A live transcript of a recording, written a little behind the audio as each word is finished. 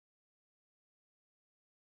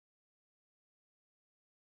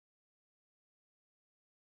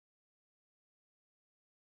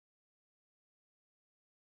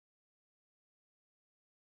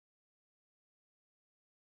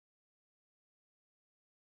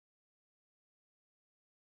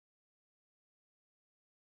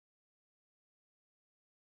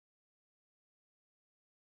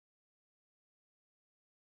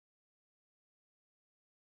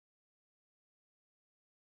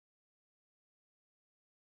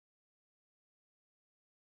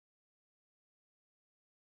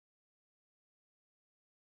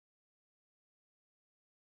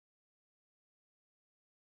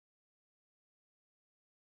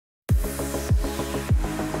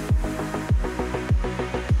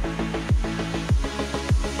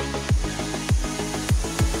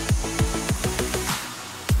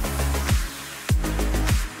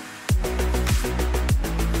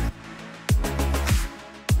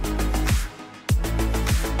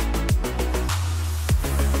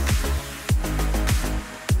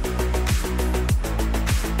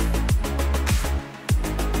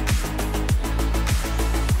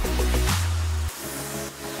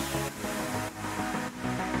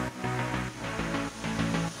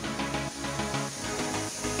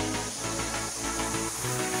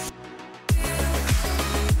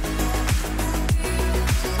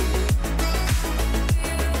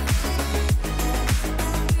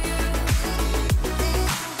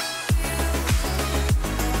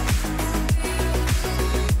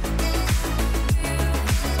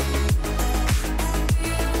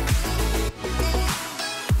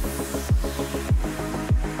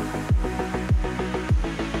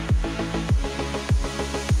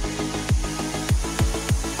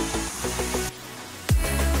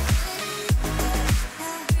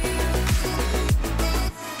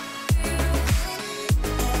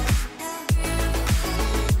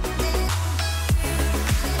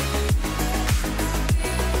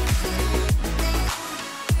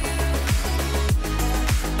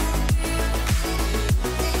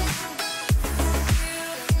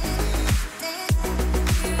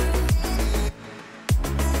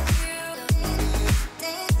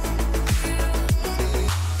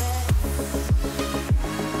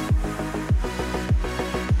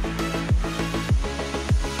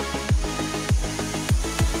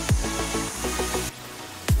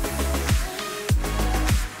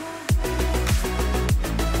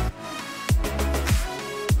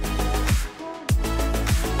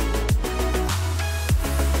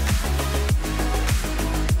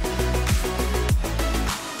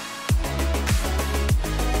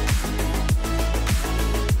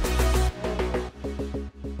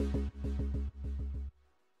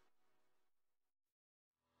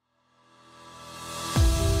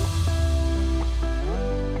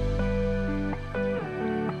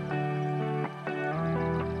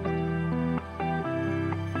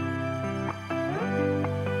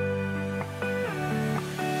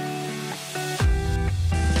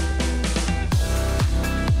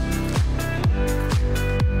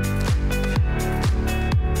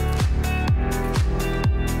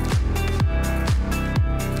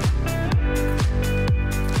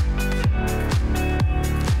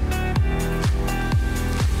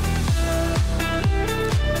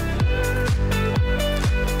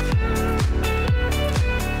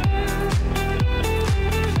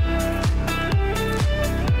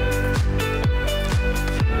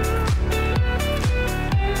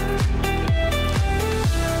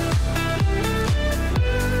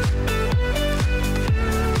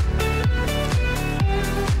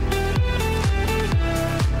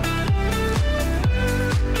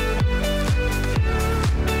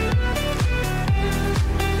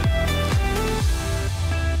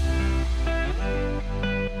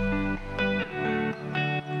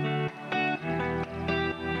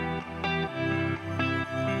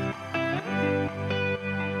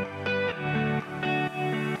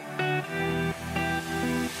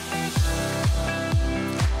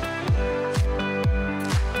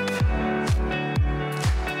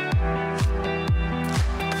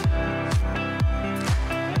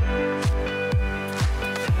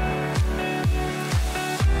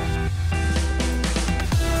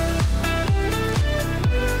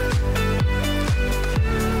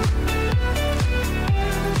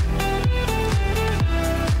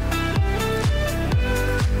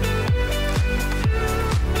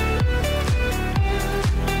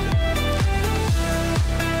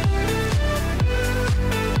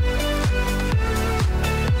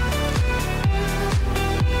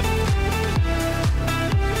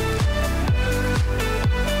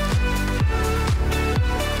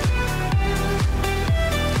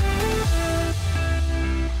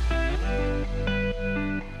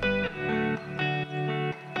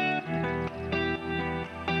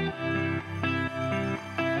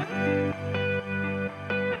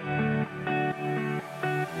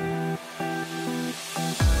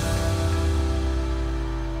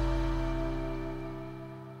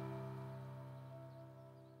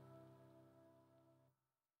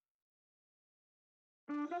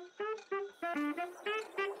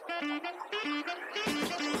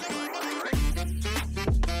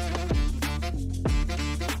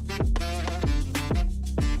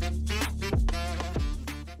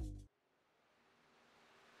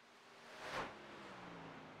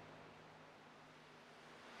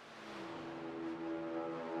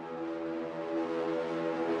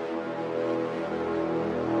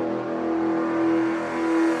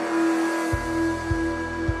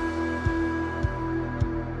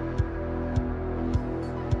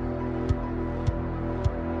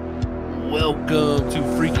Welcome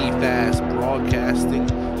to Freaky Fast Broadcasting.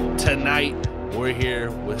 Tonight, we're here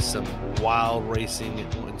with some wild racing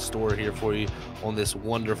in store here for you on this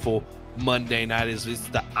wonderful Monday night. It's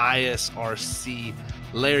the ISRC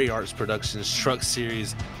Larry Arts Productions Truck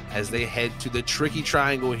Series as they head to the Tricky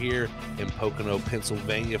Triangle here in Pocono,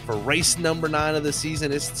 Pennsylvania for race number 9 of the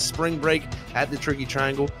season. It's spring break at the Tricky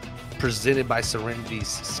Triangle, presented by Serenity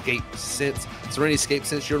Scape. Serenity Scape,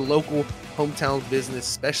 since your local hometown business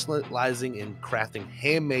specializing in crafting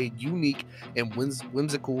handmade, unique, and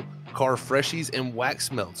whimsical car freshies and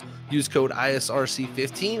wax melts. Use code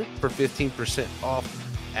ISRC15 for 15% off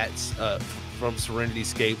at from Serenity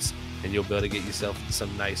Scapes, and you'll be able to get yourself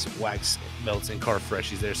some nice wax melts and car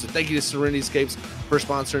freshies there. So thank you to Serenity Scapes for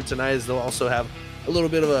sponsoring tonight, as they'll also have a little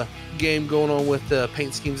bit of a game going on with the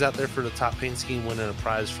paint schemes out there for the top paint scheme, winning a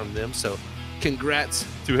prize from them. So congrats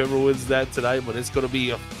to whoever wins that tonight, but it's going to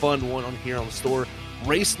be a fun one on here on the store.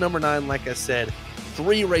 Race number 9, like I said,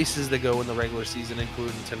 3 races to go in the regular season,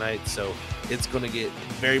 including tonight. So it's going to get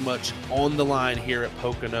very much on the line here at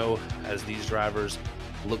Pocono as these drivers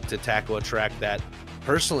look to tackle a track that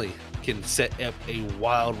personally can set up a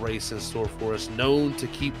wild race in store for us, known to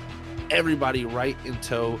keep everybody right in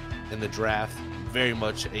tow in the draft. Very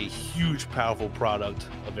much a huge, powerful product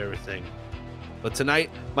of everything. But tonight,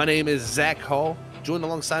 my name is Zach Hall. Joined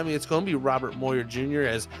alongside me, it's going to be Robert Moyer Jr.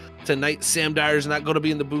 As tonight, Sam Dyer's not going to be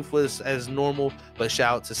in the booth with us as normal, but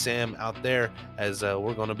shout out to Sam out there as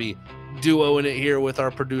we're going to be duoing it here with our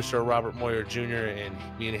producer, Robert Moyer Jr., and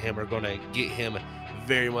me and him are going to get him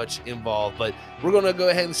very much involved. But we're going to go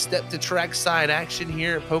ahead and step to trackside action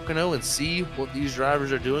here at Pocono and see what these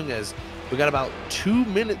drivers are doing, as we got about 2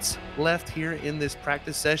 minutes left here in this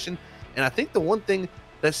practice session. And I think the one thing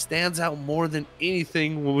that stands out more than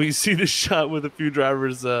anything when we see the shot with a few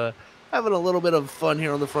drivers having a little bit of fun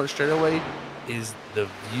here on the front straightaway is the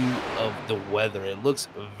view of the weather. It looks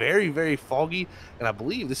very, very foggy, and I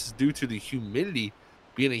believe this is due to the humidity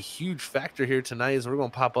being a huge factor here tonight. As we're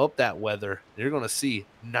going to pop up that weather, you're going to see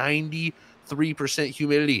 93%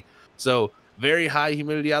 humidity. So very high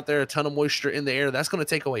humidity out there, a ton of moisture in the air. That's going to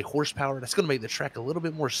take away horsepower. That's going to make the track a little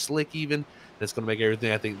bit more slick even. That's going to make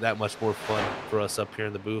everything, I think, that much more fun for us up here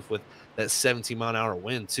in the booth with that 17-mile-an-hour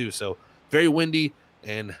wind too. So very windy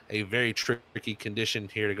and a very tricky condition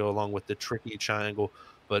here to go along with the Tricky Triangle.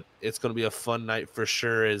 But it's going to be a fun night for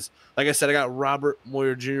sure. As like I said, I got Robert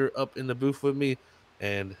Moyer Jr. up in the booth with me,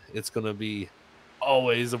 and it's going to be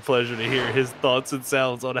always a pleasure to hear his thoughts and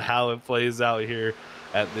sounds on how it plays out here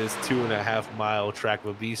at this 2.5-mile track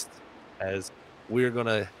of a beast, as we're going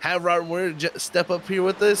to have Robert Moyer step up here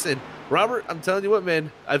with us. And Robert, I'm telling you what,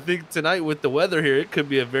 man, I think tonight with the weather here, it could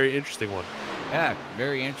be a very interesting one. Yeah,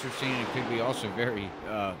 very interesting. It could be also very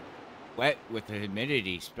wet with the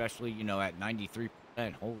humidity, especially, you know, at 93%.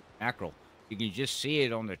 Holy mackerel. You can just see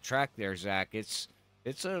it on the track there, Zach. It's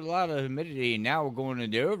a lot of humidity. And now we're going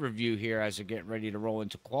into the overview here as we get ready to roll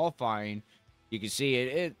into qualifying. You can see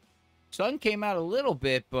it sun came out a little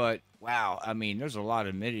bit, but wow, I mean, there's a lot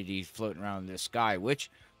of humidity floating around in the sky,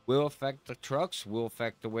 which will affect the trucks, will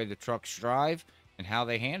affect the way the trucks drive and how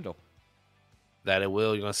they handle. That it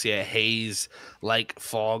will. You're going to see a haze-like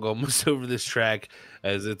fog almost over this track,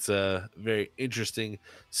 as it's a very interesting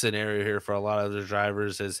scenario here for a lot of the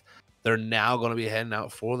drivers, as they're now going to be heading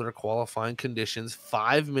out for their qualifying conditions.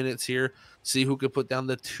 5 minutes here. See who can put down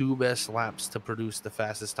the 2 best laps to produce the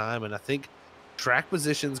fastest time. And I think track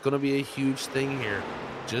position is going to be a huge thing here,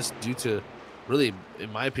 just due to really,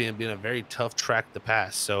 in my opinion, being a very tough track to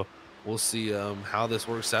pass. So we'll see how this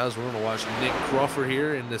works out. As we're going to watch Nick Crawford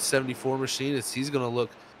here in the 74 machine, as he's going to look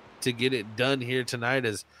to get it done here tonight,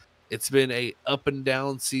 as it's been a up and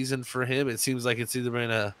down season for him. It seems like it's either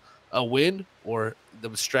been a win or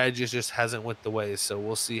the strategy just hasn't went the way. So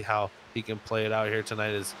we'll see how he can play it out here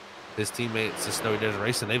tonight, as his teammates, the Snowy Desert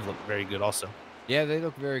Racing, they've looked very good also. Yeah, they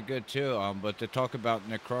look very good too. But to talk about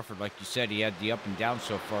Nick Crawford, like you said, he had the up and down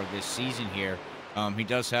so far this season here. He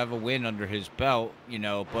does have a win under his belt, you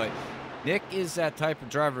know, but Nick is that type of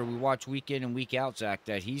driver we watch week in and week out, Zach,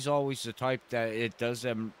 that he's always the type that it does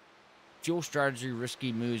them fuel strategy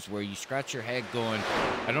risky moves where you scratch your head going,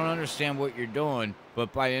 I don't understand what you're doing,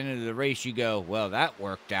 but by the end of the race you go, well, that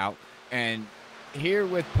worked out. And here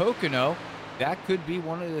with Pocono, that could be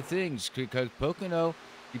one of the things, because Pocono,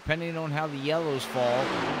 depending on how the yellows fall,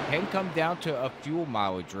 can come down to a fuel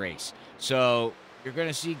mileage race. So you're going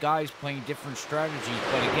to see guys playing different strategies,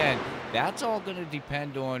 but again, that's all going to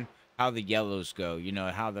depend on how the yellows go,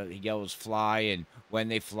 how the yellows fly and when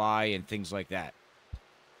they fly and things like that.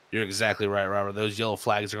 You're exactly right, Robert. Those yellow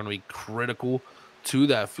flags are going to be critical to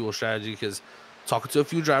that fuel strategy because talking to a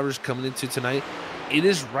few drivers coming into tonight, it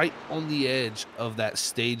is right on the edge of that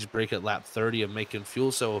stage break at lap 30 of making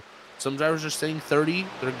fuel. So some drivers are saying 30,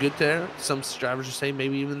 they're good there. Some drivers are saying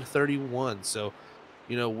maybe even 31. So,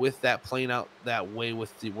 with that playing out that way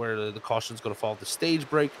with where the caution is going to fall at the stage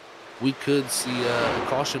break, we could see a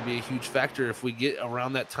caution be a huge factor if we get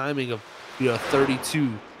around that timing of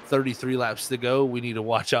 32, 33 laps to go. We need to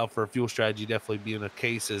watch out for a fuel strategy definitely being a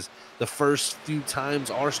case, as the first few times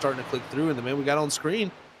are starting to click through. And the man we got on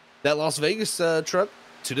screen, that Las Vegas truck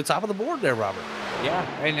to the top of the board there, Robert. Yeah,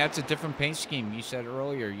 and that's a different paint scheme. You said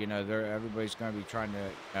earlier, everybody's going to be trying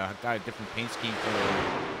to got a different paint scheme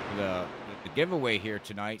for the giveaway here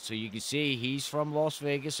tonight. So you can see he's from Las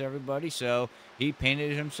Vegas, everybody. So he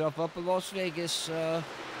painted himself up a Las Vegas,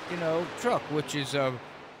 truck, which is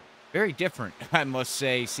very different, I must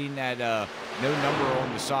say. Seeing that no number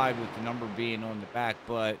on the side with the number being on the back,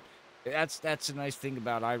 but that's a nice thing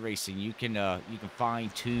about iRacing. You can fine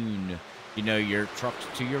tune your trucks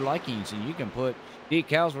to your likings, and you can put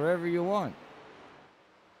decals wherever you want.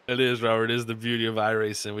 It is, Robert. It is the beauty of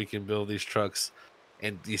iRacing. We can build these trucks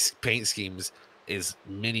and these paint schemes as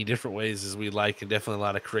many different ways as we like, and definitely a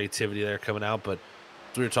lot of creativity there coming out. But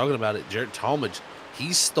as we were talking about it, Jarrett Talmadge,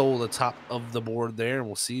 he stole the top of the board there, and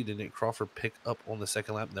we'll see. Did Nick Crawford pick up on the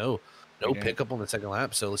second lap? No pickup on the second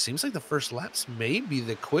lap. So it seems like the first laps may be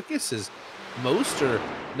the quickest, as most are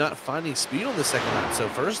not finding speed on the second lap. So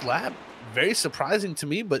first lap, very surprising to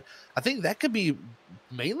me, but I think that could be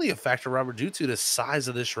mainly a factor, Robert, due to the size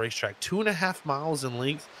of this racetrack. 2.5 miles in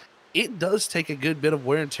length. It does take a good bit of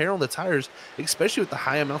wear and tear on the tires, especially with the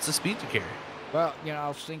high amounts of speed to carry. Well, I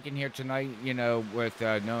was thinking here tonight, with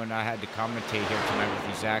knowing I had to commentate here tonight with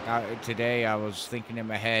you, Zach. Today I was thinking in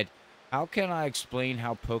my head, how can I explain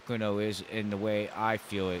how Pocono is in the way I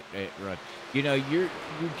feel it run? You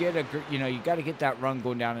got to get that run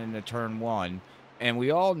going down into turn one. And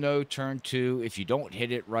we all know turn two, if you don't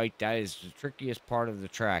hit it right, that is the trickiest part of the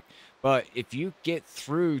track. But if you get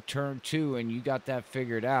through turn two and you got that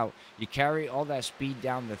figured out, you carry all that speed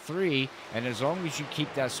down to three. And as long as you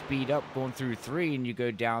keep that speed up going through three, and you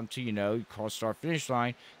go down to, you cross start finish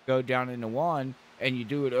line, go down into one, and you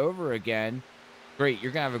do it over again, great,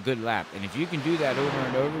 you're going to have a good lap. And if you can do that over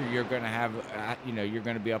and over, you're going to have, you're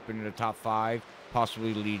going to be up into the top five,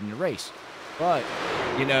 possibly leading the race. But,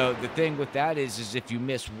 the thing with that is if you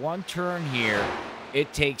miss one turn here,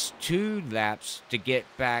 it takes 2 laps to get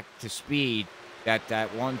back to speed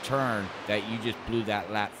that one turn that you just blew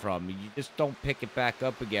that lap from. You just don't pick it back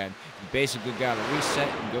up again. You basically got to reset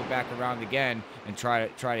and go back around again and try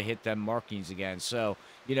to hit them markings again. So,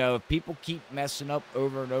 if people keep messing up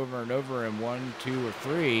over and over and over in 1, 2, or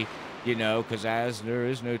 3, because as there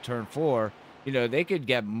is no turn 4, they could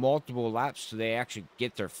get multiple laps so they actually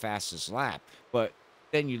get their fastest lap. But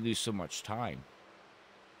then you lose so much time.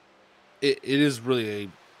 It is really a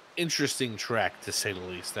interesting track, to say the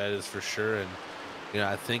least. That is for sure. And,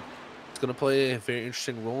 I think it's going to play a very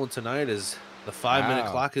interesting role tonight, as the 5-minute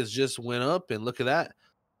clock has just went up. And look at that.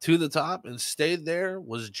 To the top and stayed there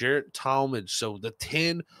was Jarrett Talmadge. So the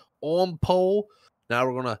 10 on pole. Now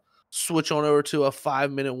we're going to switch on over to a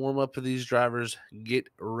 5-minute warm-up for these drivers. Get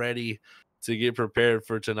ready to get prepared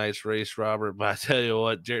for tonight's race, Robert. But I tell you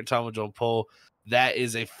what, Jarrett Talmadge on pole, that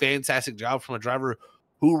is a fantastic job from a driver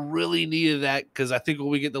who really needed that, because I think when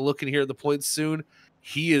we get to looking here at the points soon,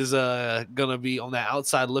 he is going to be on that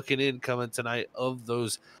outside looking in coming tonight of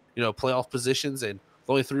those, playoff positions. And with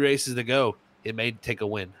only 3 races to go, it may take a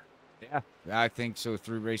win. Yeah, I think so.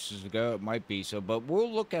 3 races to go, it might be so. But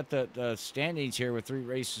we'll look at the standings here with 3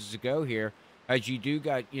 races to go here. As you do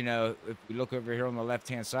got, if we look over here on the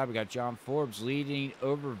left-hand side, we got John Forbes leading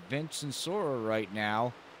over Vincent Sora right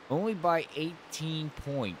now, only by 18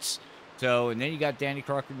 points. So, and then you got Danny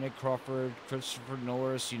Crocker, Nick Crawford, Christopher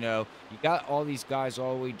Norris. You got all these guys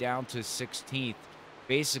all the way down to 16th.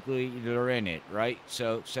 Basically, they're in it, right?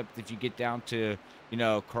 So, except if you get down to,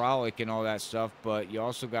 Kralik and all that stuff. But you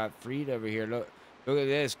also got Freed over here. Look at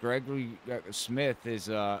this. Gregory Smith is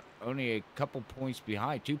only a couple points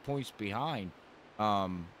behind, 2 points behind.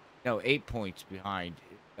 8 points behind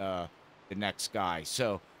the next guy.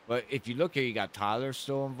 So, But if you look here, you got Tyler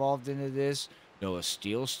still involved into this. Noah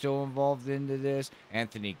Steele still involved into this.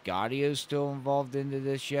 Anthony Gaudio still involved into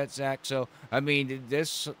this yet, Zach. So I mean,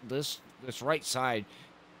 this right side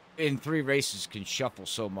in 3 races can shuffle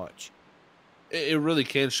so much. It really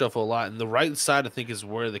can shuffle a lot, and the right side I think is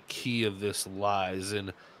where the key of this lies.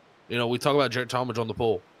 And we talk about Jarrett Talmadge on the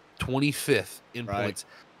pole, 25th in points.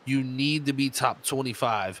 You need to be top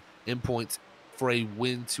 25 in points for a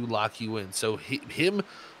win to lock you in. So him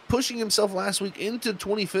pushing himself last week into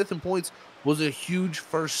 25th in points was a huge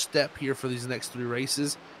first step here for these next 3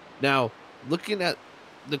 races. Now, looking at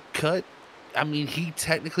the cut, I mean, he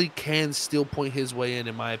technically can still point his way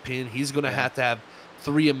in my opinion. He's going to have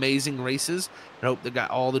 3 amazing races. I hope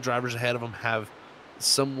all the drivers ahead of him have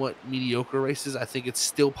somewhat mediocre races. I think it's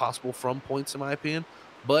still possible from points, in my opinion.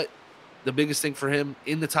 But the biggest thing for him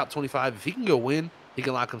in the top 25, if he can go win, he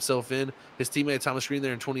can lock himself in. His teammate Thomas Green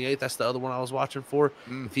there in 28th, that's the other one I was watching for.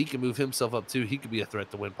 If he can move himself up too, he could be a threat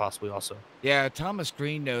to win possibly also. Yeah, Thomas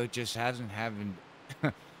Green, though, just having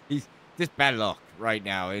he's just bad luck right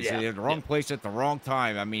now. He's in the wrong place at the wrong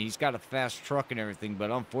time. I mean, he's got a fast truck and everything, but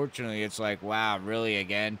unfortunately, it's like, wow, really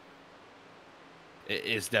again?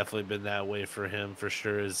 It's definitely been that way for him for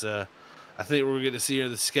sure. I think we're going to see here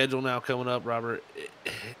the schedule now coming up, Robert.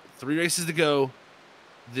 3 races to go.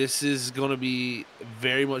 This is going to be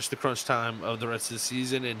very much the crunch time of the rest of the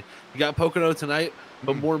season. And you got Pocono tonight,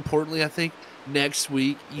 but more importantly, I think next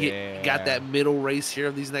week you got that middle race here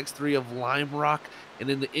of these next 3 of Lime Rock, and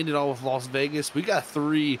then to end it all with Las Vegas. We got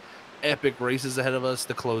 3 epic races ahead of us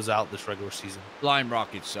to close out this regular season. Lime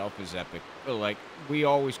Rock itself is epic. Like, we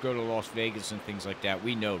always go to Las Vegas and things like that.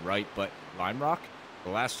 We know, right? But Lime Rock,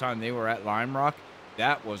 the last time they were at Lime Rock,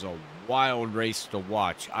 that was a wild race to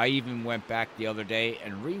watch. I even went back the other day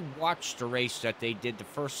and rewatched the race that they did the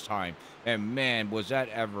first time. And man, was that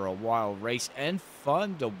ever a wild race and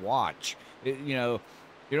fun to watch. You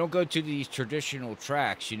don't go to these traditional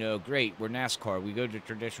tracks, great, we're NASCAR, we go to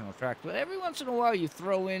traditional tracks. But every once in a while you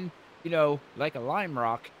throw in, like a Lime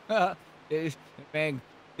Rock. Man,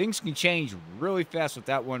 things can change really fast with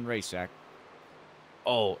that one race, Zach.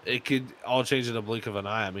 Oh, it could all change in a blink of an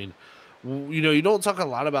eye. I mean, you don't talk a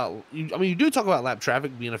lot about, you do talk about lap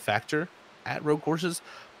traffic being a factor at road courses,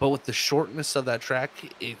 but with the shortness of that track,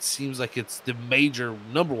 it seems like it's the major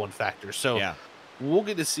number 1 factor. So we'll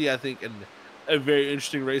get to see, I think, a very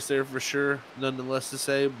interesting race there for sure, nonetheless to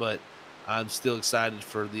say, but I'm still excited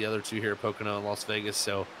for the other 2 here at Pocono and Las Vegas.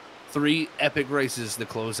 So 3 epic races to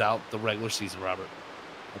close out the regular season, Robert.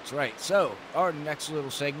 That's right. So our next little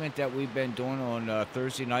segment that we've been doing on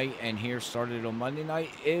Thursday night and here started on Monday night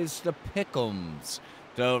is the Pick'ems.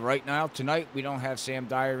 So right now, tonight, we don't have Sam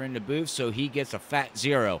Dyer in the booth, so he gets a fat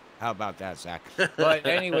 0. How about that, Zach? But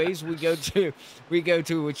anyways, we go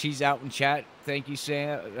to which he's out in chat. Thank you,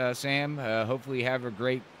 Sam. Hopefully you have a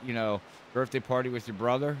great, birthday party with your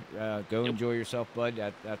brother. Go enjoy yourself, bud.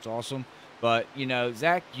 That's awesome. But,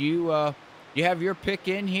 Zach, you have your pick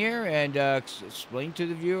in here, and explain to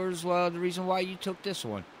the viewers the reason why you took this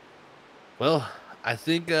one. Well, I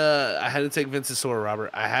think I had to take Vincent, Robert.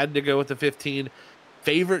 I had to go with the 15.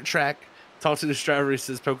 Favorite track. Talk to this driver. He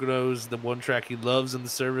says Pocono's the one track he loves in the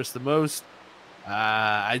service the most.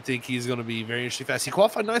 I think he's going to be very interesting fast. He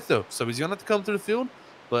qualified 9th, though, so he's going to have to come through the field,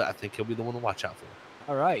 but I think he'll be the one to watch out for.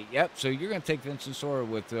 All right, yep. So you're going to take Vincent Sora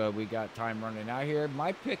with we got time running out here.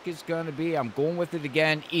 My pick is going to be, I'm going with it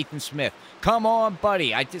again, Ethan Smith. Come on,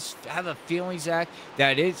 buddy. I just have a feeling, Zach,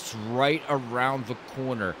 that it's right around the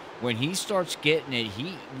corner. When he starts getting it,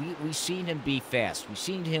 we've seen him be fast. We've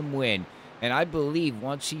seen him win. And I believe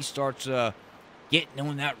once he starts getting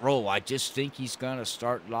on that roll, I just think he's going to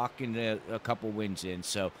start locking a couple wins in.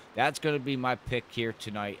 So that's going to be my pick here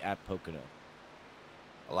tonight at Pocono.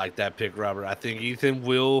 I like that pick, Robert. I think Ethan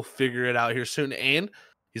will figure it out here soon. And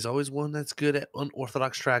he's always one that's good at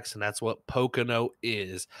unorthodox tracks, and that's what Pocono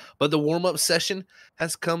is. But the warm-up session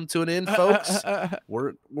has come to an end, folks.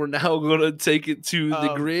 We're now going to take it to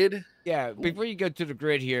the grid. Yeah, before you go to the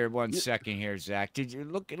grid here, one second here, Zach. Did you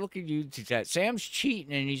look at you to that? Sam's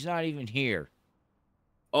cheating, and he's not even here.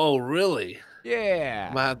 Oh, really? Yeah.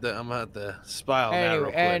 I'm gonna have to spy on that real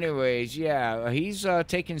quick. Anyways, yeah, he's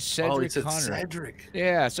taking Cedric Hunter. Cedric.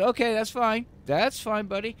 Yeah, so okay, that's fine. That's fine,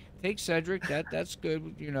 buddy. Take Cedric. That's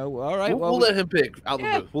good. All right. We'll let him pick out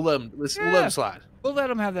the booth. We'll let him slide. We'll let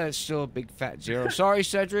him have that. Still a big fat 0. Sorry,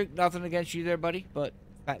 Cedric. Nothing against you there, buddy, but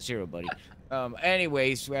fat 0, buddy.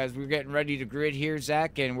 Anyways, as we're getting ready to grid here,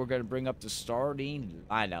 Zach, and we're going to bring up the starting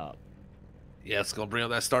lineup. Yeah, it's going to bring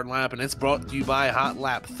up that starting lineup, and it's brought to you by Hot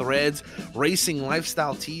Lap Threads, racing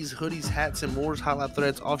lifestyle tees, hoodies, hats, and more. Hot Lap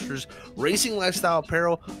Threads offers racing lifestyle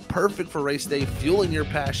apparel, perfect for race day, fueling your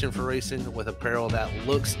passion for racing with apparel that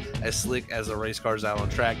looks as slick as the race cars out on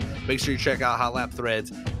track. Make sure you check out Hot Lap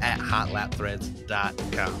Threads at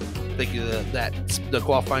hotlapthreads.com. Thank you to the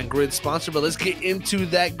qualifying grid sponsor, but let's get into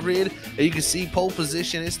that grid. And you can see pole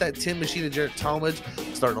position, it's that 10 machine of Jarrett Talmadge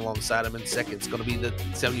starting alongside him. In second, it's going to be the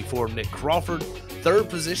 74 of Nick Crawford. Third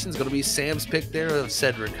position is going to be Sam's pick there of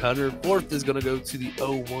Cedric Hunter. Fourth is going to go to the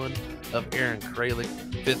 01 of Aaron Kralik.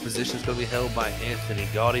 Fifth position is going to be held by Anthony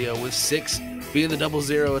Gaudio, with sixth being the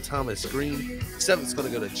 00 of Thomas Green. Seventh is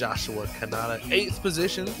going to go to Joshua Kanata. Eighth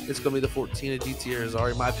position, it's going to be the 14 of DT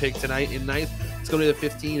Arizari, my pick tonight. In ninth, it's going to be the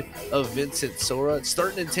 15 of Vincent Sora.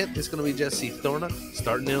 Starting in 10th, it's going to be Jesse Thorna.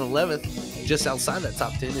 Starting in 11th, just outside that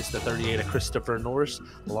top 10, it's the 38 of Christopher Norris.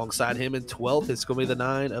 Alongside him in 12th, it's going to be the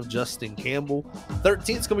 9 of Justin Campbell. 13th,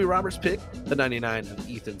 it's going to be Robert's pick, the 99 of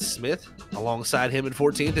Ethan Smith. Alongside him in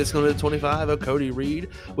 14th, it's going to be the 25 of Cody Reed,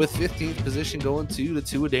 with 15th position going to the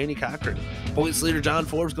 2 of Danny Cochran. Points leader John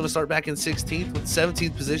Forbes going to start back in 16th, with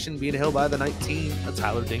 17th position being held by the 19 of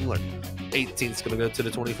Tyler Dingler. 18th is going to go to the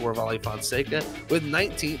 24 of Ali Fonseca, with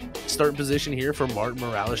 19th starting position here for Martin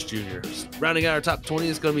Morales Jr. Rounding out our top 20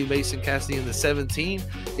 is going to be Mason Cassidy in the 17.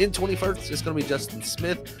 In 21st, it's going to be Justin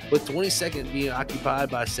Smith, with 22nd being occupied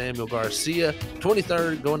by Samuel Garcia.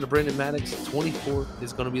 23rd going to Brendan Maddox. 24th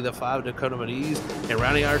is going to be the 5 Dakota Mediz. And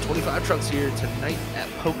rounding out our 25 trucks here tonight at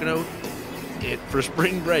Pocono, for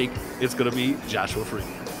spring break, it's going to be Joshua Freed.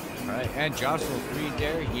 Right, and Joshua Freed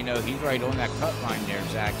there, you know, he's right on that cut line there,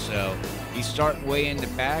 Zach. So he's starting way in the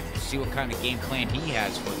back to see what kind of game plan he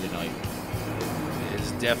has for the night.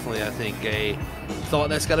 It's definitely, I think, a thought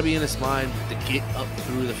that's got to be in his mind to get up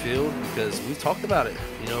through the field, because we've talked about it.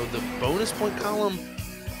 You know, the bonus point column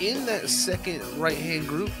in that second right-hand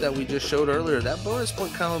group that we just showed earlier, that bonus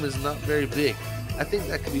point column is not very big. I think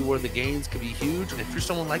that could be where the gains could be huge. And if you're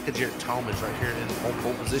someone like a Jarrett Talmadge right here in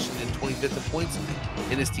pole position in 25th in points,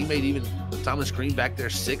 and his teammate even Thomas Green back there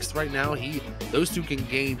 6th right now, those two can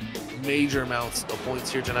gain major amounts of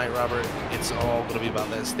points here tonight, Robert. It's all going to be about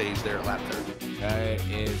that stage there at lap 30. That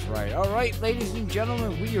is right. All right, ladies and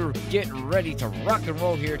gentlemen, we are getting ready to rock and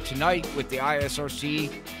roll here tonight with the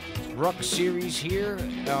ISRC Ruck Series here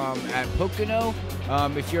at Pocono.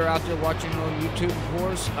 If you're out there watching on YouTube, of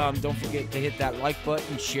course, don't forget to hit that like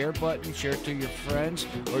button, share it to your friends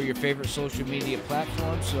or your favorite social media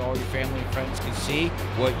platforms so all your family and friends can see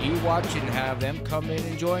what you watch and have them come in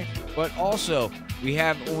and join. But also, we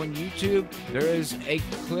have on YouTube, there is a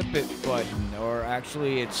clip it button, or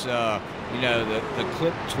actually it's, the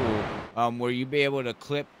clip tool. Where you'll be able to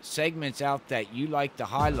clip segments out that you like to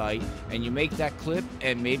highlight, and you make that clip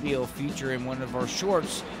and maybe it'll feature in one of our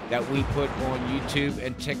shorts that we put on YouTube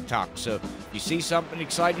and TikTok. So if you see something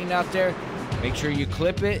exciting out there, make sure you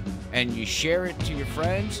clip it and you share it to your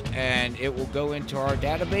friends, and it will go into our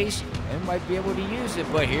database and might be able to use it.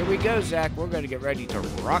 But here we go, Zach. We're going to get ready to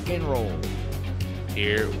rock and roll.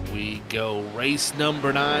 Here we go. Race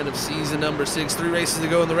number 9 of season number 6. 3 races to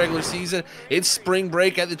go in the regular season. It's spring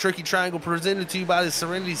break at the Tricky Triangle, presented to you by the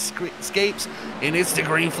Serenity Scapes, and it's the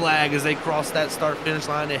green flag as they cross that start-finish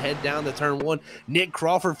line and head down to turn 1. Nick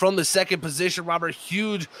Crawford from the 2nd position. Robert,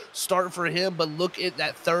 huge start for him, but look at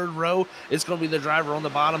that 3rd row. It's going to be the driver on the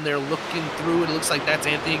bottom there looking through. It looks like that's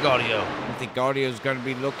Anthony Gaudio. I think Gaudio's going to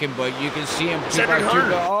be looking, but you can see him. Cedric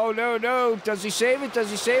Hunter. Oh, no. Does he save it?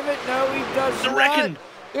 No, he does not.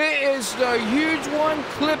 It is the huge one.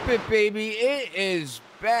 Clip it, baby. It is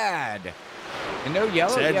bad. And no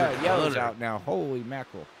yellow? Yellow's out now. Holy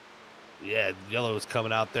mackerel. Yeah, yellow is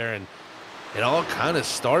coming out there, and it all kind of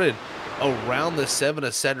started around the 7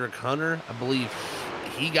 of Cedric Hunter. I believe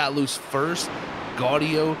he got loose first.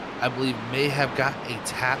 Gaudio, I believe, may have got a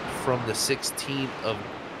tap from the 16 of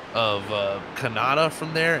Kanata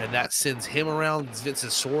from there, and that sends him around.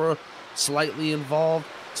 Vincent Sora slightly involved.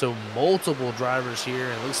 So multiple drivers here,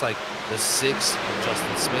 and it looks like the 6 of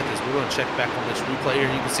Justin Smith, as we're going to check back on this replay here.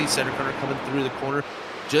 You can see Cedric Hunter coming through the corner,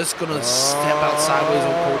 just going to step out sideways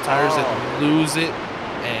on cold tires and lose it.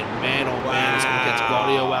 And man, oh man, it's going to catch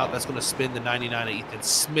Gaudio out. That's going to spin the 99 of Ethan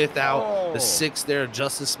Smith out. The 6 there,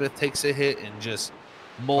 Justin Smith takes a hit, and just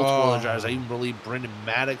multiple other drivers. I even believe Brendan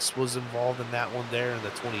Maddox was involved in that one there in the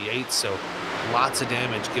 28. So lots of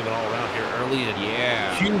damage given all around here early,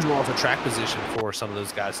 and huge loss of track position for some of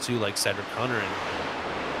those guys too, like Cedric Hunter.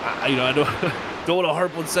 And I don't want to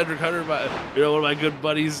harp on Cedric Hunter, but one of my good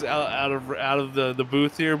buddies out of the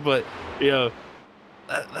booth here, but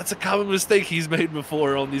that's a common mistake he's made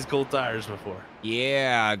before on these cold tires before.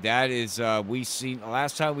 Yeah, that is, we seen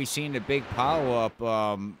last time we seen the big pile up,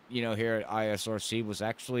 you know, here at ISRC was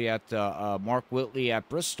actually at Mark Whitley at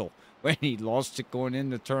Bristol when he lost it going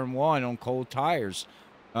into turn 1 on cold tires.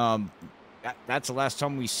 Um, that's the last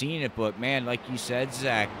time we seen it, but man, like you said,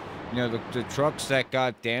 Zach, you know, the trucks that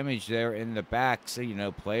got damaged there in the back, so, you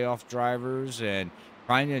know, playoff drivers and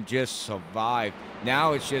trying to just survive.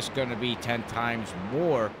 Now it's just going to be 10 times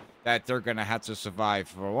more that they're going to have to survive.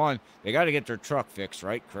 For one, they got to get their truck fixed,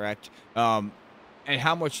 right? Correct. And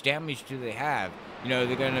how much damage do they have? You know,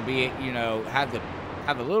 they're going to be, you know, have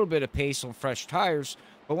a little bit of pace on fresh tires,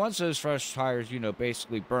 but once those fresh tires, you know,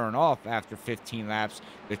 basically burn off after 15 laps,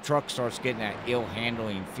 the truck starts getting that ill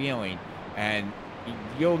handling feeling, and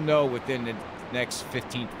you'll know within the next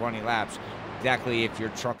 15, 20 laps exactly if your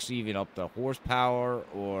truck's even up to horsepower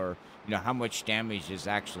or, you know, how much damage is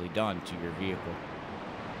actually done to your vehicle.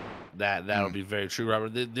 That'll be very true,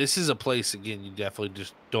 Robert. This is a place, again, you definitely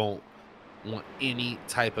just don't want any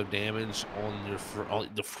type of damage on on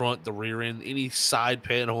the front, the rear end, any side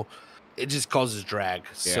panel. It just causes drag.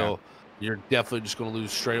 Yeah. So you're definitely just going to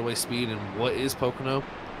lose straightaway speed. And what is Pocono?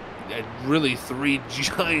 Really 3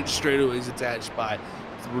 giant straightaways attached by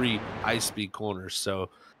 3 high-speed corners. So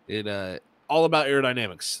it all about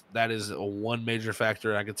aerodynamics. That is one major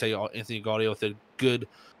factor. I can tell you, Anthony Gaudio with a good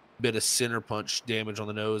bit of center punch damage on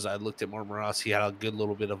the nose. I looked at Mark Moraz. He had a good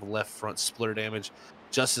little bit of left front splitter damage.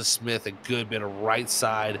 Justice Smith, a good bit of right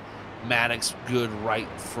side. Maddox, good right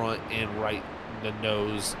front and right the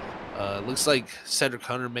nose. Looks like Cedric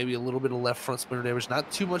Hunter, maybe a little bit of left front splitter damage.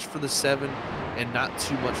 Not too much for the 7 and not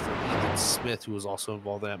too much for Ethan Smith, who was also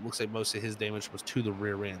involved in that. Looks like most of his damage was to the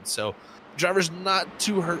rear end. So driver's not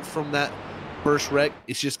too hurt from that first wreck.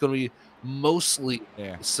 It's just going to be mostly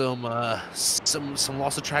some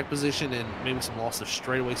loss of track position and maybe some loss of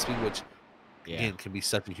straightaway speed, which again can be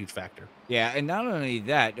such a huge factor. Yeah, and not only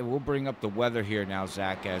that, we'll bring up the weather here now,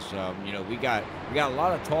 Zach. As you know, we got a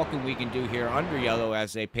lot of talking we can do here under yellow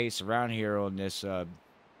as they pace around here on this you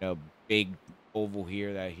know, big oval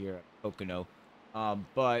here at Pocono.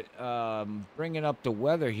 But bringing up the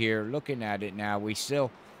weather here, looking at it now, we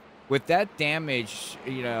still with that damage,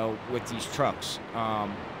 you know, with these trucks.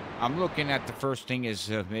 I'm looking at the first thing is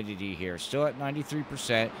humidity here. Still at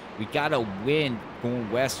 93%. We got a wind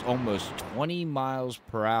going west almost 20 miles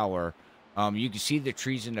per hour. You can see the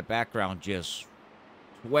trees in the background just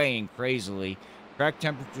swaying crazily. Track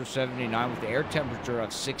temperature 79 with the air temperature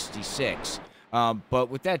of 66. But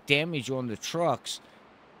with that damage on the trucks,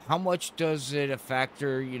 how much does it affect,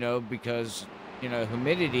 you know, because, you know,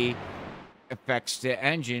 humidity affects the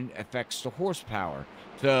engine, affects the horsepower.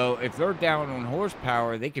 So if they're down on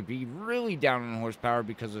horsepower, they could be really down on horsepower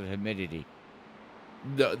because of the humidity.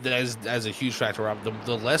 That is a huge factor, Rob.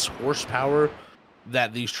 The less horsepower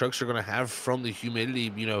that these trucks are going to have from the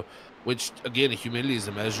humidity, you know, which again, the humidity is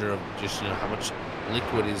a measure of just, you know, how much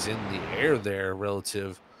liquid is in the air there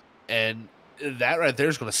relative, and that right there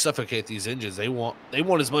is going to suffocate these engines. They want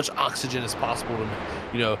as much oxygen as possible to,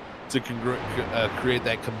 you know, to create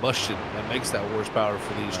that combustion that makes that horsepower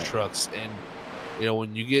for these trucks. And you know,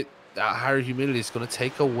 when you get that higher humidity, it's going to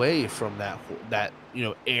take away from that you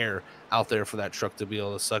know, air out there for that truck to be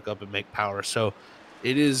able to suck up and make power. So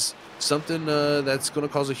it is something that's going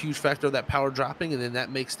to cause a huge factor of that power dropping, and then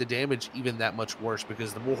that makes the damage even that much worse,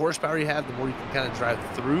 because the more horsepower you have, the more you can kind of drive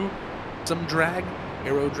through some drag,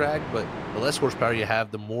 aero drag, but the less horsepower you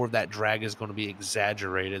have, the more that drag is going to be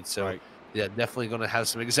exaggerated. So yeah, definitely going to have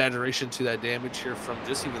some exaggeration to that damage here from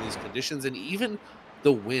just even these conditions and even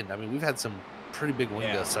the wind. I mean, we've had some pretty big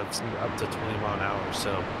wind gusts up to 20 mile an hour.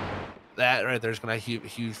 So that right there is going to have a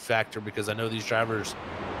huge factor, because I know these drivers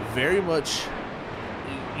very much,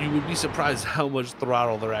 you would be surprised how much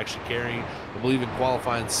throttle they're actually carrying. I believe in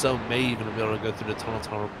qualifying, some may even be able to go through the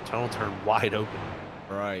tunnel turn wide open.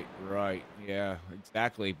 Right. Yeah,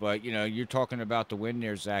 exactly. But, you know, you're talking about the wind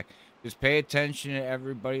there, Zach. Just pay attention to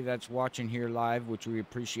everybody that's watching here live, which we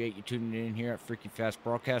appreciate you tuning in here at Freaky Fast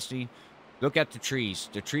Broadcasting. Look at the trees.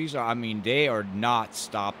 The trees are, I mean, they are not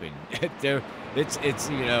stopping. It's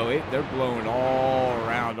you know, they're blowing all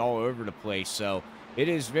around, all over the place. So it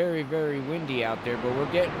is very, very windy out there, but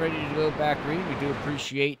we're getting ready to go back green. We do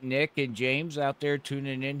appreciate Nick and James out there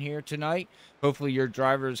tuning in here tonight. Hopefully your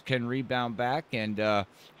drivers can rebound back and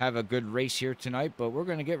have a good race here tonight. But we're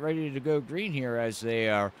going to get ready to go green here as they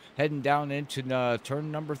are heading down into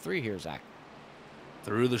turn number 3 here, Zach.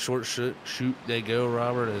 Through the short chute they go,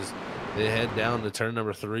 Robert, as they head down to turn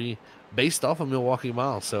number 3, based off of Milwaukee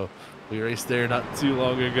Mile. So we raced there not too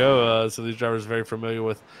long ago. So these drivers are very familiar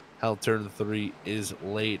with how turn 3 is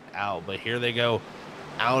laid out. But here they go.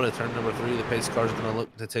 out of turn number 3. The pace car is going to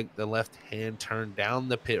look to take the left-hand turn down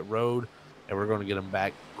the pit road, and we're going to get them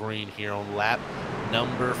back green here on lap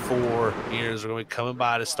number 4. Here's we're going to be coming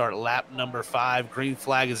by to start lap number 5. Green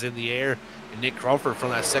flag is in the air, and Nick Crawford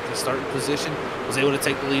from that second starting position was able to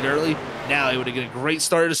take the lead early. Now able to get a great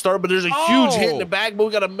start to start, but there's a huge hit in the back, but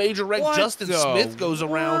we got a major wreck. Justin Smith goes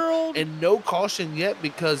around, and no caution yet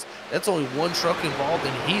because that's only one truck involved,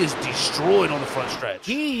 and he is destroyed on the front stretch.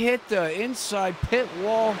 He hit the inside pit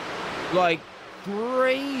wall like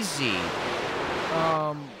crazy.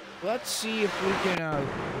 Let's see if we can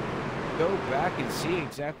go back and see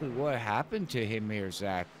exactly what happened to him here,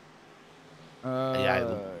 Zach.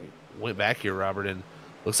 Yeah, I went back here, Robert, and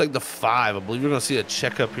looks like the 5. I believe you're going to see a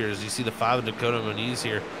checkup here as you see the 5 of Dakota Moniz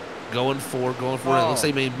here going for it. It looks like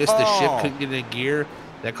he may have missed the shift, couldn't get in gear.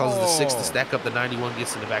 That causes the 6 to stack up. The 91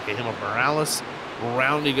 gets in the back of him of Morales.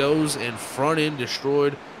 Round he goes, and front end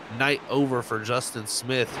destroyed. Night over for Justin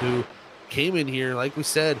Smith, who came in here, like we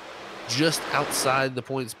said, just outside the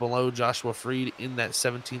points below Joshua Freed in that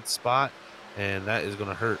 17th spot, and that is going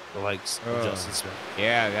to hurt the likes of Justin Smith.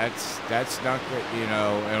 Yeah, that's not good, you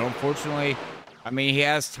know, and unfortunately, I mean, he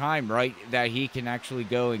has time, right, that he can actually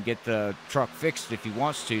go and get the truck fixed if he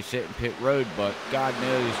wants to, sit in pit road, but God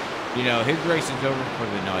knows, you know, his race is over for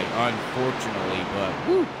the night, unfortunately, but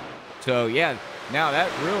woo. So, yeah, now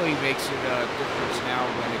that really makes it a difference now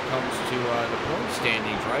when it comes to the point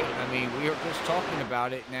standings, right? I mean, we were just talking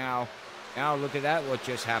about it now. Now look at that, what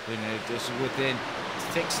just happened. This is within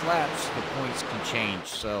 6 laps, the points can change.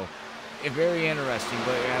 So, very interesting.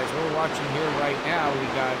 But as we're watching here right now, we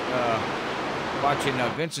got watching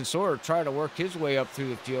Vincent Sawyer try to work his way up through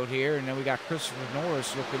the field here. And then we got Christopher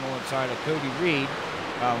Norris looking alongside of Cody Reed.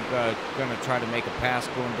 Going to try to make a pass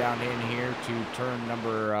going down in here to turn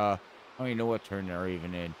number, I don't even know what turn they're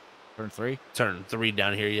even in. Turn 3? Turn 3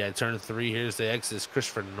 down here, yeah. Turn 3, here's the exit.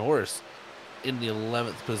 Christopher Norris in the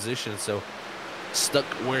 11th position, so stuck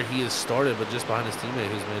where he has started, but just behind his teammate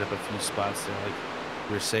who's made up a few spots there, like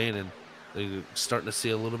we were saying, and they're starting to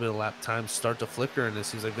see a little bit of lap time start to flicker, and it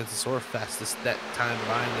seems like Vincent Sawyer fastest that time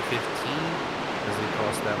buying the 15 as they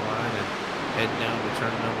cross that line and head down to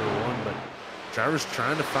turn number 1, but drivers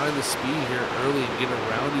trying to find the speed here early and get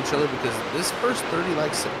around each other, because this first 30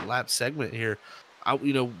 lap segment here, I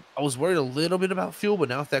was worried a little bit about fuel, but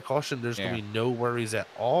now with that caution, there's going to be no worries at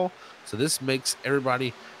all. So this makes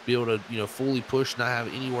everybody be able to, fully push, not have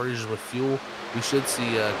any worries with fuel. We should see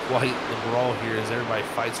quite the brawl here as everybody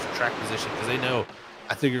fights for track position, because they know,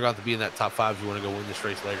 I think you're going to be in that top 5 if you want to go win this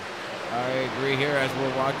race later. I agree here as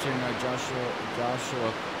we're watching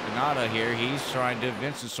Joshua Canada here. He's trying to,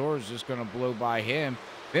 Vincent Sawyer is just going to blow by him.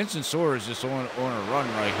 Vincent Sawyer is just on a run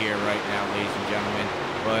right here, right now, ladies and gentlemen.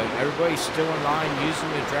 But everybody's still in line using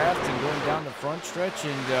the draft and going down the front stretch.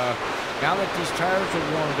 And now that these tires are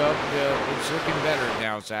warmed up, it's looking better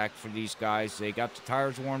now, Zach, for these guys. They got the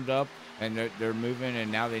tires warmed up, and they're moving,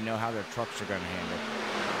 and now they know how their trucks are going to handle.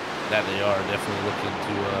 That they are definitely looking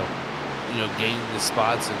to, gain the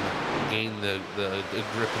spots and gain the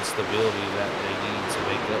grip and stability that they need to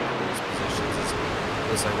make up those positions. It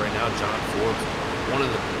looks like right now, John Forbes, one of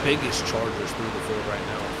the biggest chargers through the field right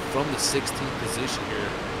now, from the 16th position here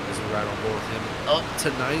as we ride on board with him, up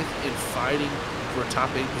to 9th and fighting for a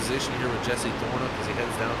top 8 position here with Jesse Thornock as he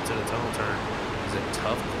heads down to the tunnel turn. It's a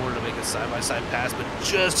tough corner to make a side-by-side pass, but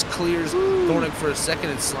just clears Thornock for a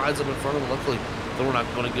second and slides up in front of him. Luckily, Thornock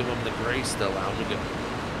going to give him the grace to allow him to go.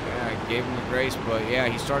 Yeah, gave him the grace, but yeah,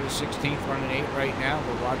 he started 16th, running 8 right now.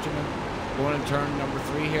 We're watching him going in turn number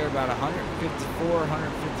 3 here, about 154,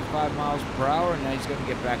 155 miles per hour, and now he's going to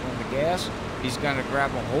get back on the gas. He's going to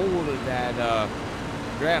grab a hold of that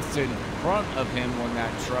draft in front of him on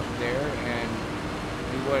that truck there, and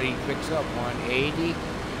see what he picks up, 180.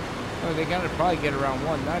 Oh, they're going to probably get around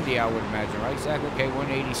 190, I would imagine, right, Zach? Okay,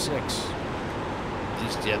 186.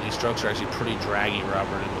 These trucks are actually pretty draggy,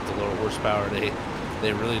 Robert, and with the lower horsepower,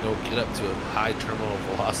 they really don't get up to a high terminal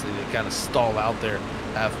velocity. They kind of stall out there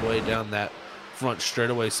halfway down that front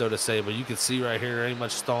straightaway, so to say. But you can see right here, there ain't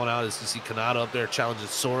much stalling out as you see Kanata up there challenging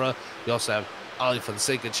Sora. You also have Ali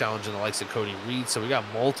Fonseca challenging the likes of Cody Reed. So we got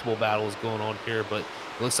multiple battles going on here, but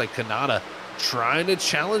it looks like Kanata trying to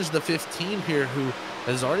challenge the 15 here, who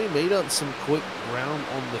has already made up some quick ground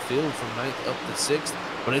on the field from 9th up to 6th.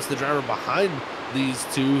 But it's the driver behind these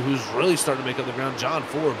two who's really starting to make up the ground, John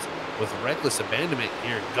Forbes, with reckless abandonment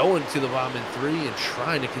here, going to the bottom in 3 and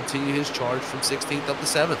trying to continue his charge from 16th up to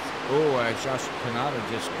 7th. Oh, Josh Canada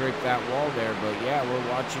just scraped that wall there, but yeah, we're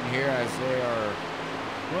watching here as they are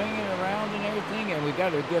swinging around and everything, and we got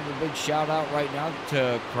to give a big shout out right now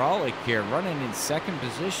to Kralik here, running in 2nd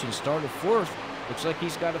position, started 4th looks like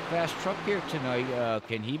he's got a fast truck here tonight.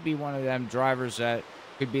 Can he be one of them drivers that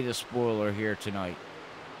could be the spoiler here tonight?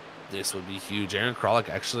 This would be huge. Aaron Kralik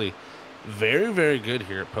actually very, very good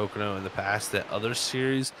here at Pocono in the past at other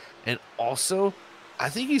series. And also, I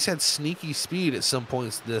think he's had sneaky speed at some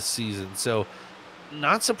points this season. So,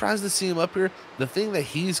 not surprised to see him up here. The thing that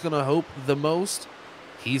he's going to hope the most,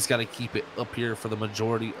 he's got to keep it up here for the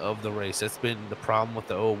majority of the race. That's been the problem with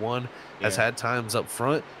the 01. Has Yeah. had times up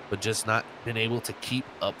front, but just not been able to keep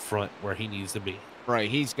up front where he needs to be. Right,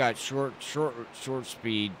 he's got short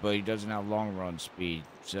speed, but he doesn't have long run speed.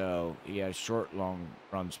 So he has short, long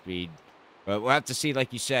run speed. But we'll have to see,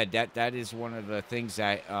 like you said, that is one of the things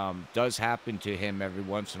that does happen to him every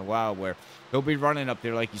once in a while, where he'll be running up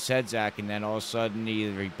there, like you said, Zach, and then all of a sudden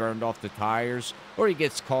either he burned off the tires or he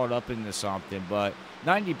gets caught up into something. But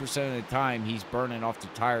 90% of the time, he's burning off the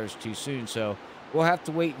tires too soon. So we'll have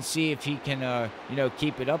to wait and see if he can,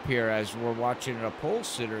 keep it up here as we're watching a pole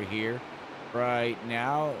sitter here right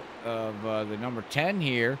now of the number 10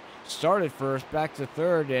 here. Started first, back to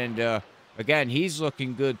third, and again, he's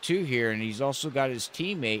looking good too here, and he's also got his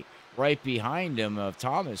teammate right behind him of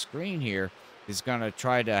Thomas Green here is going to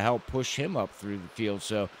try to help push him up through the field.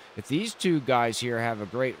 So if these two guys here have a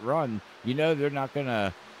great run, they're not going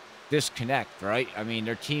to disconnect, right? I mean,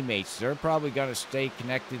 they're teammates. They're probably going to stay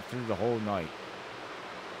connected through the whole night.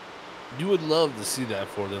 You would love to see that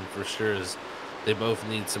for them for sure, as they both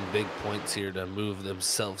need some big points here to move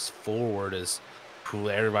themselves forward, as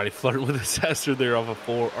everybody flirting with disaster there off a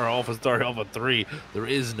 4 or off a start off a 3. There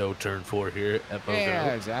is no turn 4 here at Pocono.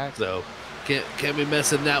 Yeah, exactly. So can't be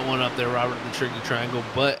messing that one up there, Robert, in the tricky triangle.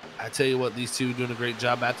 But I tell you what, these two doing a great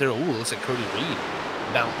job out there. Ooh, looks like Cody Reed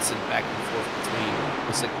bouncing back and forth between,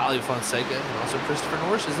 looks like Ali Fonseca and also Christopher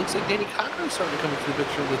Norris. It looks like Danny Cochran starting to come into the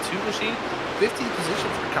picture with 2 machine. 15th position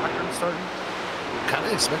for Cochran starting. Kind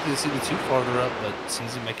of expected to see the 2 farther up, but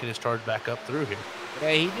sees him making his charge back up through here.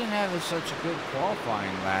 Yeah, he didn't have such a good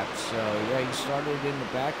qualifying lap, so yeah, he started in the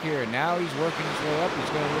back here, and now he's working his way up. He's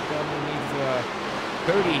going to look underneath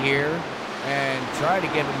Cody here and try to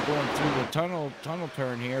get him going through the tunnel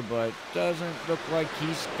turn here, but doesn't look like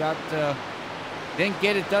he's got didn't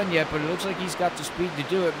get it done yet, but it looks like he's got the speed to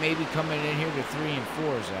do it. Maybe coming in here to 3 and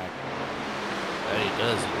 4, Zach. Yeah, he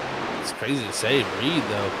does. It's crazy to say. Reed,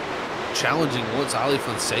 though, challenging once Ali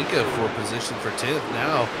Fonseca for position for 10th.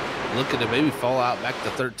 Now looking to maybe fall out back to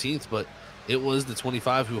 13th, but it was the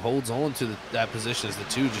 25 who holds on to that position, as the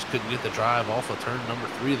 2 just couldn't get the drive off of turn number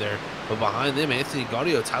 3 there. But behind them, Anthony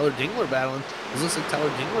Gaudio, Tyler Dingler battling. It looks like Tyler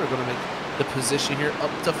Dingler going to make the position here up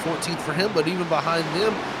to 14th for him, but even behind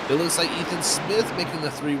them, it looks like Ethan Smith making the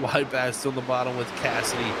 3 wide pass on the bottom with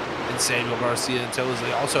Cassidy and Samuel Garcia and Toes.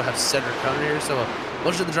 They also have Cedric Hunter here, so a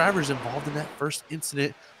bunch of the drivers involved in that first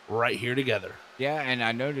incident right here together. Yeah, and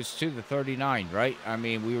I noticed too the 39, right? I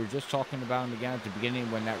mean, we were just talking about him again at the beginning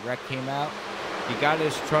when that wreck came out. He got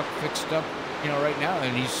his truck fixed up, right now,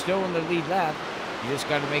 and he's still in the lead lap. You just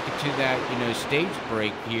got to make it to that, stage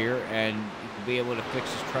break here, and be able to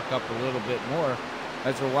fix his truck up a little bit more.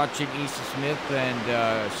 As we're watching Ethan Smith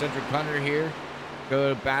and Cedric Hunter here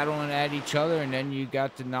go battling at each other, and then you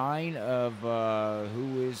got the 9 of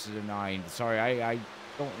who is the 9? Sorry, I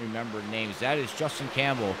don't remember names. That is Justin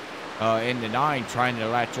Campbell in the 9 trying to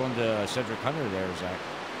latch on to Cedric Hunter there, Zach.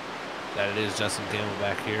 That it is Justin Campbell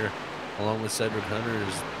back here along with Cedric Hunter.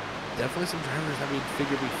 There's definitely some drivers that we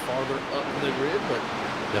figure be farther up in the grid, but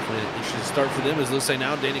definitely an interesting start for them. As they'll say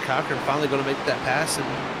now, Danny Cochran finally going to make that pass and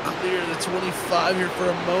clear the 25 here for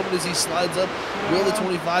a moment as he slides up. Will the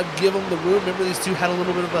 25 give him the room? Remember, these two had a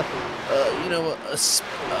little bit of a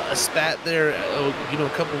spat there, a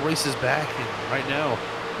couple races back, and right now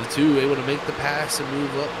the 2 able to make the pass and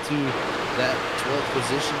move up to that 12th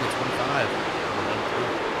position, the 25.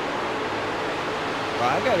 Well,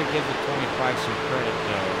 I got to give the 25 some credit,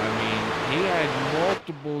 though. I mean, he had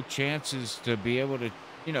multiple chances to be able to,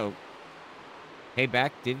 hey,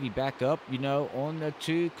 did he back up, on the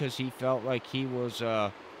 2 because he felt like he was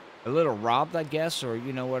a little robbed, I guess, or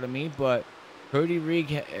you know what I mean? But Cody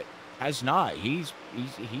Reed has not. He's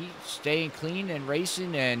staying clean and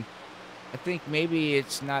racing, and I think maybe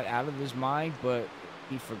it's not out of his mind, but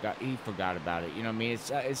he forgot about it. You know what I mean?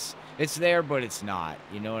 It's there, but it's not.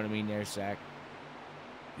 You know what I mean there, Zach?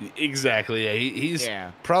 Exactly. Yeah, he's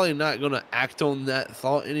probably not going to act on that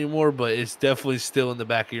thought anymore, but it's definitely still in the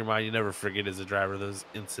back of your mind. You never forget as a driver those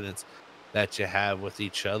incidents that you have with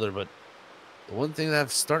each other. But the one thing that I'm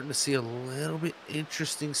starting to see a little bit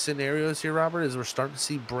interesting scenarios here, Robert, is we're starting to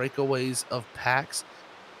see breakaways of packs.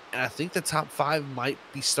 And I think the top 5 might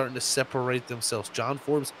be starting to separate themselves. John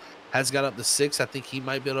Forbes has got up to 6. I think he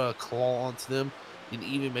might be able to claw onto them. and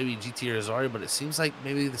even maybe GT or Azari, but it seems like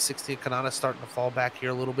maybe the 16 Kanata starting to fall back here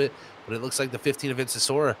a little bit. But it looks like the 15 of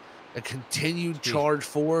Vincensora, a continued charge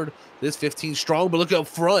forward. This 15 strong, but look up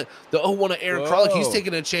front. The 01 of Aaron Kralik, he's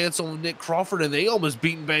taking a chance on Nick Crawford, and they almost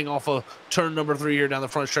beat and bang off of turn number 3 here down the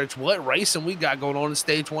front stretch. What racing we got going on in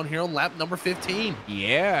stage 1 here on lap number 15.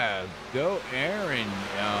 Yeah, go Aaron.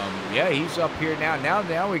 Yeah, he's up here now.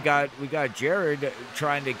 Now we got Jared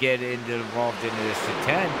trying to get involved into this to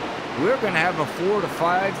 10. We're going to have a 4 to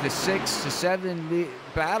 5 to 6 to 7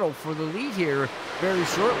 battle for the lead here very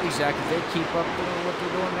shortly, Zach, if they keep up doing what they're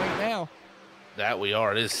doing right now. That we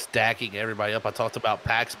are. It is stacking everybody up. I talked about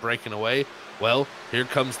Pax breaking away. Well, here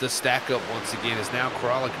comes the stack up once again. Is now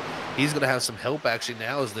Kralik. He's going to have some help actually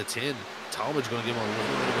now as the 10. Talmadge going to give him a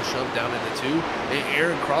little bit of a shove down in the 2. And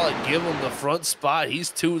Aaron Kralik give him the front spot. He's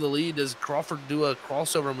 2 in the lead. Does Crawford do a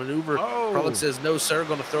crossover maneuver? Oh. Kralik says, no, sir,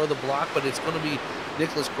 going to throw the block, but it's going to be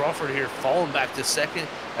Nicholas Crawford here falling back to second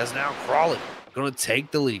as now Kralik going to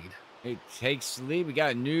take the lead. It takes the lead. We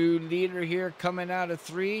got a new leader here coming out of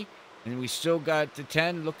 3. And we still got the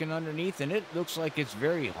 10 looking underneath, and it looks like it's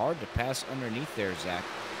very hard to pass underneath there, Zach.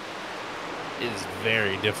 It is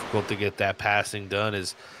very difficult to get that passing done.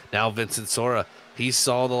 Is now Vincensora. He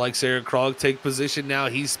saw the likes of Aaron Krog take position. Now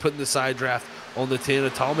he's putting the side draft on the 10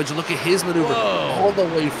 of Talmadge. Look at his maneuver. Whoa. All the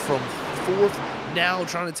way from 4th. Now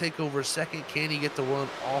trying to take over 2nd. Can he get the run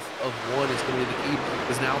off of 1 is going to be the key.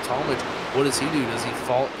 Because now Talmadge, what does he do? Does he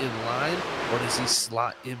fall in line or does he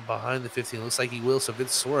slot in behind the 15? Looks like he will. So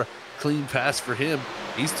Vincensora, clean pass for him.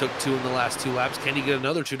 He's took 2 in the last 2 laps. Can he get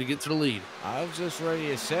another 2 to get to the lead? I was just ready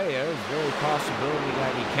to say there's very possibility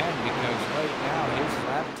that he can, because right now his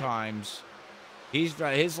lap times, his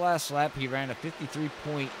last lap he ran a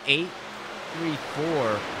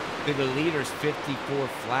 53.834 to the leader's 54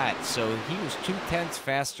 flat. So he was 0.2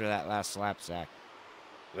 faster that last lap, Zach.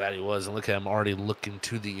 That he was, and look at him already looking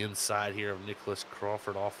to the inside here of Nicholas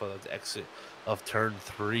Crawford off of the exit of turn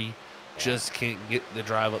 3. Just can't get the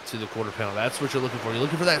drive up to the quarter panel. That's what you're looking for. You're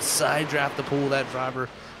looking for that side draft to pull that driver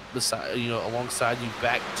beside, alongside you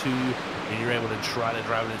back to, and you're able to try to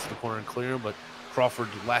drive it into the corner and clear him. But Crawford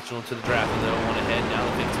latching onto the draft, and they'll want to head down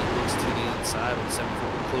the 15, looks to the inside with the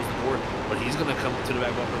 74 to close the door. But he's going to come to the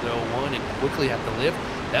back bumper of the 01 and quickly have to lift.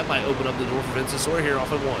 That might open up the door for Vincensora here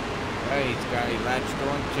off at 1. Hey, he's got a latched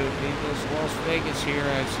on to this Las Vegas here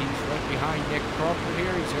as he's right behind Nick Crawford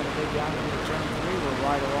here. He's going to go down into turn 3. We're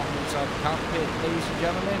right along inside the cockpit, ladies and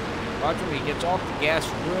gentlemen. Watch him. He gets off the gas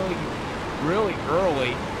really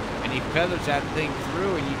early, and he feathers that thing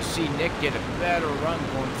through, and you can see Nick get a better run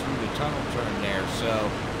going through the tunnel turn there. So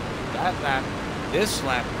that lap, this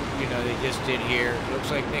lap, they just did here,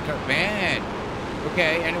 looks like Nick, man.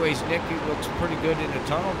 Okay, anyways, Nick looks pretty good in the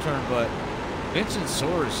tunnel turn, but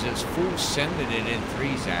Vincensora is just full sending it in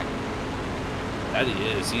 3, Zach. That he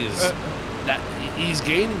is. He is. He's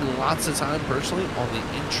gaining lots of time personally on the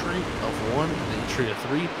entry of 1 and the entry of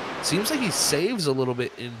 3. Seems like he saves a little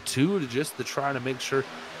bit in 2 to try to make sure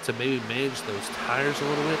to maybe manage those tires a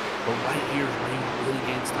little bit. But right here is where he really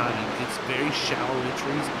gains time. He gets very shallow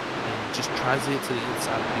entries and just tries to get to the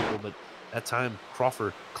inside of people. But that time,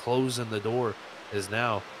 Crawford closing the door is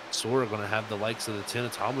now Sora going to have the likes of the 10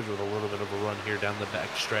 of Talmadge with a little bit of a run here down the back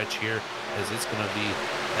stretch here, as it's going to be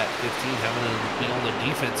that 15 having to be on the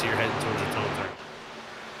defense here heading towards the tunnel turn.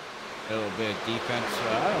 A little bit of defense.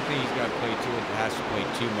 I don't think he's got to play has to play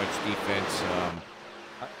too much defense.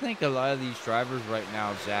 I think a lot of these drivers right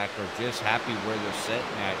now, Zach, are just happy where they're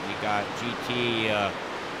sitting at. You got GT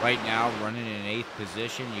right now running in 8th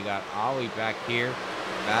position. You got Ollie back here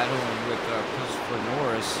battling with Christopher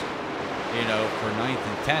Norris, for 9th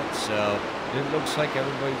and 10th. So it looks like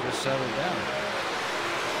everybody just settled down.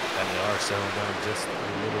 And they are settling down just a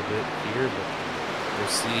little bit here, but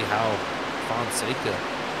we'll see how Fonseca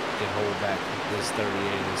can hold back this 38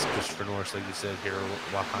 as Christopher Norris, like you said, here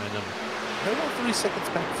behind him. They're about 3 seconds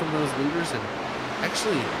back from those leaders, and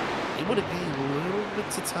actually it would have gained little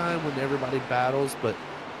bits of time when everybody battles, but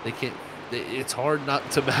they can't. It's hard not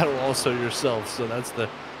to battle also yourself. So that's the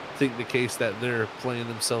case that they're playing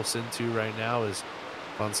themselves into right now, as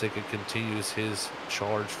Fonseca continues his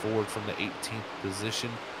charge forward from the 18th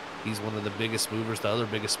position. He's one of the biggest movers. The other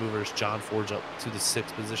biggest mover is John Forge up to the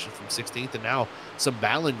 6th position from 16th, and now some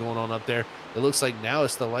battling going on up there. It looks like now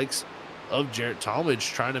it's the likes of Jarrett Talmadge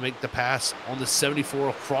trying to make the pass on the 74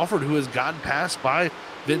 of Crawford, who has gotten passed by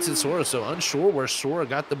Vincensora. So unsure where Sora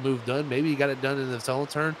got the move done. Maybe he got it done in the tunnel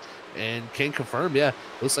turn, and can confirm, yeah,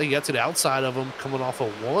 looks like he got to the outside of him coming off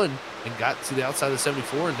of 1 and got to the outside of the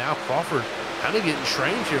 74, and now Crawford kind of getting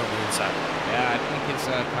trained here on the inside. Yeah, I think his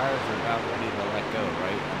tires are about ready to let go,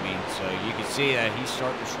 right? I mean, So you can see that he's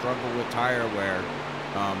starting to struggle with tire wear.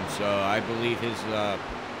 So I believe his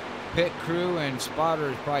pit crew and spotter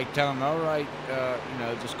is probably telling him, all right, you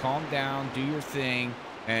know, just calm down, do your thing,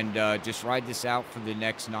 and just ride this out for the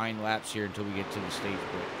next 9 laps here until we get to the stage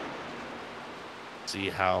break. See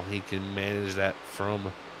how he can manage that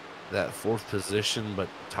from that 4th position, but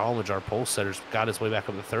Talmadge, our pole setter's got his way back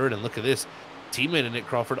up to 3rd, and look at this. Teammate of Nick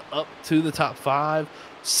Crawford up to the top 5,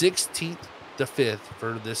 16th to 5th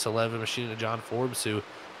for this 11 machine of John Forbes, who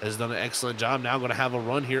has done an excellent job. Now going to have a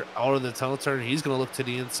run here out of the tunnel turn. He's going to look to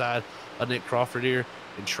the inside of Nick Crawford here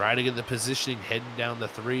and try to get the positioning heading down the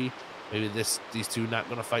 3. Maybe these two not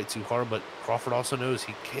going to fight too hard, but Crawford also knows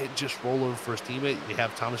he can't just roll over for his teammate. They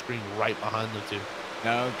have Thomas Green right behind them too.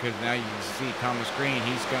 No, because now you can see Thomas Green.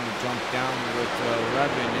 He's going to jump down with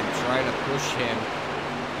 11 and try to push him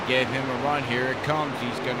to give him a run. Here it comes.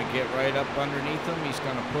 He's going to get right up underneath him. He's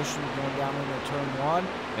going to push him going down into turn 1.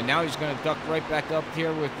 And now he's going to duck right back up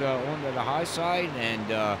here with onto the high side.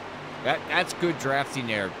 And that's good drafting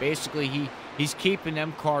there. Basically, he's keeping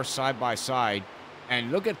them cars side by side.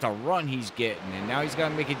 And look at the run he's getting. And now he's got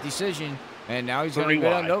to make a decision. And now he's going to go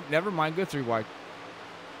down. Nope, never mind. Go 3 wide.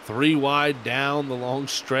 3 wide down the long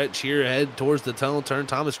stretch here, head towards the tunnel turn.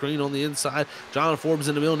 Thomas Green on the inside. John Forbes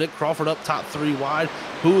in the middle. Nick Crawford up top 3 wide.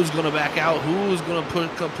 Who's going to back out? Who's going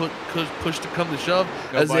to push to come to shove?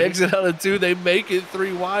 Nobody. As they exit out of 2, they make it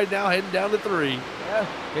 3 wide now, heading down to 3. Yeah,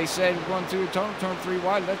 they said going through the tunnel turn 3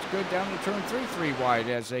 wide. Let's go down to turn 3 wide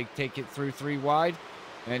as they take it through 3 wide.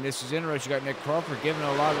 And this is interesting. You got Nick Crawford giving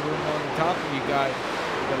a lot of room on the top, and you got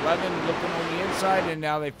 11 looking on the inside, and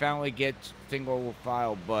now they finally get single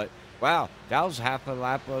file. But wow, that was half a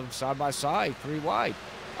lap of side by side, 3 wide.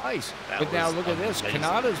 Nice. But now look at this.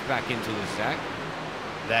 Kanada's back into this, Zach.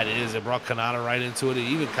 That is. It brought Kanada right into it. It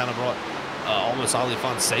even kind of brought almost Ali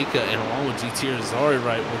Fonseca and along with GT Zari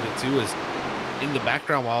right with it too. Is in the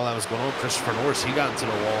background while that was going on, Christopher Norris, he got into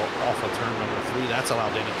the wall off of turn number 3. That's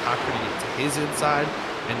allowed Danny Cochran to get to his inside.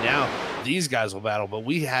 And now these guys will battle. But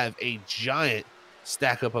we have a giant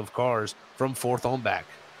stack up of cars from 4th on back.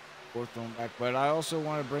 4th on back. But I also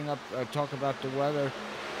want to bring up, talk about the weather.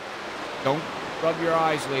 Don't rub your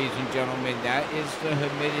eyes, ladies and gentlemen. That is the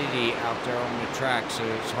humidity out there on the track. So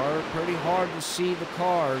it's pretty hard to see the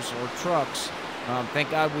cars or trucks.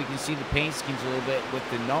 Thank God we can see the paint schemes a little bit with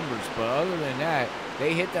the numbers. But other than that,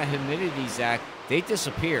 they hit that humidity, Zach. They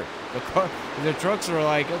disappear. The trucks are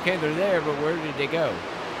like, okay, they're there, but where did they go?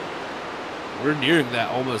 We're nearing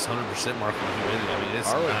that almost 100% mark of humidity. I mean,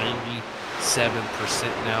 it's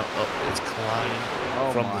 97% now. It's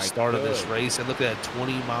climbing from the start of this race. And look at that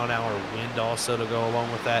 20-mile-an-hour wind also to go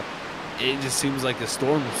along with that. It just seems like the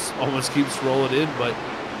storm almost keeps rolling in. But,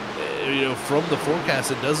 you know, from the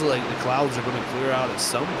forecast, it does look like the clouds are going to clear out at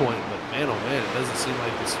some point. But, man, oh, man, it doesn't seem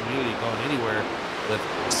like this humidity going anywhere.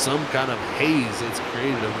 With some kind of haze it's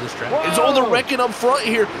created over this track. Whoa! It's on the wrecking up front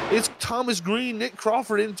here. It's Thomas Green, Nick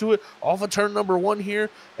Crawford into it off of turn number 1 here.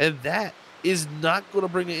 And that is not going to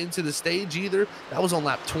bring it into the stage either. That was on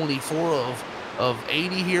lap 24 of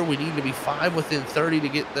 80 here. We need to be 5 within 30 to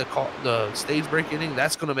get the stage break inning.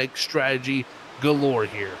 That's going to make strategy galore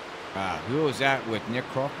here. Who was that with Nick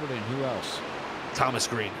Crawford and who else? Thomas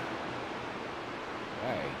Green.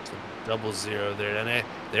 Right. 0-0 there, and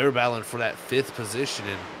they were battling for that 5th position,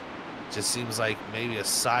 and it just seems like maybe a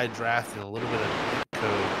side draft and a little bit of code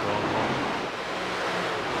going on.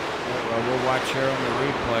 Well, we'll watch here on the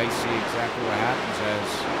replay, see exactly what happens.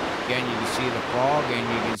 As again, you can see the fog, and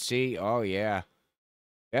you can see, oh yeah,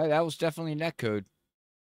 that was definitely net code.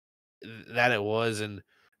 That it was, and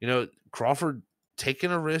you know, Crawford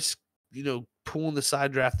taking a risk, you know, pulling the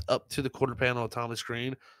side draft up to the quarter panel of Thomas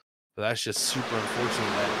Green, but that's just super unfortunate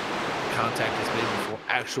that contact is made before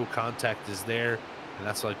actual contact is there, and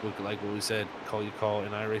that's like what we said, call in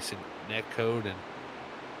iRacing net code, and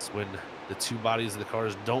it's when the 2 bodies of the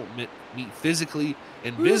cars don't meet physically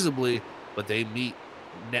and visibly, but they meet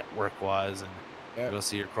network wise, and you're gonna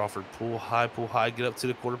see your Crawford pull high, get up to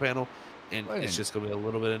the quarter panel, and it's just gonna be a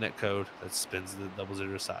little bit of net code that spins the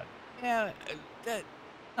 0-0 side. Yeah, that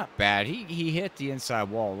not bad. He hit the inside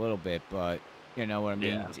wall a little bit, but you know what I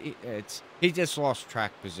mean? Yeah. He just lost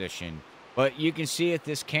track position. But you can see at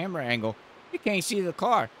this camera angle, you can't see the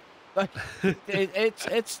car. But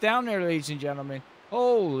it's down there, ladies and gentlemen.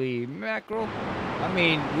 Holy mackerel. I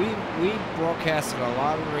mean, we broadcasted a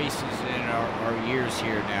lot of races in our years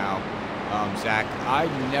here now, Zach. I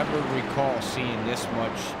never recall seeing this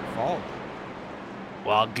much fog.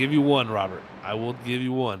 Well, I'll give you one, Robert. I will give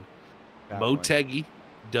you one. Motegi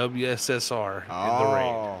WSSR in the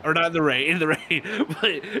rain. Or not in the rain, in the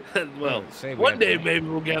rain. But, well, one day maybe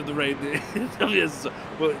we'll have the rain.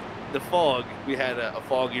 But the fog. We had a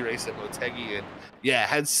foggy race at Motegi, and yeah,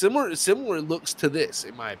 had similar looks to this,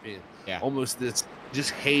 in my opinion. Yeah. Almost this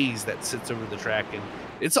just haze that sits over the track, and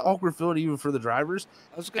it's an awkward feeling even for the drivers.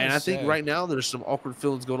 I think right now there's some awkward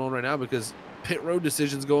feelings going on right now because pit road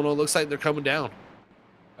decisions going on. Looks like they're coming down.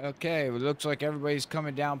 Okay, well, it looks like everybody's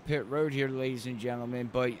coming down pit road here, ladies and gentlemen.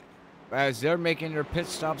 But as they're making their pit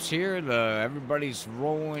stops here, everybody's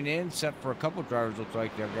rolling in, except for a couple drivers. Looks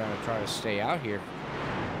like they're going to try to stay out here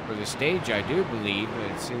for the stage, I do believe,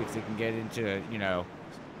 and see if they can get into,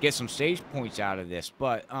 get some stage points out of this.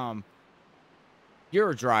 But you're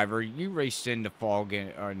a driver. You raced into fog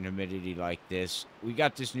and humidity like this. We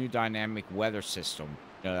got this new dynamic weather system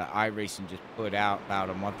that iRacing just put out about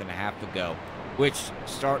a month and a half ago, which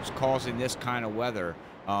starts causing this kind of weather.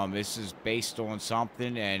 This is based on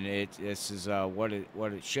something, and this is what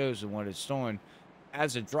it shows and what it's doing.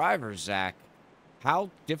 As a driver, Zach,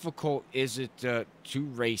 how difficult is it to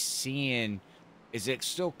race seeing? Is it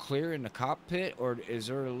still clear in the cockpit, or is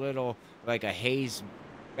there a little like a haze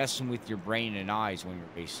messing with your brain and eyes when you're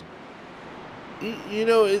racing?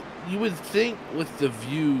 You would think with the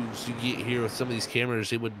views you get here with some of these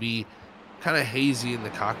cameras, it would be kind of hazy in the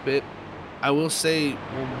cockpit. I will say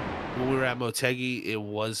when we were at Motegi, it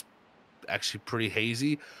was actually pretty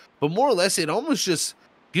hazy, but more or less it almost just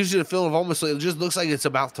gives you the feeling of almost like it just looks like it's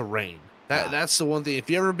about to rain. That's the one thing. If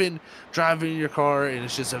you ever been driving in your car and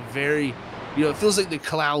it's just a very, it feels like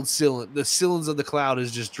the ceilings of the cloud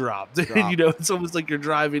is just dropped. And, it's almost like you're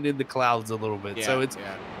driving in the clouds a little bit. Yeah, so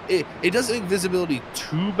it doesn't make visibility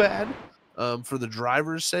too bad for the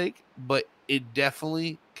driver's sake, but it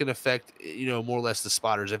definitely can affect, more or less the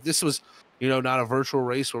spotters. If this was, not a virtual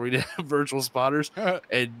race where we didn't have virtual spotters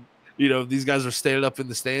and, these guys are standing up in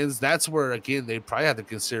the stands, that's where, again, they probably have to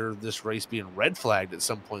consider this race being red flagged at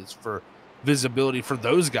some points for visibility for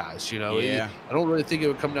those guys. I don't really think it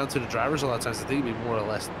would come down to the drivers a lot of times. I think it'd be more or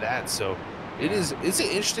less that. So it's an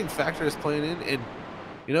interesting factor that's playing in, and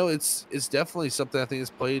it's definitely something I think has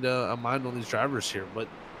played a mind on these drivers here. But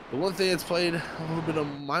the one thing that's played a little bit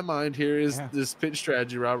on my mind here is this pit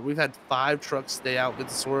strategy, Robert. We've had 5 trucks stay out.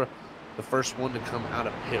 Vitsora, the first one to come out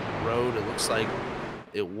of pit road. It looks like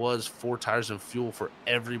it was 4 tires and fuel for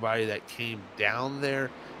everybody that came down there,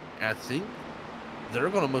 and I think they're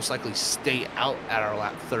going to most likely stay out at our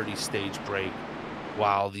lap 30 stage break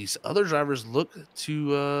while these other drivers look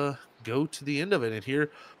to go to the end of it. And here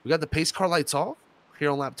we got the pace car lights off here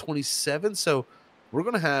on lap 27. So we're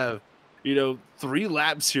going to have, 3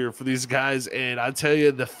 laps here for these guys. And I tell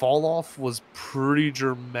you, the fall off was pretty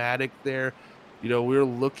dramatic there. We're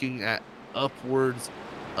looking at upwards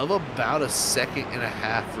of about a second and a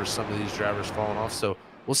half for some of these drivers falling off. So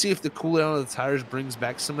we'll see if the cool down of the tires brings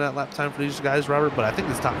back some of that lap time for these guys, Robert. But I think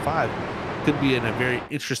this top 5 could be in a very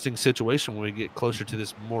interesting situation when we get closer to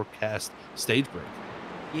this more cast stage break.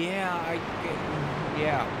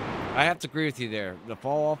 I have to agree with you there. The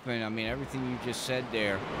fall off and everything you just said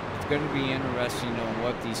there, it's going to be interesting on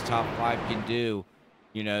what these top 5 can do.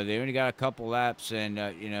 They only got a couple laps, and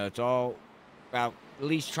it's all about at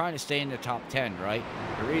least trying to stay in the top 10, right?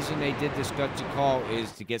 The reason they did this gutsy call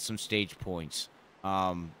is to get some stage points.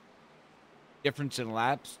 Difference in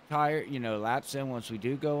laps laps in once we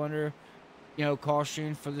do go under,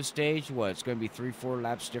 caution for the stage. It's going to be 3-4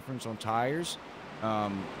 laps difference on tires.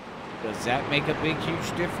 Does that make a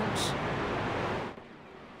huge difference?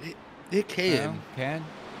 It can.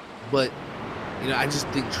 But, I just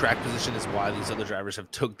think track position is why these other drivers have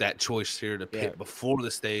took that choice here to pit before the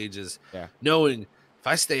stage is knowing if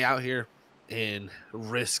I stay out here and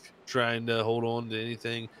risk trying to hold on to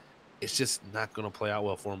anything, it's just not going to play out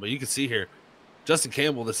well for him. But you can see here, Justin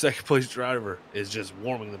Campbell, the second place driver, is just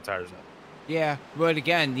warming them tires up. Yeah, but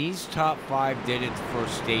again, these top 5 did it for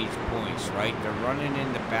stage points, right? They're running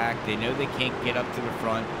in the back. They know they can't get up to the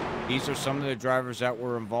front. These are some of the drivers that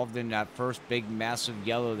were involved in that first big, massive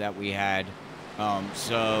yellow that we had.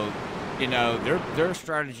 So, their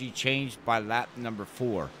strategy changed by lap number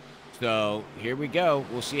 4. So here we go.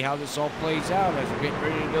 We'll see how this all plays out as we're getting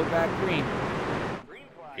ready to go back green.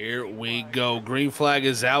 Here we go. Green flag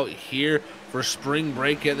is out here for spring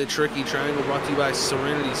break at the Tricky Triangle, brought to you by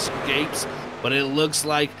Serenity Scapes. But it looks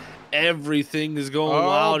like everything is going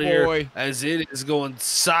wild here as it is going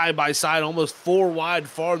side by side, almost 4 wide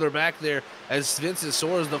farther back there as Vincent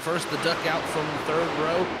Soares the first to duck out from the 3rd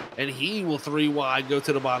row, and he will 3 wide go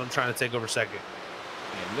to the bottom trying to take over second.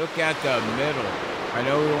 And look at the middle. I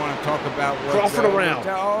know we want to talk about what Crawford around.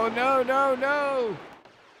 Oh, no.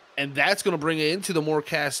 And that's going to bring it into the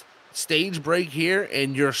Morecast stage break here,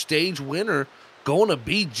 and your stage winner going to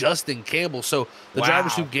be Justin Campbell. So the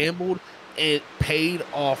drivers who gambled it paid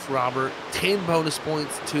off, Robert. 10 bonus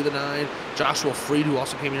points to the 9. Joshua Freed, who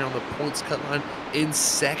also came here on the points cut line, in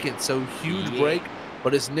second. So huge break,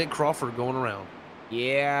 but it's Nick Crawford going around.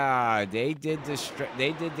 Yeah, they did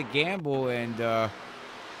the gamble, and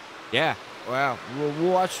yeah, well,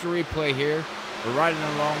 we'll watch the replay here. We're riding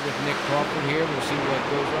along with Nick Crawford here. We'll see what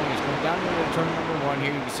goes on. He's going down into turn number 1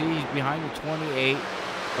 here. You can see he's behind the 28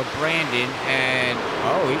 of Brandon, and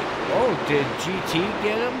did GT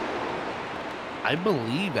get him? I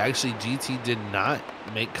believe actually GT did not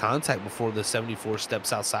make contact before the 74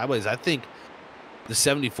 steps out sideways. I think the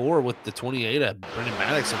 74 with the 28 of Brendan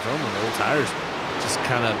Maddox in front of him, the old tires, just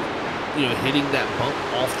kind of, hitting that bump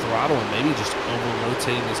off throttle and maybe just over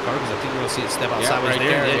rotating this car, because I think we're gonna see it step out sideways right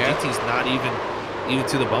there. Yeah, GT's not even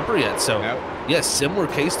to the bumper yet. So yeah, similar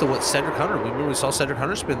case to what Cedric Hunter. We saw Cedric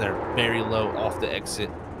Hunter spin there very low off the exit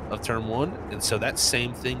of turn 1, and so that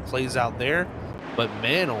same thing plays out there. But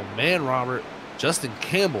man, oh man, Robert, Justin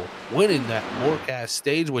Campbell winning that Morecast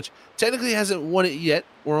stage, which technically hasn't won it yet.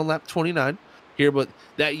 We're on lap 29 here, but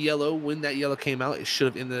that yellow, when that yellow came out, it should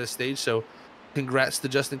have ended the stage. So congrats to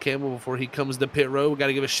Justin Campbell before he comes to pit road. We got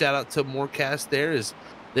to give a shout out to Morecast there, as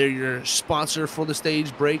they're your sponsor for the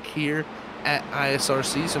stage break here at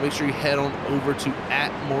ISRC. So make sure you head on over to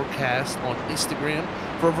 @Morecast on Instagram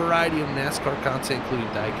for a variety of NASCAR content, including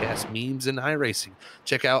diecast, memes, and iRacing.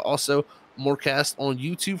 Check out also Morecast on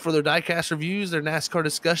YouTube for their diecast reviews, their NASCAR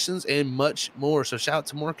discussions, and much more. So shout out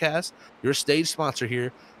to Morecast, your stage sponsor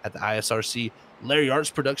here at the ISRC Larry Arts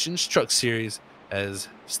Productions Truck Series. As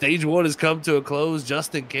stage 1 has come to a close,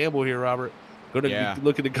 Justin Campbell here, Robert, going to be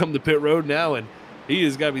looking to come to pit road now, and he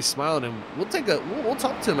has got to be smiling. And we'll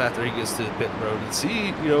talk to him after he gets to the pit road and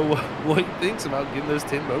see what he thinks about getting those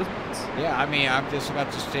 10 bonus points. Yeah, I mean, I'm just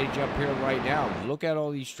about to stage up here right now. Look at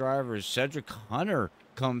all these drivers. Cedric Hunter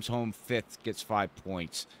comes home 5th, gets 5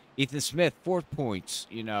 points. Ethan Smith 4 points.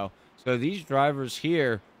 So these drivers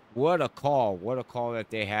here, what a call that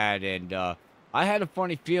they had. And I had a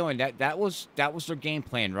funny feeling that was their game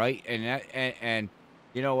plan, right? And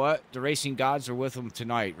you know what? The racing gods are with them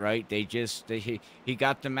tonight, right? He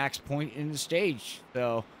got the max point in the stage,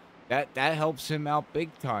 so that helps him out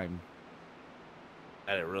big time.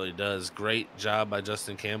 And it really does. Great job by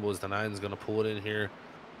Justin Campbell, as the 9 is going to pull it in here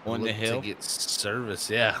on the hill to get service.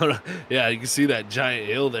 Yeah, yeah, you can see that giant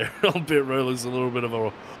hill there on pit road. Looks a little bit of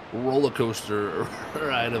a roller coaster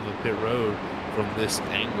ride of a pit road from this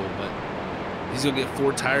angle, but he's going to get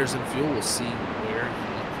 4 tires and fuel. We'll see where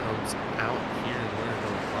he comes out here and where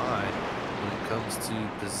he'll lie when it comes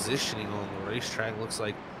to positioning on the racetrack. Looks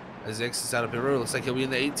like as he exits out of pit road, looks like he'll be in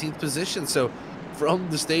the 18th position. So from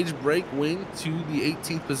the stage break win to the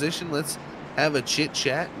 18th position, let's have a chit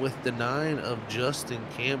chat with the 9 of Justin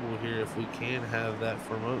Campbell here, if we can have that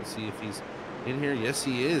for a moment. See if he's in here. Yes,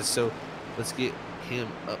 he is. So let's get him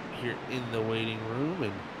up here in the waiting room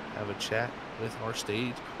and have a chat with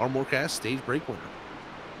our Morecast stage break winner.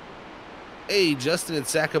 Hey, Justin and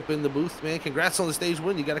Zach up in the booth, man. Congrats on the stage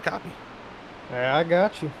win. You got a copy? I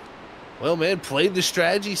got you. Well, man, played the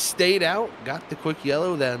strategy, stayed out, got the quick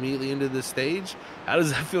yellow that immediately ended the stage. How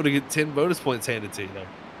does that feel to get 10 bonus points handed to you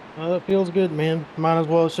there? It feels good, man. Might as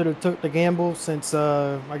well should have took the gamble, since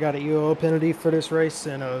I got a EOO penalty for this race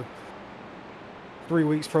and a 3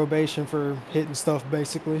 weeks probation for hitting stuff,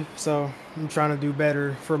 basically. So I'm trying to do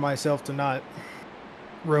better for myself to not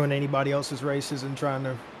ruin anybody else's races and trying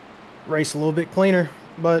to race a little bit cleaner.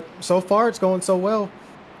 But so far it's going so well.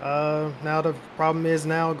 Now the problem is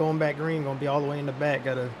now going back green, going to be all the way in the back.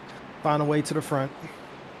 Got to find a way to the front.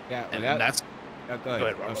 Yeah, and that's go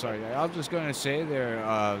ahead. I'm sorry. I was just going to say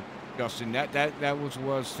there, Justin, that was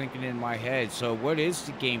what I was thinking in my head. So what is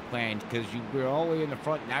the game plan? Because you were all the way in the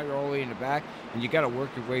front, now you're all the way in the back, and you got to work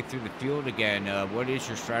your way through the field again. What is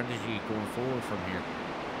your strategy going forward from here?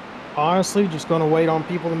 Honestly, just going to wait on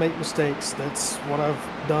people to make mistakes. That's what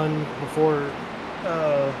I've done before,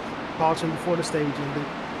 launching before the stage ended.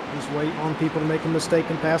 Just wait on people to make a mistake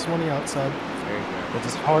and pass them on the outside. But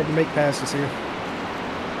it's hard to make passes here.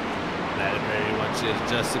 That very much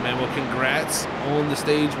is, Justin, man. Well, congrats on the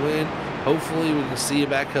stage win. Hopefully we can see you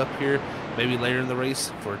back up here maybe later in the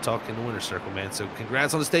race for a talk in the winner's circle, man. So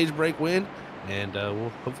congrats on the stage break win, and we'll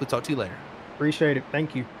hopefully talk to you later. Appreciate it.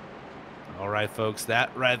 Thank you. All right, folks,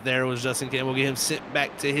 that right there was Justin Campbell. Get him sent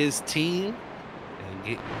back to his team and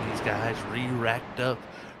get these guys re-racked up,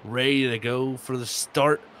 ready to go for the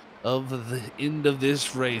start of the end of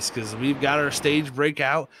this race, because we've got our stage break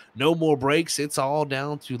out. No more breaks. It's all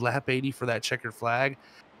down to lap 80 for that checkered flag.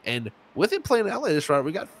 And with it playing out like this, right,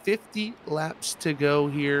 we got 50 laps to go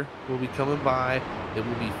here. We'll be coming by. It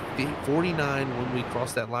will be 49 when we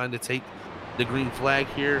cross that line to take the green flag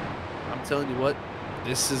here. I'm telling you what,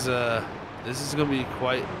 this is gonna be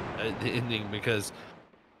quite an ending because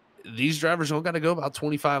these drivers don't got to go about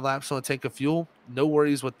 25 laps on a tank of fuel. No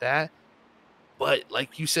worries with that. But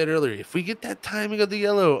like you said earlier, if we get that timing of the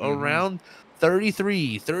yellow around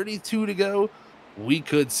 33, 32 to go, we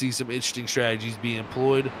could see some interesting strategies be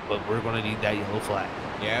employed, but we're going to need that yellow flag.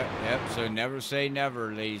 Yep. So never say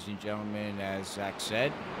never, ladies and gentlemen, as Zach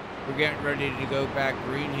said. We're getting ready to go back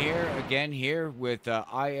green here, again here with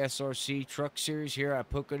ISRC Truck Series here at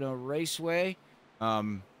Pocono Raceway.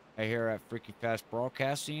 Here at Freaky Fast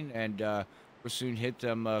Broadcasting, and we'll soon hit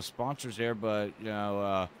them sponsors there, but, you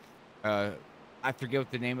know, I forget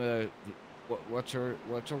what the name of what's her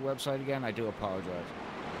website again? I do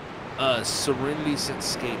apologize. Serenity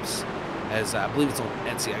Scapes, as I believe it's on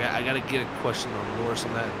Etsy. I got to get a question on Loris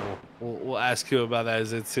on that, and we'll ask him about that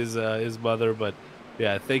as it's his mother. But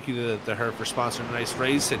yeah, thank you to her for sponsoring a nice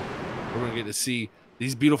race, and we're gonna get to see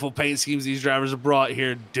these beautiful paint schemes these drivers have brought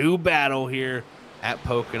here do battle here at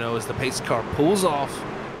Pocono as the pace car pulls off.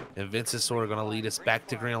 And Vince Sora going to lead us back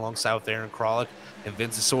to green alongside with Aaron Krolick. And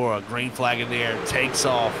Vince Sora, green flag in the air, takes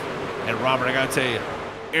off. And Robert, I got to tell you,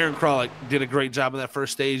 Aaron Krolick did a great job in that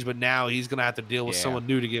first stage, but now he's going to have to deal with someone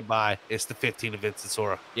new to get by. It's the 15 of Vince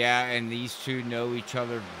Sora. Yeah, and these two know each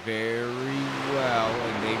other very well,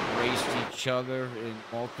 and they've raced each other in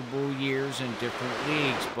multiple years in different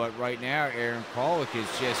leagues. But right now, Aaron Krolick is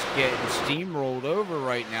just getting steamrolled over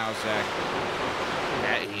right now, Zach.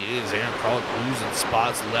 Yeah, he is. Aaron Krolick losing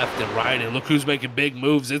spots left and right. And look who's making big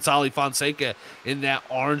moves. It's Ali Fonseca in that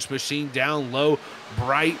orange machine down low,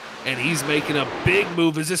 bright, and he's making a big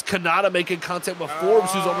move. Is this Kanata making contact with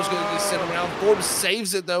Forbes, who's almost going to get sent around? Forbes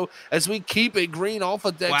saves it, though, as we keep it green off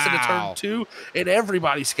of decks into turn 2, and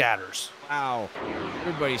everybody scatters. Wow.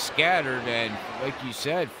 Everybody scattered, and like you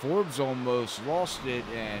said, Forbes almost lost it,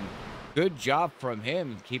 and good job from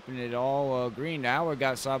him keeping it all green. Now we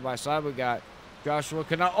got side by side. We got Joshua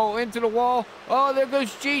Kanata. Oh, into the wall. Oh, there goes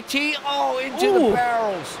GT. Oh, into the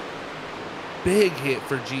barrels. Big hit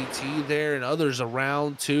for GT there, and others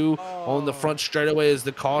around too on the front straightaway as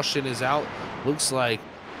the caution is out. Looks like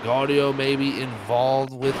Gaudio may be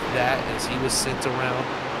involved with that as he was sent around.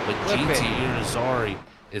 But GT Irizarry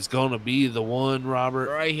is going to be the one, Robert,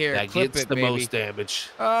 right here, that gets the most damage.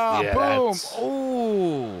 Oh, yeah, boom.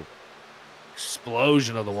 Oh.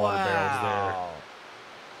 Explosion of the water barrels there.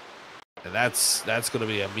 And that's going to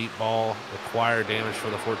be a meatball required damage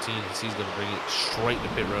for the 14 as he's going to bring it straight to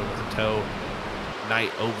pit road with a tow.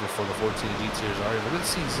 Night over for the 14 GTers. All right, we're going to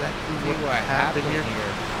see exactly what happened here.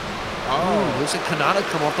 Oh, looks like Kanata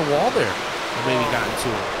come off the wall there and maybe got into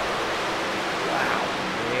it. Wow.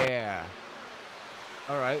 Yeah.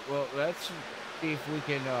 All right, well, let's see if we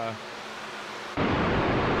can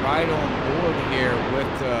ride on board here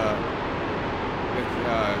with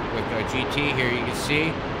GT here. You can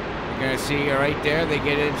see. You're going to see right there, they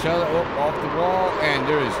get each other off the wall, and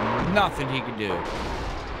there is nothing he can do.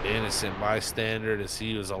 Innocent bystander as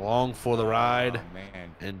he was along for the ride. Oh,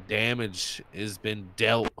 man. And damage has been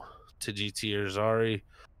dealt to GT Irizarry.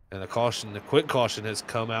 And the quick caution has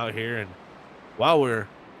come out here. And while we're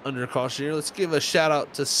under caution here, let's give a shout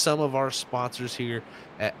out to some of our sponsors here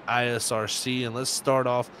at ISRC. And let's start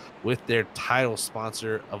off with their title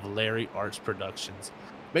sponsor of Larry Arts Productions.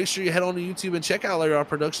 Make sure you head on to YouTube and check out Larry Art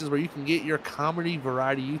Productions, where you can get your comedy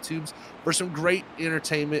variety YouTubes for some great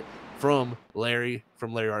entertainment from Larry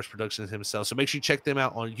Arts Productions himself. So make sure you check them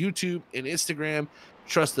out on YouTube and Instagram.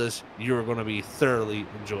 Trust us, you're going to be thoroughly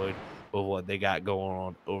enjoyed with what they got going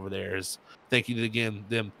on over there. Thank you again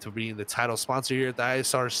them to being the title sponsor here at the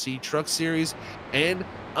ISRC Truck Series, and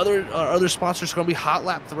other sponsors are going to be Hot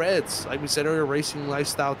Lap Threads. Like we said earlier, racing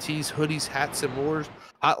lifestyle tees, hoodies, hats, and more.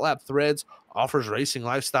 Hot Lap Threads offers racing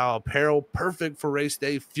lifestyle apparel perfect for race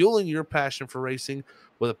day, fueling your passion for racing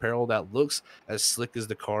with apparel that looks as slick as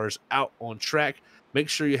the cars out on track. Make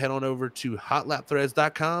sure you head on over to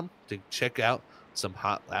hotlapthreads.com to check out some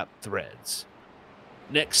Hot Lap Threads.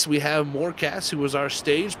 Next, we have Morecast, who was our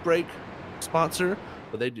stage break sponsor,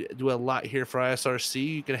 but they do a lot here for ISRC.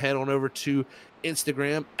 You can head on over to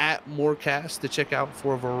Instagram at Morecast to check out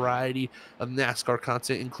for a variety of NASCAR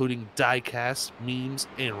content, including diecast, memes,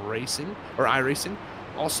 and iRacing.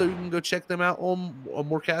 Also, you can go check them out on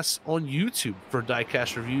Morecast on YouTube for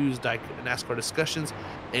diecast reviews, NASCAR discussions,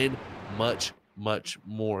 and much, much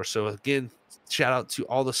more. So again, shout out to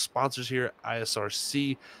all the sponsors here at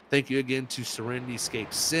ISRC. Thank you again to Serenity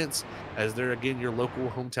Scape Scents, as they're again your local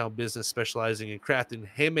hometown business specializing in crafting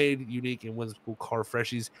handmade, unique, and whimsical car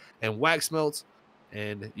freshies and wax melts.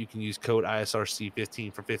 And you can use code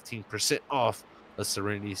ISRC15 for 15% off a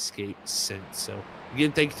Serenity Scape Scent. So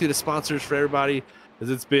again, thank you to the sponsors for everybody. as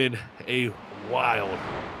it's been a wild,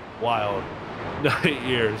 wild night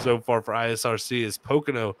here so far for ISRC, as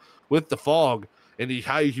Pocono, with the fog and the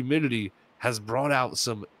high humidity, has brought out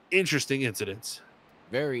some interesting incidents.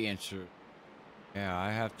 Very interesting. Yeah,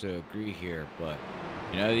 I have to agree here, but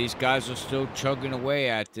you know, these guys are still chugging away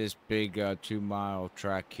at this big 2-mile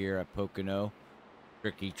track here at Pocono.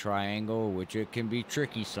 Tricky triangle, which it can be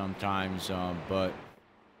tricky sometimes, but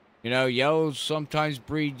you know, yellows sometimes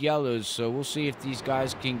breed yellows, so we'll see if these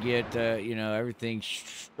guys can get you know, everything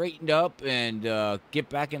straightened up and get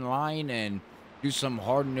back in line and do some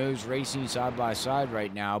hard-nosed racing side by side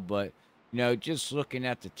right now. But you know, just looking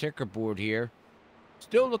at the ticker board here,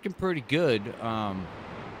 still looking pretty good.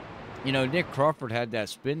 You know, Nick Crawford had that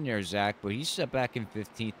spin there, Zach, but he stepped back in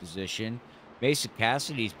 15th position. Mason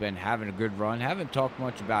Cassidy's been having a good run. Haven't talked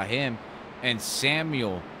much about him. And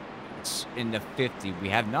Samuel in the 50. We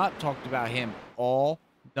have not talked about him all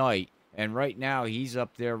night. And right now, he's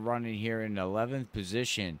up there running here in 11th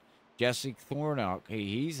position. Jesse Thornock, hey,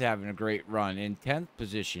 he's having a great run in 10th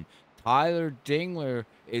position. Tyler Dingler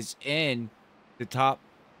is in the top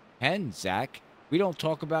 10, Zach. We don't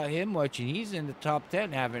talk about him much, and he's in the top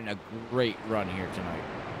 10 having a great run here tonight.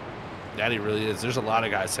 That he really is. There's a lot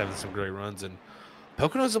of guys having some great runs, and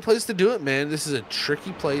Pocono's a place to do it, man. This is a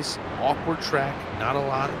tricky place, awkward track, not a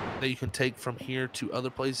lot that you can take from here to other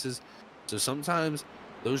places. So sometimes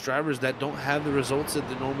those drivers that don't have the results at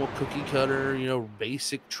the normal cookie cutter, you know,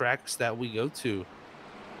 basic tracks that we go to,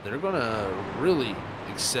 they're going to really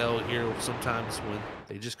excel here sometimes when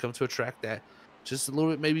they just come to a track that just a little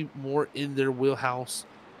bit maybe more in their wheelhouse,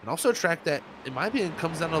 and also a track that, in my opinion,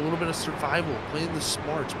 comes down to a little bit of survival, playing the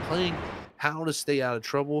smarts, playing how to stay out of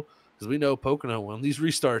trouble, because we know Pocono, on these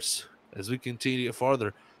restarts, as we continue to get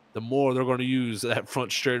farther, the more they're going to use that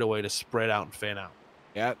front straightaway to spread out and fan out.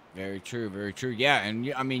 Yep, very true, very true. Yeah,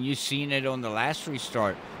 and I mean, you've seen it on the last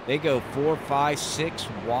restart. They go 4, 5, 6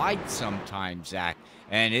 wide sometimes, Zach.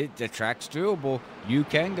 And the track's doable. You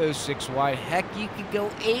can go 6 wide. Heck, you could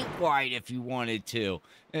go 8 wide if you wanted to.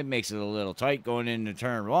 It makes it a little tight going into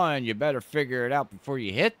turn 1. You better figure it out before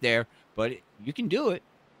you hit there, but you can do it.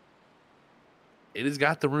 It has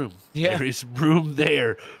got the room. Yeah. There is room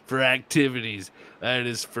there for activities. That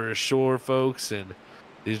is for sure, folks. And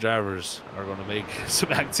these drivers are going to make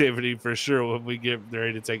some activity for sure when we get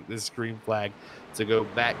ready to take this green flag to go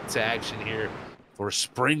back to action here for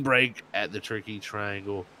spring break at the Tricky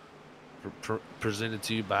Triangle, presented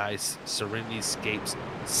to you by Serenity Scape's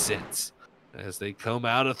Sense. As they come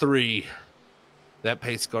out of 3, that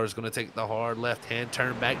pace car is going to take the hard left-hand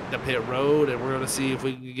turn back to pit road, and we're going to see if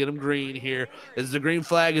we can get them green here. As the green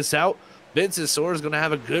flag is out, Vincent Soar is going to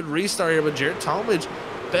have a good restart here, but Jared Talmadge,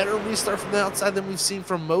 better restart from the outside than we've seen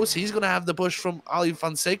from most. He's going to have the push from Ali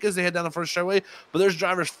Fonseca as they head down the first straightaway, but there's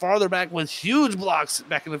drivers farther back with huge blocks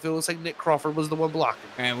back in the field. Looks like Nick Crawford was the one blocking.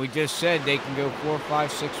 And we just said they can go 4,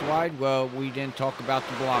 5, 6 wide. Well, we didn't talk about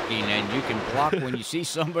the blocking, and you can block when you see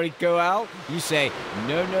somebody go out. You say,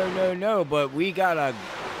 no, no, no, no, but we got a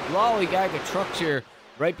lollygag of trucks here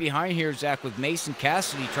right behind here, Zach, with Mason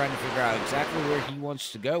Cassidy trying to figure out exactly where he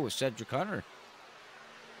wants to go with Cedric Hunter.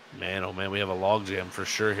 Man, oh man, we have a logjam for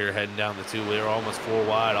sure here heading down the 2. We were almost 4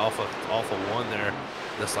 wide off of 1 there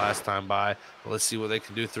this last time by. But let's see what they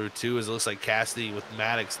can do through 2, as it looks like Cassidy with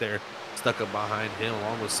Maddox there stuck up behind him,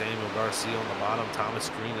 along with Samuel Garcia on the bottom, Thomas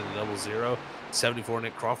Green in the 00, 74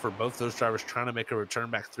 Nick Crawford. Both those drivers trying to make a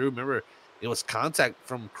return back through. Remember, it was contact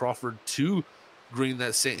from Crawford to Green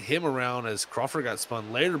that sent him around as Crawford got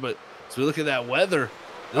spun later. But as we look at that weather,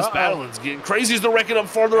 this battling's getting crazy as they're wrecking up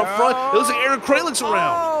farther up front. It looks like Aaron Kralick's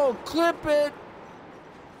around. Oh, clip it.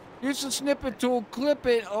 Use the snippet tool. Clip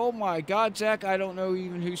it. Oh, my God, Zach. I don't know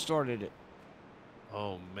even who started it.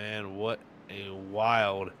 Oh, man, what a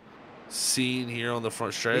wild scene here on the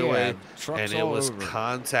front straightaway. Yeah, and it was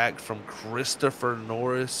contact from Christopher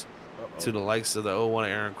Norris to the likes of the 01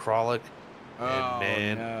 Aaron Kralick.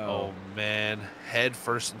 And man, head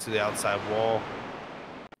first into the outside wall.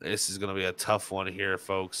 This is going to be a tough one here,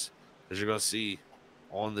 folks, as you're going to see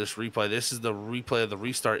on this replay. This is the replay of the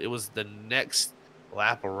restart. It was the next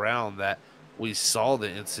lap around that we saw the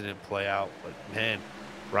incident play out. But, man,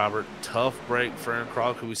 Robert, tough break for Aaron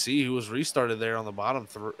Kralick, who we see who was restarted there on the bottom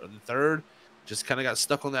third. Just kind of got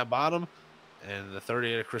stuck on that bottom. And the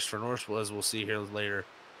 38 of Christopher Norris, as we'll see here later,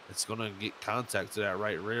 it's going to get contact to that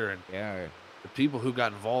right rear. And yeah, the people who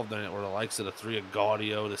got involved in it were the likes of the 3 of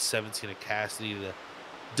Gaudio, the 17 of Cassidy, the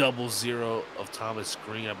 00 of Thomas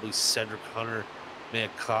Green. I believe Cedric Hunter may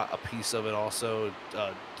have caught a piece of it also.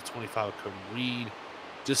 The 25 of Cody Reed.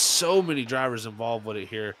 Just so many drivers involved with it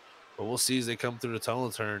here. But we'll see as they come through the tunnel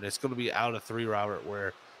turn. It's going to be out of 3, Robert,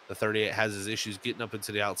 where the 38 has his issues getting up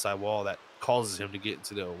into the outside wall that causes him to get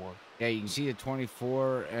into the 01. Yeah, you can see the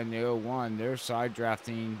 24 and the 01. They're side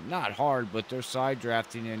drafting, not hard, but they're side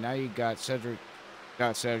drafting. And now you got Christopher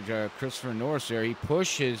Norris there. He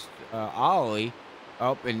pushes Ollie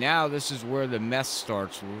up, and now this is where the mess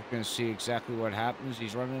starts. We're going to see exactly what happens.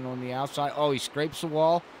 He's running on the outside. Oh, he scrapes the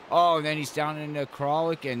wall. Oh, and then he's down in the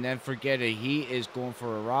crawlick, and then forget it. He is going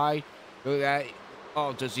for a ride. Look at that.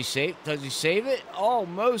 Oh, does he save? Does he save it?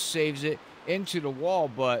 Almost saves it into the wall,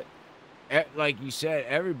 but like you said,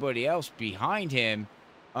 everybody else behind him,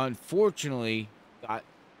 unfortunately, got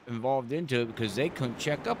involved into it because they couldn't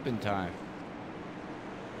check up in time.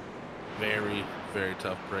 Very, very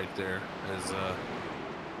tough break there.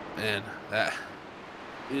 And that,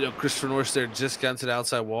 Christopher Norris there just got into the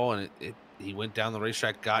outside wall, and he went down the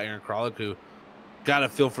racetrack, got Aaron Kralik, who got a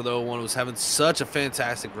feel for the 01, was having such a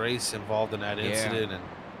fantastic race involved in that incident. And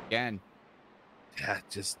again, yeah,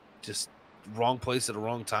 just wrong place at the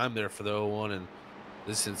wrong time there for the 01, and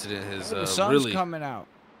this incident has the sun's really coming out.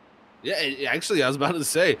 Yeah, actually, I was about to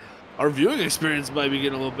say our viewing experience might be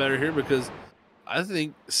getting a little better here, because I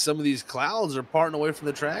think some of these clouds are parting away from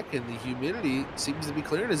the track, and the humidity seems to be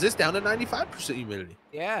clearing. Is this down to 95% humidity?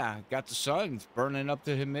 Yeah, got the sun burning up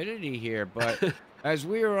the humidity here, but as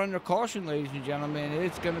we are under caution, ladies and gentlemen,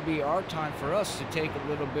 it's going to be our time for us to take a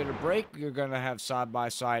little bit of break. We're going to have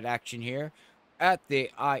side-by-side action here at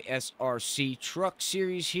the ISRC Truck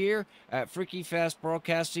Series here at Freaky Fast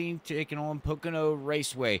Broadcasting, taking on Pocono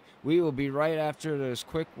Raceway. We will be right after this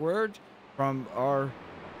quick word from our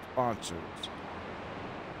sponsors.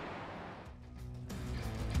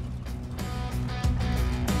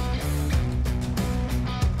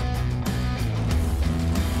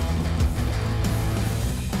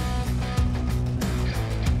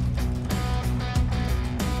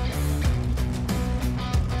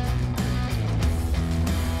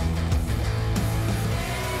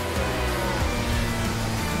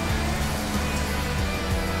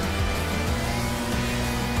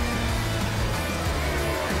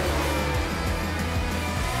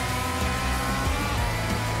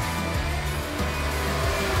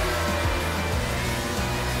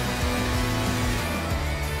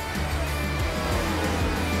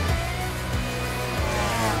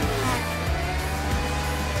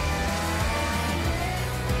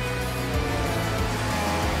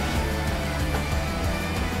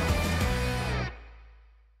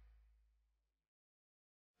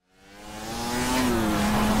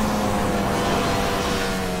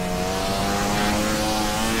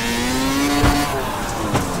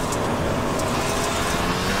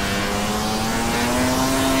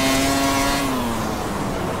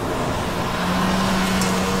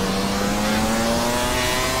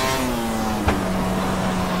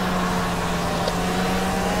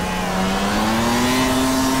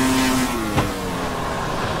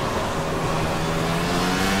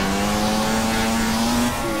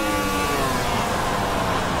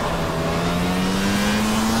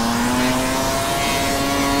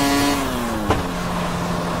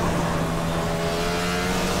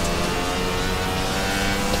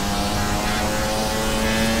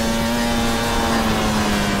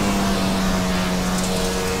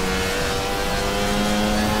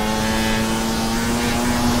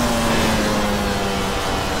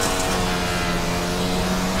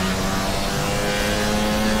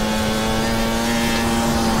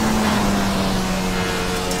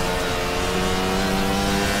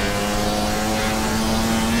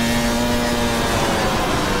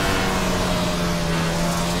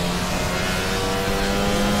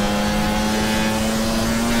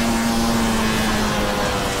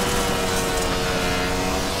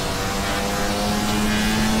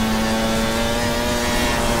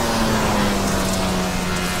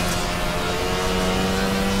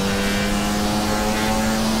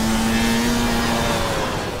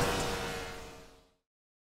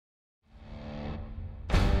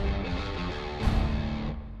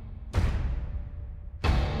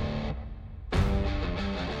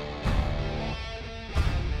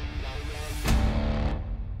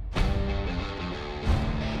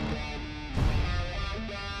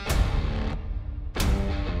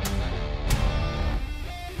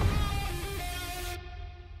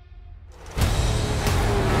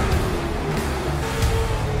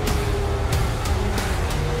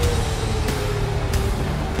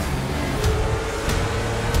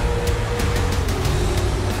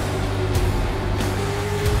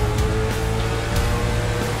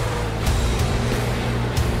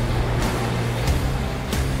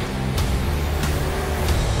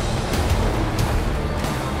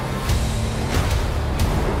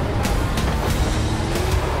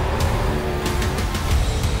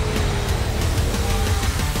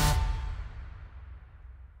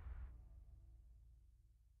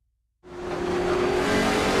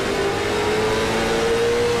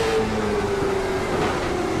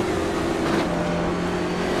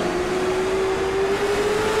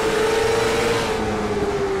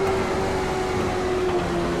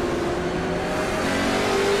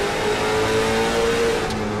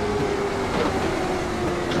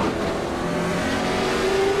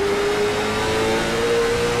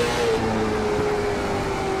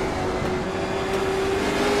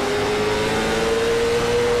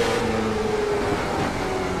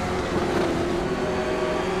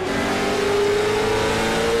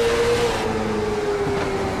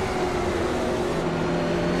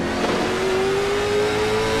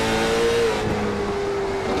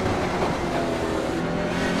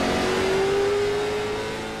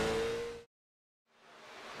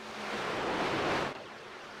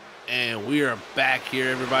 And we are back here,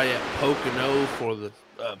 everybody, at Pocono for the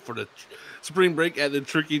spring break at the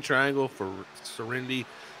Tricky Triangle for Serenity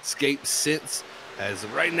Scape since. As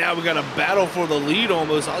right now we got a battle for the lead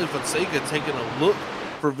almost. Ali Fonseca taking a look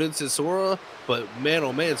for Vincent Sora, but man,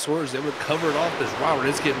 oh man, Sora's able to cover it off. This Robert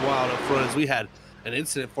is getting wild up front as we had an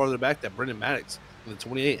incident farther back that Brendan Maddox in the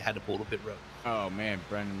 28 had to pull to pit road. Oh, man,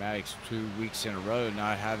 Brendan Maddox 2 weeks in a row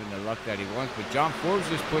not having the luck that he wants. But John Forbes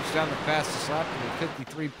just puts down the fastest lap to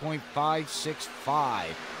 53.565.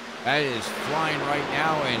 That is flying right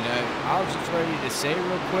now. And I was just ready to say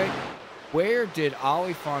real quick, where did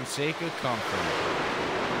Ali Fonseca come from?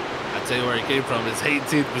 I'll tell you where he came from. His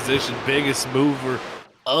 18th position, biggest mover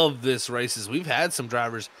of this race. As we've had some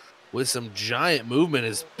drivers with some giant movement.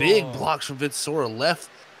 His big blocks from Vince Sora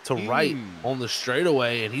left to right on the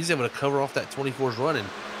straightaway, and he's able to cover off that 24's run. And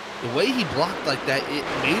the way he blocked like that, it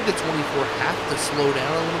made the 24 have to slow down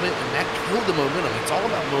a little bit, and that killed the momentum. It's all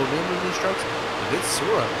about momentum in these trucks. And Vince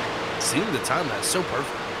Sora seemed to time that so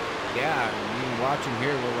perfect. Yeah, you can watch him here.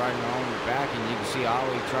 We're riding on the back, and you can see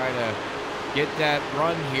Ollie try to get that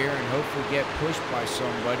run here and hopefully get pushed by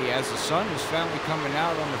somebody as the sun is finally coming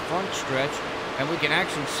out on the front stretch, and we can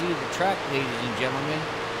actually see the track, ladies and gentlemen.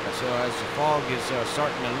 So as the fog is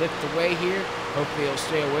starting to lift away here, hopefully it'll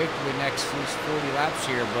stay away for the next at least 40 laps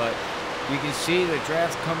here. But you can see the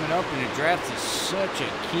draft coming up, and the draft is such a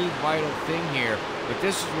key, vital thing here. But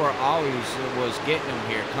this is where Ollie was getting him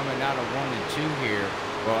here, coming out of 1 and 2 here.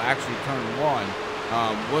 Well, actually turn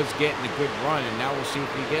 1 was getting a good run, and now we'll see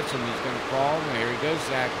if he gets him. He's going to crawl, and here he goes,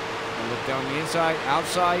 Zach. Look down the inside,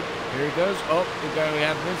 outside. Here he goes. Oh, we're going to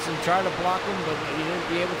have Vincent try to block him, but he didn't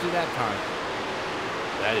be able to that time.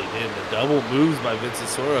 That he did. The double moves by Vincent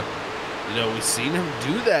Sora. You know, we've seen him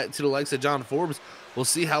do that to the likes of John Forbes. We'll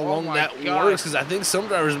see how long that works, because I think some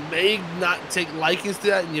drivers may not take likings to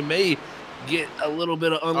that, and you may get a little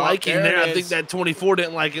bit of unliking there. I think that 24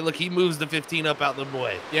 didn't like it. Look, he moves the 15 up out the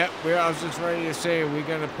way. Yep, I was just ready to say, we're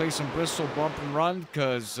going to play some Bristol bump and run,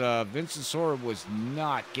 because Vincent Sora was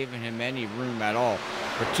not giving him any room at all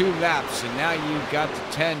for 2 laps, and now you've got the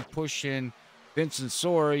 10 pushing Vincent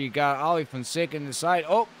Sora. You got Ali Fonseca in the side.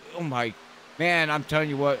 Oh my man, I'm telling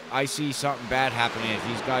you what, I see something bad happening if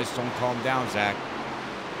these guys don't calm down, Zach.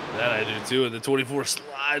 That I do too. And the 24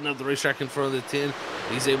 sliding up the racetrack in front of the 10.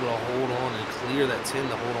 He's able to hold on and clear that 10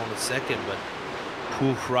 to hold on a second. But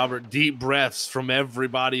poof, Robert, deep breaths from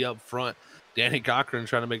everybody up front. Danny Cochran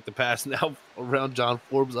trying to make the pass now around John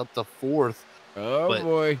Forbes up to 4th. Oh,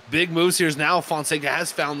 boy. Big moves here. Now Fonseca has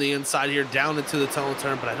found the inside here down into the tunnel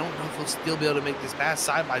turn, but I don't know if he'll still be able to make this pass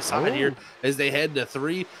side by side here as they head to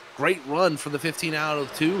 3. Great run for the 15 out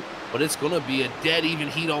of 2, but it's going to be a dead even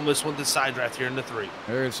heat almost with the side draft here in the 3.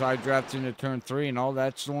 There's side draft into turn 3, and all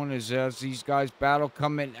that's doing is as these guys battle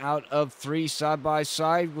coming out of 3 side by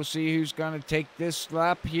side. We'll see who's going to take this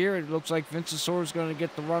lap here. It looks like Vincent Sora's going to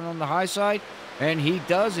get the run on the high side, and he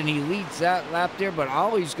does, and he leads that lap there, but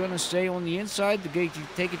Ollie's going to stay on the inside to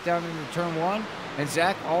take it down into turn 1. And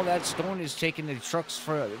Zach, all that's doing is taking the trucks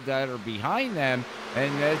that are behind them,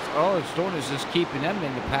 and all it's doing is just keeping them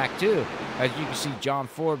in the pack too. As you can see, John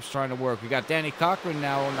Forbes trying to work. We got Danny Cochran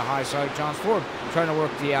now on the high side. John Forbes trying to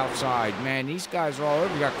work the outside. Man, these guys are all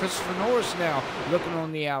over. We got Christopher Norris now looking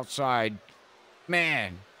on the outside.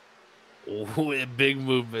 Man. Big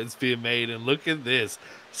movements being made, and look at this.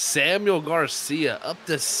 Samuel Garcia up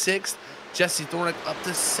to 6th. Jesse Thornick up to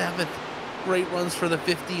 7th. Great runs for the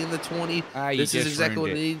 50 and the 20. This is exactly what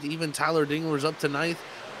it needs. Even Tyler Dingler's up to 9th.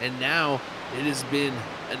 And now it has been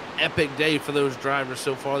an epic day for those drivers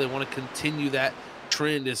so far. They want to continue that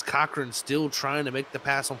trend as Cochran still trying to make the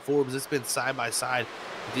pass on Forbes. It's been side by side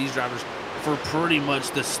with these drivers for pretty much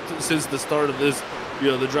since the start of this,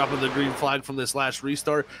 the drop of the green flag from this last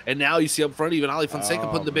restart. And now you see up front, even Ali Fonseca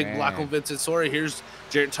putting the big block on Vincent Sora. Here's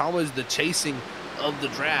Jarrett Thomas. The chasing of the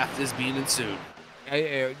draft is being ensued.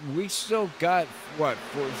 We still got, for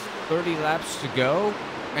 30 laps to go,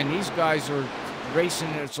 and these guys are racing.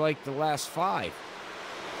 It's like the last 5.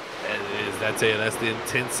 It is. That's the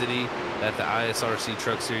intensity that the ISRC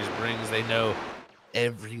Truck Series brings. They know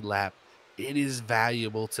every lap it is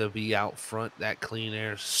valuable to be out front. That clean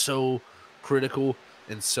air is so critical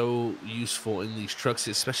and so useful in these trucks,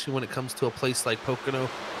 especially when it comes to a place like Pocono.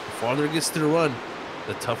 The farther it gets to the run,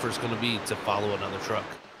 the tougher it's going to be to follow another truck.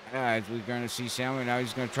 As we're going to see Samuel now,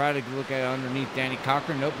 he's going to try to look at underneath Danny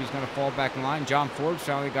Cochran. Nope, he's going to fall back in line. John Forbes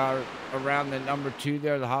finally got around the number 2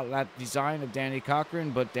 there, the hot lap design of Danny Cochran,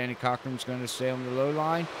 but Danny Cochran's going to stay on the low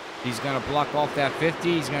line. He's going to block off that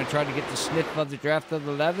 50. He's going to try to get the sniff of the draft of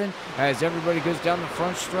 11 as everybody goes down the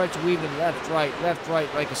front stretch, weaving left,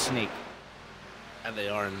 right, like a snake. Yeah, they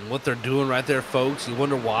are. And what they're doing right there, folks, you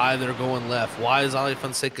wonder why they're going left. Why is Ali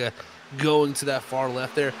Fonseca going to that far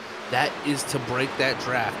left there? That is to break that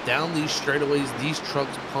draft. Down these straightaways, these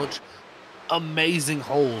trucks punch amazing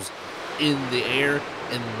holes in the air.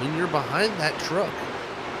 And when you're behind that truck,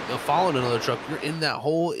 following another truck, you're in that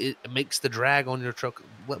hole. It makes the drag on your truck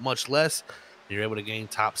much less. You're able to gain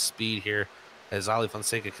top speed here as Ali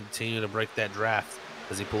Fonseca continue to break that draft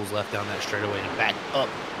as he pulls left down that straightaway and back up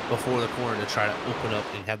before the corner to try to open up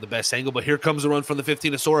and have the best angle. But here comes the run from the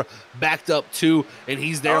 15 Asura, backed up 2, and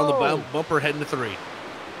he's there on the bumper heading to 3.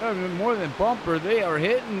 More than bumper, they are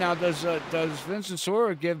hitting. Now, does Vincent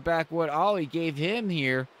Sora give back what Ollie gave him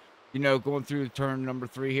here? You know, going through turn number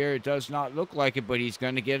 3 here, it does not look like it, but he's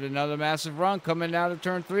going to get another massive run coming out of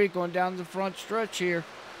turn 3, going down the front stretch here.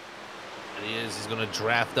 And he is. He's going to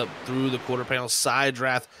draft up through the quarter panel, side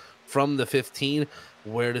draft from the 15.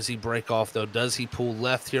 Where does he break off, though? Does he pull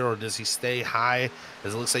left here, or does he stay high?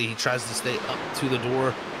 As it looks like he tries to stay up to the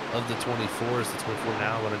door of the 24. Is the 24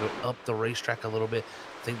 now going to go up the racetrack a little bit?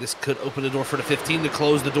 I think this could open the door for the 15 to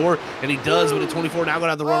close the door, and he does. But the 24 now going to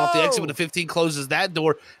have to run off the exit, but the 15 closes that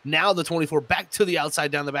door. Now the 24 back to the outside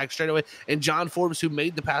down the back straightaway, and John Forbes, who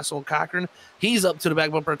made the pass on Cochran, he's up to the back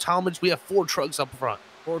bumper. Talmadge, we have 4 trucks up front.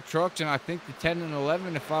 4 trucks, and I think the 10 and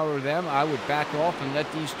 11, if I were them, I would back off and let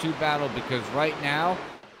these 2 battle, because right now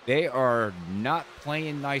they are not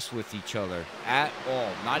playing nice with each other at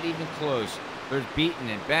all, not even close. They're beating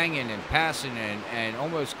and banging and passing and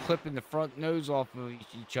almost clipping the front nose off of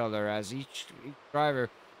each other as each driver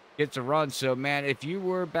gets a run. So, man, if you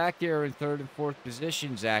were back there in 3rd and 4th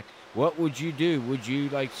position, Zach, what would you do? Would you,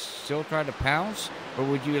 like, still try to pounce? Or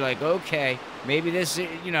would you, like, okay, maybe this,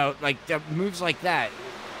 you know, like, moves like that,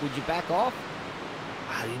 would you back off?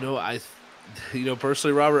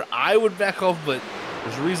 Personally, Robert, I would back off, but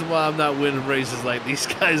there's a reason why I'm not winning races like these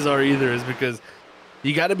guys are either, is because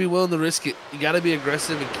you got to be willing to risk it. You got to be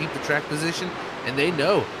aggressive and keep the track position, and they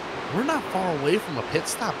know we're not far away from a pit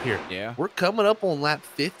stop here. Yeah. We're coming up on lap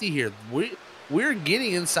 50 here. We're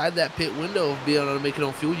getting inside that pit window of being able to make it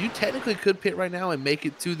on fuel. You technically could pit right now and make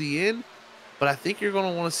it to the end, but I think you're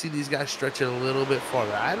going to want to see these guys stretch it a little bit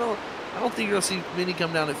farther. I don't think you're going to see many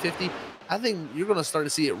come down at 50. I think you're going to start to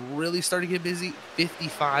see it really start to get busy.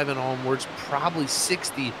 55 and onwards, probably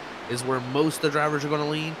 60 is where most of the drivers are going to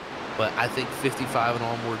lean. But I think 55 and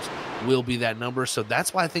onwards will be that number. So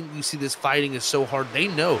that's why I think you see this fighting is so hard. They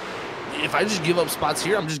know if I just give up spots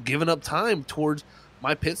here, I'm just giving up time towards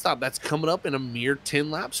my pit stop. That's coming up in a mere 10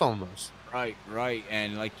 laps almost. Right.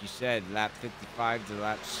 And like you said, lap 55 to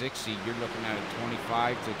lap 60, you're looking at a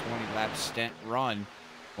 25 to 20 lap stint run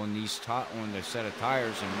on these on the set of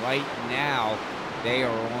tires. And right now, they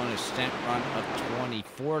are on a stint run of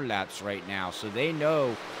 24 laps right now. So they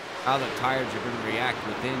know how the tires are going to react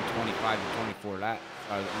within 25 to 24 laps,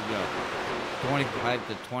 25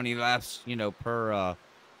 to 20 laps, per,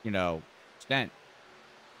 stint.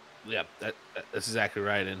 Yeah, that's exactly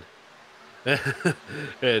right.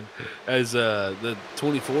 And as the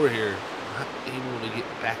 24 here, not able to get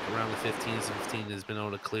back around the 15s. The 15 has been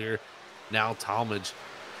able to clear. Now Talmadge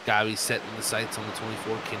got to be setting the sights on the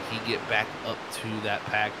 24. Can he get back up to that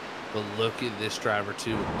pack? But look at this driver,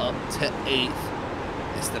 too, up to 8th.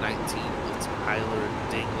 It's the 19 of Tyler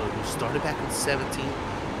Dingler, who started back in 17.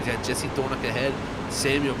 He's got Jesse Thornick ahead,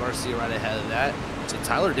 Samuel Garcia right ahead of that. So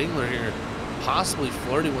Tyler Dingler here possibly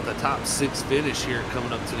flirting with a top 6 finish here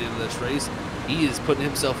coming up to the end of this race. He is putting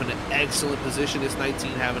himself in an excellent position. This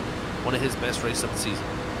 19 having one of his best races of the season.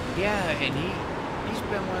 Yeah, and he's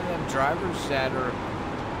been one of them drivers that are,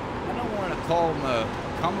 I don't want to call him a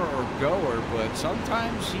comer or goer, but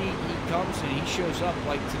sometimes he comes and he shows up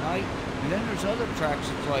like tonight. And then there's other tracks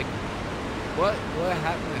that's like, what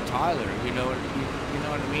happened to Tyler? You know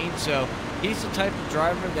what I mean? So he's the type of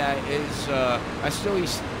driver that is,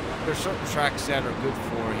 there's certain tracks that are good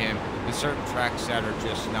for him and certain tracks that are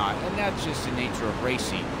just not. And that's just the nature of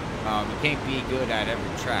racing. You can't be good at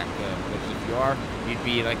every track, because if you are, you'd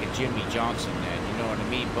be like a Jimmy Johnson then, you know what I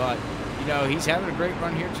mean? But, he's having a great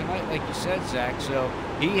run here tonight, like you said, Zach. So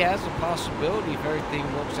he has a possibility if everything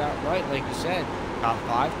works out right, like you said. Top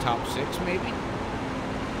 5, top 6, maybe?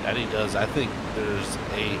 That he does. I think there's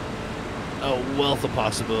a wealth of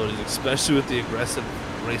possibilities, especially with the aggressive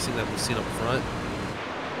racing that we've seen up front.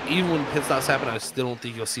 Even when pit stops happen, I still don't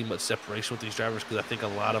think you'll see much separation with these drivers, because I think a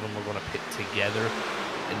lot of them are going to pit together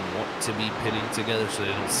and want to be pitting together so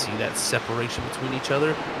they don't see that separation between each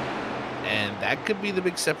other. And that could be the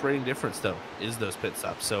big separating difference, though, is those pit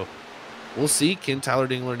stops. So we'll see. Can Tyler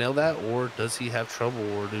Dingler nail that, or does he have trouble,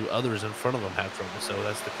 or do others in front of him have trouble? So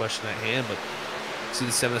that's the question at hand. But see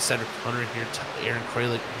the 7th Cedric Hunter here, Aaron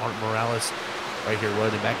Kralik, Martin Morales, right here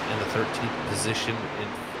running back in the 13th position and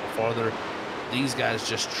farther. These guys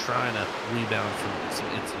just trying to rebound from some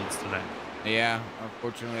incidents tonight. Yeah,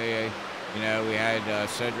 unfortunately, you know, we had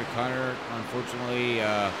Cedric Hunter, unfortunately,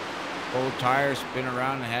 old tire, spin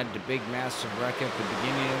around and had the big massive wreck at the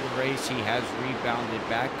beginning of the race. He has rebounded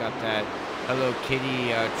back, got that Hello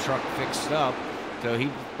Kitty truck fixed up. So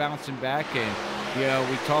he's bouncing back. And, you know,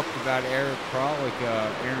 we talked about Aaron Kralik,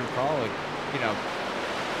 you know,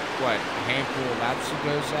 what, a handful of laps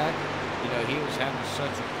ago, Zach? You know, he was having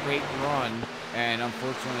such a great run. And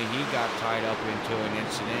unfortunately, he got tied up into an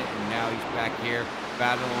incident. And now he's back here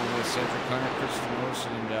battling with Cedric Hunter, Christopher Norris,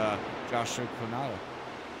 and Joshua Conado.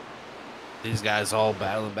 These guys all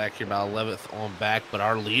battling back here about 11th on back, but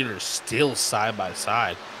our leaders still side by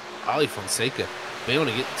side. Ali Fonseca being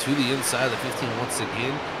able to get to the inside of the 15 once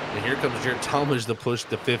again. And here comes Jared Talmadge to push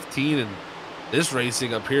the 15. And this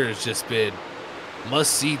racing up here has just been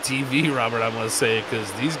must-see TV, Robert, I must say,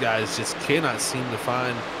 because these guys just cannot seem to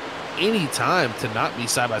find any time to not be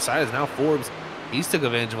side by side. As now Forbes, he's took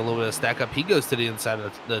advantage of a little bit of stack up. He goes to the inside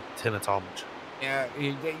of the 10 of Talmadge. Yeah,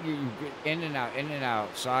 you in and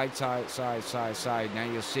out, side. Now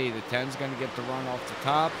you'll see the 10's going to get the run off the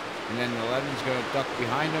top, and then the 11's going to duck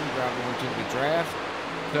behind him, grab him into the draft.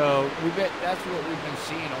 So that's what we've been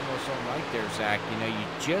seeing almost all night there, Zach. You know, you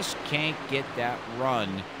just can't get that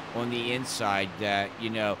run on the inside that, you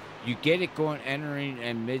know, you get it going entering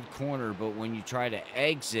and mid-corner, but when you try to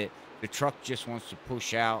exit, the truck just wants to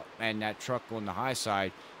push out, and that truck on the high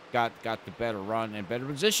side got the better run and better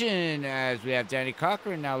position, as we have Danny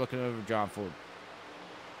Cochran now looking over John Ford.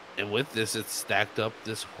 And with this, it's stacked up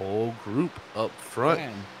this whole group up front.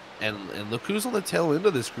 Man. And look who's on the tail end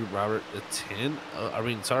of this group, Robert. The 10,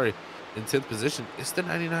 in 10th position, it's the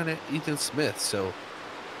 99 at Ethan Smith. So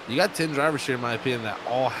you got 10 drivers here, in my opinion, that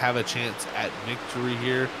all have a chance at victory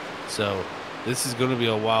here. So this is going to be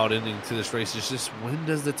a wild ending to this race. It's just, when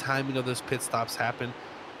does the timing of those pit stops happen?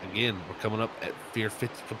 Again, we're coming up at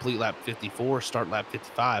complete lap 54, start lap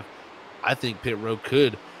 55. I think pit road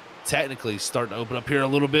could technically start to open up here a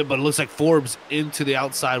little bit, but it looks like Forbes into the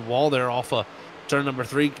outside wall there off of turn number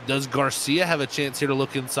 3. Does Garcia have a chance here to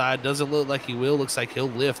look inside? Doesn't look like he will. Looks like he'll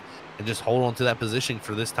lift and just hold on to that position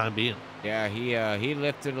for this time being. Yeah, he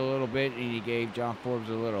lifted a little bit, and he gave John Forbes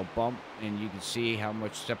a little bump, and you can see how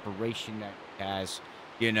much separation that he has.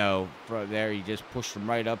 You know, from there, he just pushed him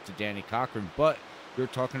right up to Danny Cochran. But you're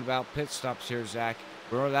talking about pit stops here, Zach.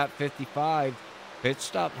 We're at lap 55. Pit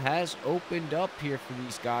stop has opened up here for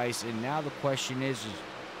these guys, and now the question is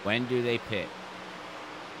when do they pit?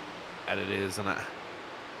 And it is, and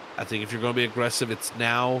I think if you're going to be aggressive, it's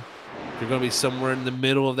now. If you're going to be somewhere in the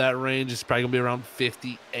middle of that range, it's probably going to be around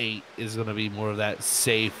 58 is going to be more of that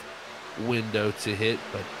safe window to hit,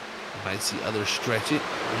 but you might see others stretch it.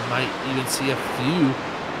 You might even see a few,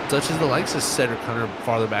 such as the likes of Cedric Hunter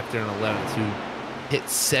farther back there in 11th, who hit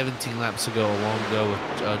 17 laps ago, long ago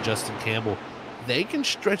with Justin Campbell. They can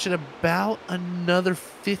stretch it about another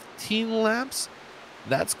 15 laps.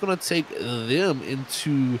 That's going to take them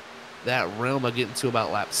into that realm of getting to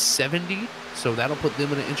about lap 70. So that'll put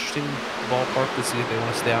them in an interesting ballpark to see if they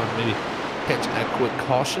want to stay out and maybe catch a quick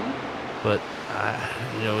caution. But,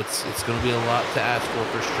 you know, it's going to be a lot to ask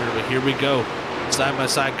for sure. But here we go. Side by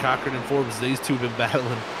side, Cochran and Forbes. These two have been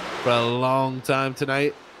battling for a long time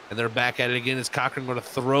tonight. And they're back at it again as Cochran going to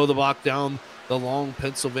throw the block down the long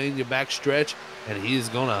Pennsylvania back stretch. And he is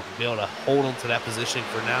going to be able to hold on to that position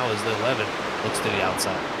for now as the 11 looks to the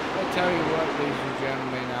outside. I'll tell you what, ladies and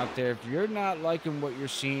gentlemen out there, if you're not liking what you're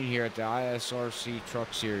seeing here at the ISRC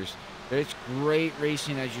Truck Series, it's great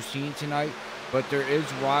racing as you're seeing tonight, but there is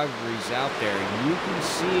rivalries out there. And you can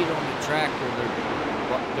see it on the track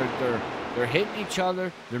where they're hitting each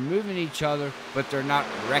other, they're moving each other, but they're not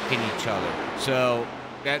wrecking each other. So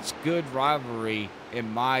that's good rivalry,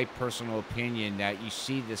 in my personal opinion, that you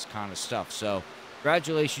see this kind of stuff. So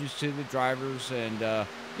congratulations to the drivers. And,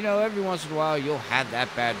 you know, every once in a while you'll have that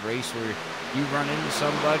bad race where you run into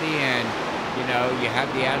somebody and, you know, you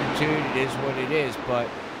have the attitude. It is what it is. But,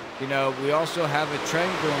 you know, we also have a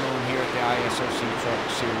trend going on here at the ISRC Truck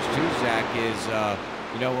Series too, Zach, is,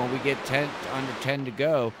 you know, when we get under 10 to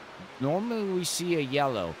go, normally we see a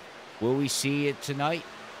yellow. Will we see it tonight?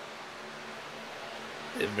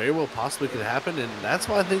 It very well possibly could happen, and that's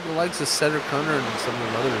why I think the likes of Cedric Hunter and some of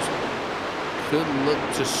the others could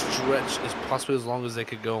look to stretch as possibly as long as they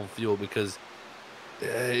could go on fuel, because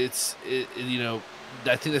you know,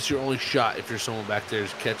 I think that's your only shot if you're someone back there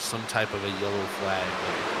is catch some type of a yellow flag.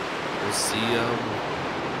 But we'll see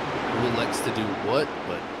who elects to do what,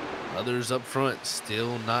 but others up front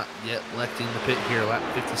still not yet electing the pit here. Lap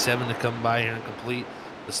 57 to come by here and complete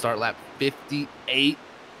the to start lap 58,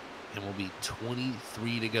 and will be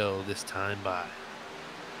 23 to go this time by.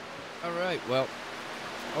 All right, well,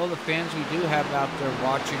 all the fans we do have out there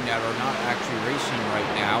watching that are not actually racing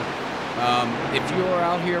right now, if you are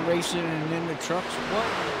out here racing and in the trucks,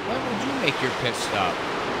 when would you make your pit stop?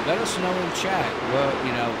 Let us know in chat. Well,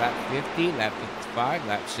 you know, lap 50, lap 55,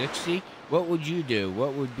 lap 60, what would you do?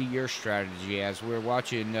 What would be your strategy? As we're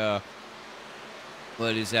watching,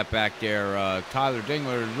 what is that back there? Tyler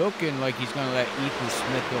Dingler looking like he's going to let Ethan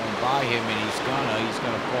Smith go and by him, and he's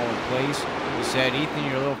going to fall in place. He said, Ethan,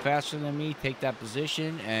 you're a little faster than me. Take that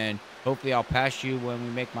position, and hopefully I'll pass you when we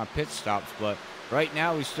make my pit stops. But right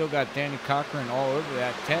now, we still got Danny Cochran all over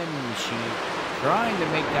that 10 machine, trying to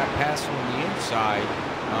make that pass from the inside.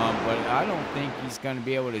 But I don't think he's going to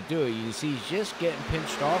be able to do it. You can see he's just getting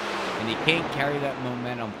pinched off, and he can't carry that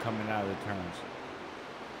momentum coming out of the turns.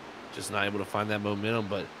 Just not able to find that momentum.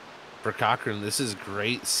 But for Cochran, this is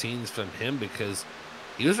great scenes from him, because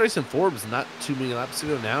he was racing Forbes not too many laps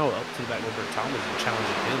ago. Now up to the back over Thomas and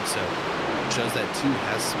challenging him. So it shows that 2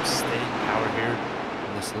 has some staying power here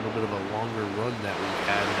in this little bit of a longer run that we've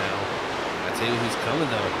had now. I tell you who's coming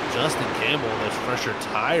though, Justin Campbell, those fresher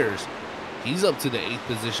tires. He's up to the 8th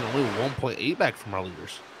position, only 1.8 back from our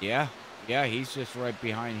leaders. Yeah, he's just right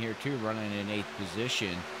behind here too, running in 8th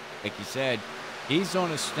position. Like you said, he's on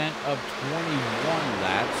a stint of 21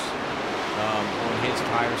 laps on his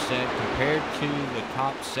tire set compared to the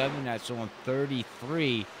top 7 that's on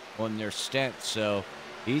 33 on their stint. So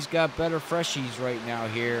he's got better freshies right now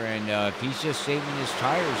here, and if he's just saving his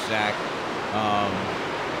tires, Zach,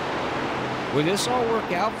 will this all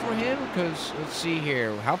work out for him? Because let's see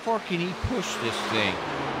here, how far can he push this thing?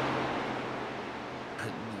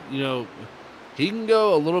 You know, he can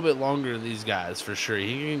go a little bit longer than these guys for sure.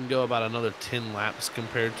 He can go about another 10 laps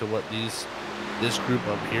compared to what this group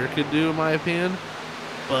up here could do, in my opinion.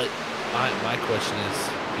 But my question is,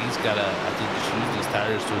 he's got to, I think, just use these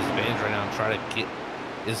tires to his advantage right now and try to get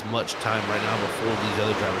as much time right now before these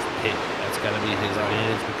other drivers pit. That's got to be his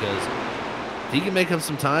advantage, because if he can make up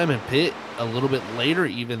some time and pit a little bit later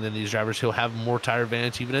even than these drivers, he'll have more tire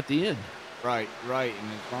advantage even at the end. Right. And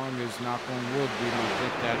as long as, knock on wood, we don't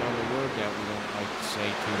get that other word that we don't like to say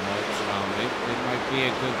too much, it might be a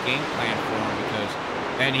good game plan for him, because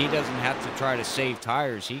then he doesn't have to try to save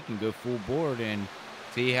tires. He can go full board and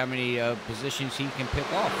see how many positions he can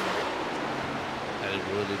pick off. That would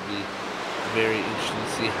really be very interesting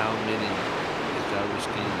to see how many these drivers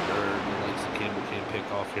can, or Alexa Campbell can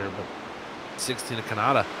pick off here. But 16 of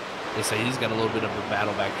Canada, they say he's got a little bit of a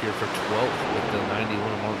battle back here for 12th with the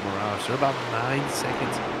 91 of Mark Morales. They're about 9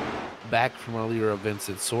 seconds back from our leader of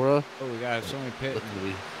Vincent Sora. Oh, we got somebody pitting.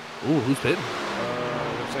 Ooh, who's pitting?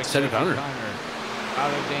 Looks like Cedric Hunter.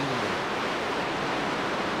 Tyler Dingler.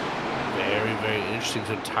 Very, very interesting.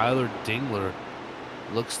 So Tyler Dingler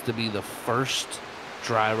looks to be the first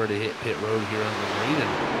driver to hit pit road here on the green.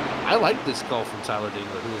 And I like this call from Tyler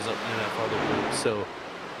Dingler, who was up in that farther group. So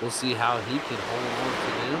we'll see how he can hold on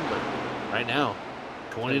to them. But right now,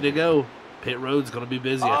 20 to go. Pit road's going to be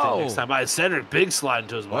busy, I think, next time by. Cedric, big slide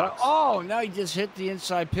into his box. Oh, now he just hit the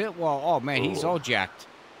inside pit wall. Oh, man, he's all jacked.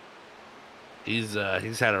 He's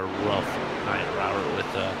had a rough night, Robert,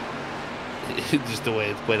 with just the way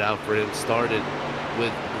it's played out for him. Started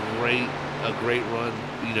with a great run,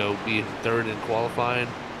 you know, being 3rd in qualifying.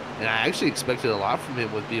 And I actually expected a lot from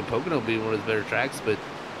him with being Pocono being one of his better tracks, but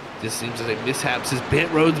just seems like mishaps. His pit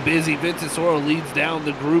road's busy. Vincent Soro leads down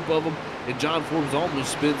the group of them, and John Forbes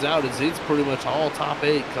almost spins out as it's pretty much all top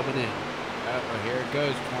 8 coming in. Well, here it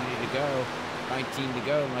goes, 20 to go, 19 to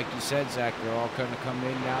go. And like you said, Zach, they're all going to come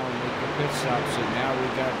in now and make the pit stop. So now we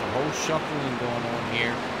got the whole shuffling going on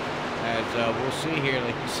here. As we'll see here,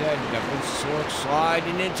 like you said, we got Vincent Soro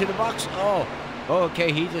sliding into the box. Oh,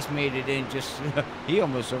 okay, he just made it in. He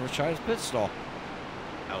almost overshot his pit stall.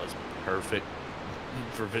 That was perfect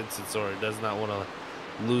for Vincent Sora. Does not want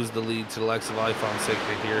to lose the lead to the likes of Alphonse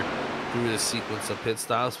Fonseca here through this sequence of pit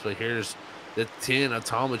stops. But here's the 10 of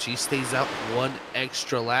Talmadge. He stays out 1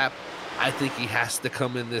 extra lap. I think he has to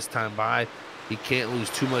come in this time by. He can't lose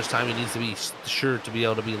too much time. He needs to be sure to be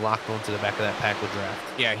able to be locked onto the back of that pack with draft.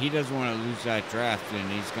 Yeah, he doesn't want to lose that draft, and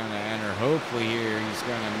he's going to enter. Hopefully here he's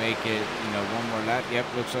going to make it, 1 more lap. Yep,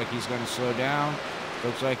 looks like he's going to slow down.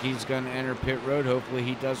 Looks like he's going to enter pit road. Hopefully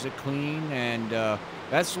he does it clean. And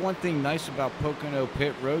that's one thing nice about Pocono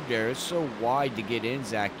pit road there. It's so wide to get in,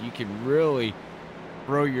 Zach. You can really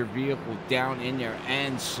throw your vehicle down in there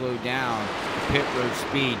and slow down the pit road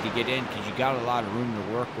speed to get in, because you got a lot of room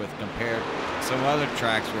to work with compared to some other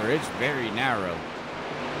tracks where it's very narrow.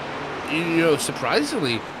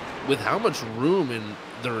 Surprisingly, with how much room and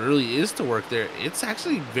there really is to work there, it's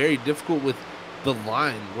actually very difficult with the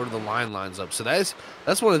line, where the line lines up. So that's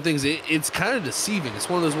one of the things. It's kind of deceiving. It's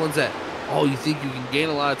one of those ones that, oh, you think you can gain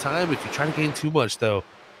a lot of time. If you try to gain too much, though,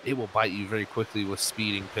 it will bite you very quickly with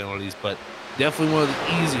speeding penalties. But definitely one of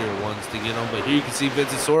the easier ones to get on. But here you can see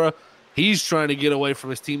Vincent Sora. He's trying to get away from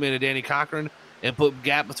his teammate Danny Cochran and put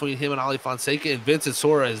gap between him and Ali Fonseca. And Vincent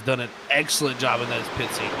Sora has done an excellent job in those pit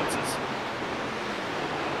sequences.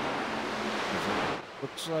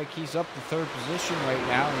 Looks like he's up to third position right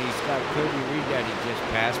now, and he's got Cody Reed that he just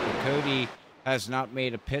passed, but Cody has not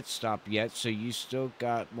made a pit stop yet, so you still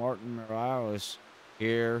got Martin Morales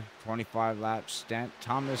here, 25 lap stint.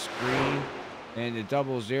 Thomas Green in the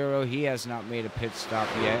 00, he has not made a pit stop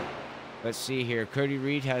yet. Let's see here, Cody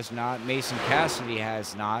Reed has not, Mason Cassidy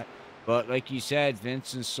has not, but like you said,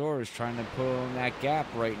 Vincent Sora is trying to pull in that gap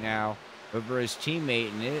right now over his teammate,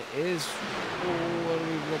 and it is, what are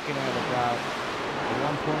we looking at, about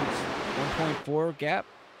 1.4 gap,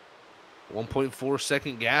 1.4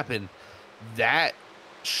 second gap, and that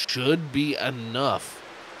should be enough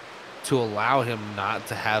to allow him not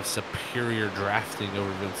to have superior drafting over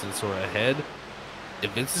Vincent Sora ahead.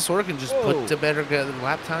 If Vincent Sora can just put to better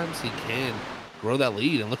lap times, he can grow that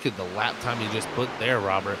lead. And look at the lap time he just put there,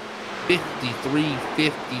 Robert.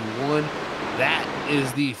 53.51. That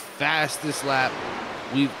is the fastest lap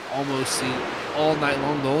we've almost seen all night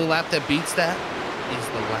long. The only lap that beats that is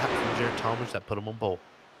the lap from Jared Talmadge that put him on pole.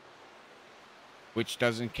 Which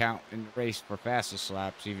doesn't count in the race for fastest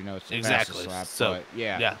laps, even though it's the exactly. fastest lap. So, but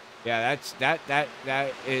yeah, that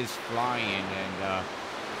is flying. And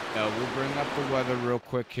we'll bring up the weather real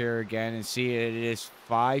quick here again and see it is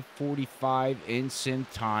 5:45 in sim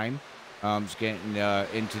time. It's getting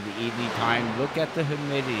into the evening time. Look at the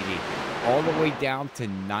humidity, all the way down to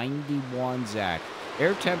 91, Zach.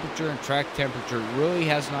 Air temperature and track temperature really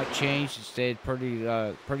has not changed. It stayed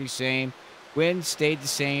pretty same. Wind stayed the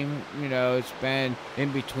same. You know, it's been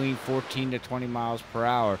in between 14 to 20 miles per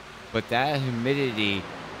hour. But that humidity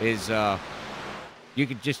is, you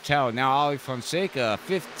could just tell. Now, Ali Fonseca,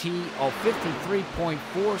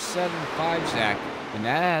 53.475, Zach. And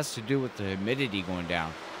that has to do with the humidity going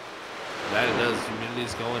down. That it does.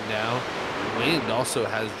 Humidity's going down. Wind also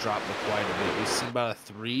has dropped quite a bit. We've seen about a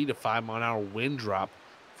 3 to 5 mile an hour wind drop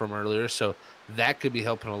from earlier, so that could be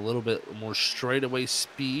helping a little bit more straightaway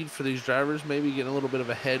speed for these drivers. Maybe getting a little bit of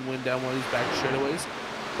a headwind down one of these back straightaways.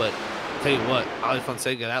 But tell you what, Ali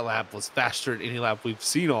Fonseca, that lap was faster than any lap we've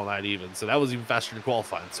seen all night even. So that was even faster than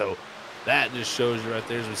qualifying. So that just shows you right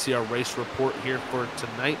there as we see our race report here for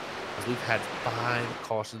tonight. As we've had 5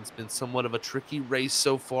 cautions, been somewhat of a tricky race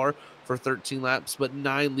so far for 13 laps, but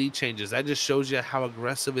 9 lead changes. That just shows you how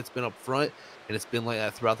aggressive it's been up front, and it's been like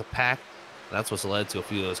that throughout the pack. And that's what's led to a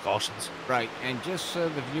few of those cautions. Right, and just so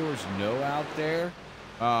the viewers know out there,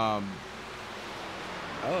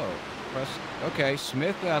 okay,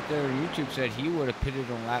 Smith out there on YouTube said he would have pitted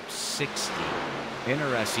on lap 60.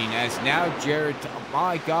 Interesting, as now Jared,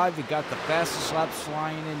 my God, they got the fastest laps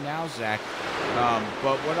flying in now, Zach.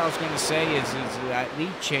 But what I was going to say is that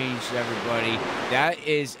lead change, everybody, that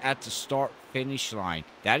is at the start-finish line.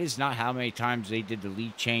 That is not how many times they did the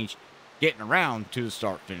lead change getting around to the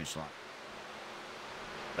start-finish line.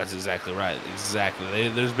 That's exactly right. Exactly.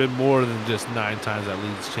 There's been more than just 9 times that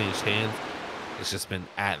lead's changed hands. It's just been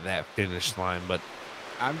at that finish line. But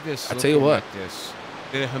I'm just I tell you what, at this.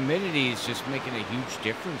 The humidity is just making a huge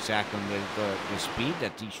difference, Zach, on the speed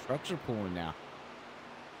that these trucks are pulling now.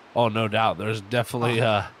 Oh, no doubt. There's definitely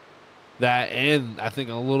that, and I think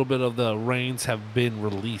a little bit of the reins have been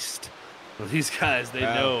released. For these guys, they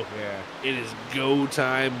know it is go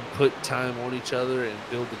time, put time on each other, and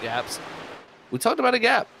build the gaps. We talked about a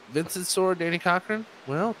gap. Vincent Sora, Danny Cochran.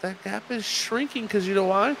 Well, that gap is shrinking because you know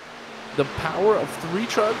why? The power of 3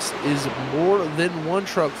 trucks is more than 1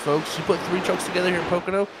 truck, folks. You put 3 trucks together here in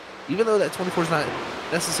Pocono, even though that 24 is not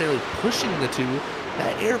necessarily pushing the 2,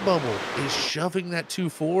 that air bubble is shoving that 2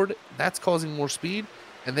 forward. That's causing more speed,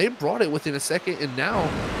 and they brought it within a second, and now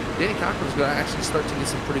Danny Cochran's going to actually start to get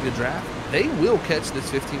some pretty good draft. They will catch this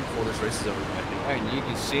 15 before this race is over. And you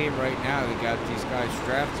can see right now they got these guys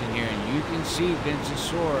drafting here, and you can see Vincent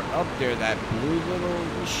Sora up there, that blue little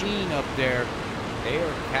machine up there. They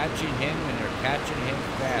are catching him, and they're catching him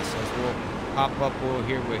fast. As we'll pop up over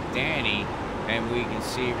here with Danny, and we can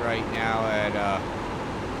see right now at, I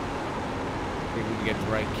think we can get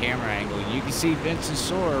the right camera angle. You can see Vincent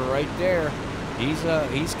Sora right there. He's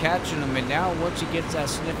catching him, and now once he gets that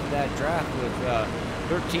sniff of that draft with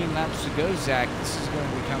 13 laps to go, Zach, this is going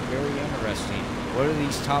to become very interesting. What do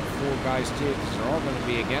these top 4 guys do? Because they're all going to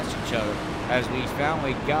be against each other. As we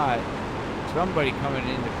finally got somebody coming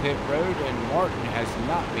into pit road, and Martin has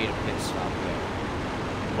not made a pit stop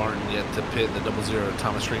yet. Martin yet to pit. The 00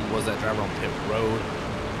 Thomas Ring was that driver on pit road.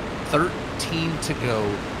 13 to go.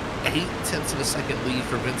 0.8 of a second lead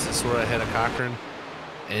for Vincent Sora ahead of Cochran.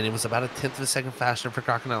 And it was about 1/10 of a second faster for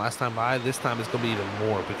Cochran that last time by. This time it's going to be even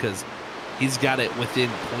more because he's got it within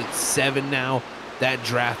 0.7 now. That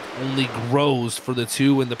draft only grows for the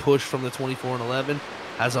 2, and the push from the 24 and 11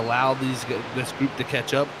 has allowed this group to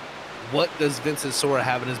catch up. What does Vincent Sora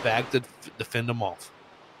have in his bag to defend them off?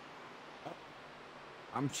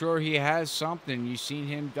 I'm sure he has something. You've seen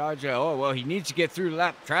him dodge. Oh, well, he needs to get through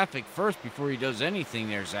lap traffic first before he does anything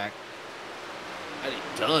there, Zach. And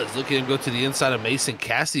he does. Look at him go to the inside of Mason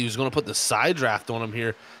Cassidy, who's going to put the side draft on him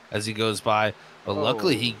here as he goes by. But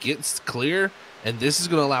luckily, he gets clear, and this is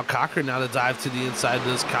going to allow Cochran now to dive to the inside.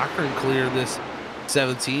 Does Cochran clear this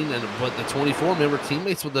 17? But the 24, remember,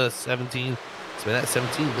 teammates with the 17. So that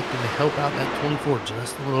 17 looking to help out that 24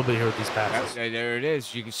 just a little bit here with these passes. There it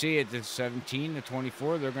is. You can see it, the 17, the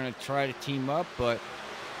 24. They're going to try to team up, but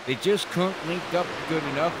they just couldn't link up good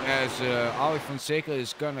enough as Ali Fonseca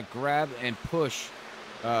is going to grab and push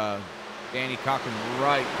Danny Cochran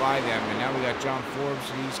right by them. And now we got John Forbes,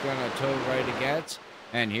 and he's going to toe right against.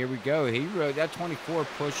 And here we go. He rode that 24,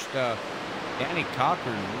 pushed Danny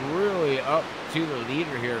Cochran really up to the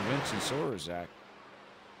leader here, Vincent Sora, Zach.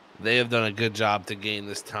 They have done a good job to gain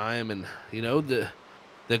this time, and you know the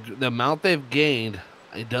amount they've gained,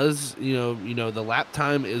 it does the lap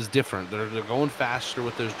time is different. They're going faster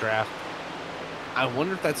with those drafts. I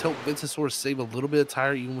wonder if that's helped Vincent Sora save a little bit of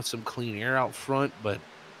tire, even with some clean air out front. But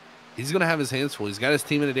he's going to have his hands full. He's got his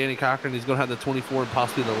team in Danny Cochran. He's going to have the 24 and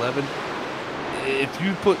possibly the 11. If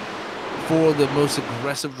you put for the most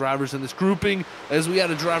aggressive drivers in this grouping, as we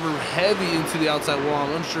had a driver heavy into the outside wall,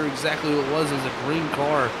 I'm unsure exactly what it was. It was a green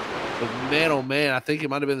car. But man, oh man, I think it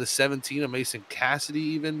might have been the 17 of Mason Cassidy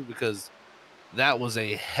even, because that was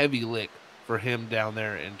a heavy lick for him down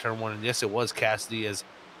there in turn 1. And yes, it was Cassidy, as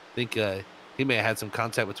I think he may have had some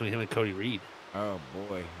contact between him and Cody Reed. Oh,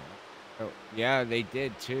 boy. Oh, yeah, they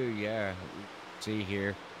did too. Yeah, see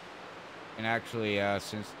here. And actually,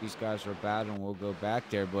 since these guys are battling, we'll go back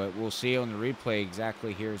there. But we'll see on the replay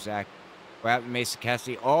exactly here, Zach. What happened to Mason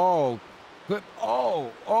Cassidy? Oh, good.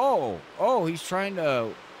 Oh, he's trying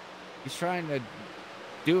to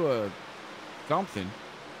do something.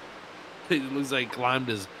 It looks like he climbed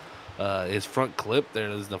his front clip there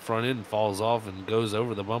as the front end falls off and goes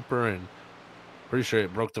over the bumper, and pretty sure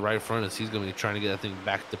it broke the right front as he's going to be trying to get that thing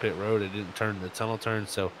back to pit road. It didn't turn the tunnel turn,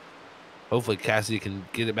 so hopefully Cassidy can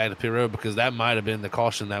get it back to pit road, because that might have been the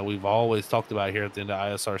caution that we've always talked about here at the end of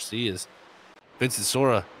ISRC is Vincent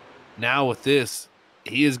Sora. Now with this,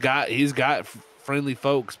 he's got friendly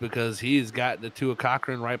folks, because he's got the 2 of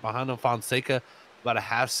Cochran right behind him. Fonseca about a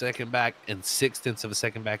half second back, and 0.6 of a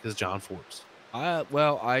second back is John Forbes.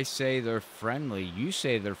 Well, I say they're friendly. You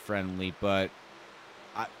say they're friendly, but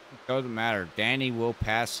it doesn't matter. Danny will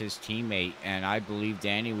pass his teammate, and I believe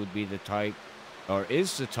Danny would be the type, or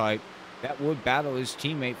is the type, that would battle his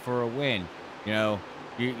teammate for a win. You know,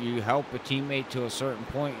 you help a teammate to a certain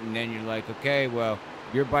point, and then you're like, okay, well,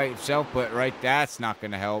 you're by yourself, but that's not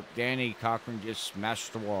going to help. Danny Cochran just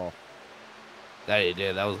smashed the wall. That he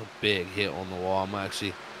did. That was a big hit on the wall. I'm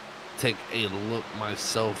actually take a look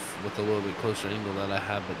myself with a little bit closer angle that I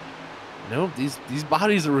have, but no, these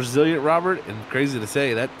bodies are resilient, Robert, and crazy to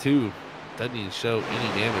say that too doesn't even show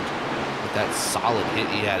any damage with that solid hit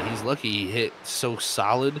he had. He's lucky he hit so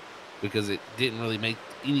solid, because it didn't really make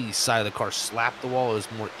any side of the car slap the wall. It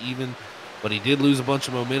was more even, but he did lose a bunch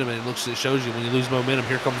of momentum, and it shows you when you lose momentum.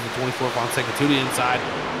 Here comes the 24 Fonseca to the inside,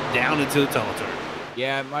 down into the tunnel turn.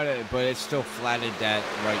 Yeah, it might have, but it still flattened that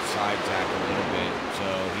right side Zach a little bit. So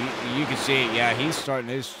you can see it. Yeah, he's starting.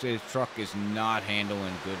 His truck is not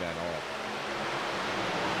handling good at all.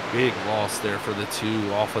 Big loss there for the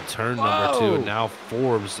 2 off of turn number 2. And now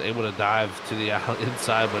Forbes able to dive to the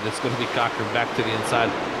inside, but it's going to be Cochran back to the inside.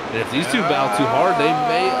 And if these 2 battle too hard, they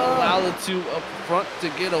may allow the 2 up front to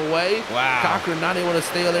get away. Wow. Cochran not able to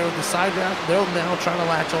stay there with the side draft. They'll now try to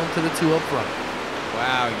latch on to the 2 up front.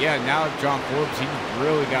 Wow, yeah, now John Forbes, he's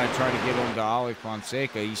really got to try to get on to Ali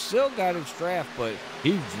Fonseca. He's still got his draft, but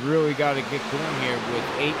he's really got to get going here with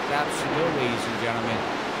 8 laps to go, ladies and gentlemen.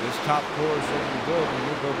 This top 4 is looking good. And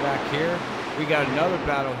we'll go back here. We got another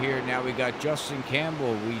battle here. Now we got Justin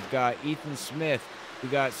Campbell. We've got Ethan Smith. We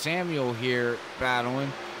got Samuel here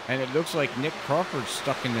battling. And it looks like Nick Crawford's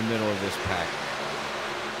stuck in the middle of this pack.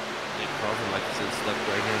 Nick Crawford, like I said, stuck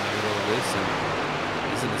right here in the middle of this. And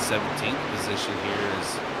he's in the 17th position here.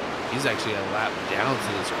 He's actually a lap down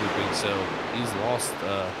to this grouping, so he's lost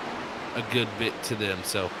a good bit to them.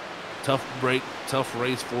 So tough break, tough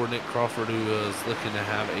race for Nick Crawford, who is looking to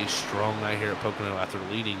have a strong night here at Pocono after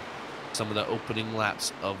leading some of the opening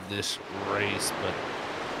laps of this race. But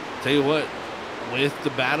tell you what, with the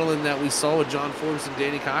battling that we saw with John Forbes and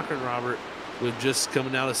Danny Cochran, Robert, with just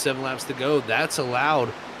coming out of 7 laps to go, that's allowed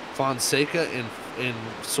Fonseca and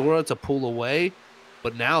Sora to pull away.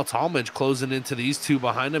 But now Talmadge closing into these two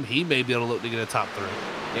behind him, he may be able to look to get a top 3.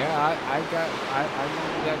 Yeah, I looked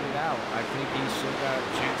it out. I think he's still got a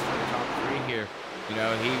chance for the top 3 here. You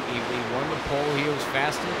know, he won the pole. He was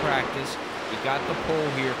fast in practice. He got the pole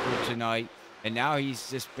here for tonight, and now he's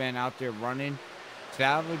just been out there running,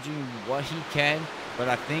 salvaging what he can. But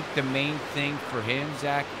I think the main thing for him,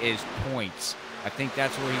 Zach, is points. I think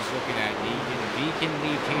that's where he's looking at. If he can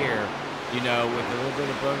leave here, you know, with a little bit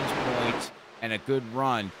of bonus points and a good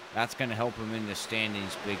run, that's going to help him in the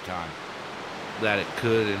standings big time. That it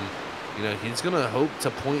could, and you know, he's gonna hope to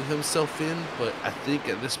point himself in, but I think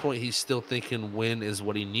at this point he's still thinking win is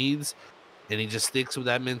what he needs, and he just sticks with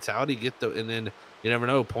that mentality. And then you never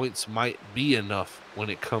know, points might be enough when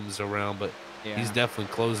it comes around. But yeah, he's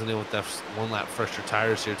definitely closing in with that 1 lap fresher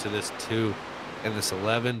tires here to this 2 and this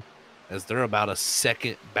 11, as they're about a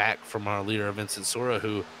second back from our leader Vincent Sora,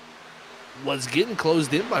 who was getting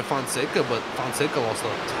closed in by Fonseca, but Fonseca lost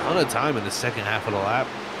a ton of time in the second half of the lap.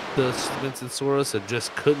 The Vincent Sora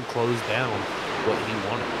just couldn't close down what he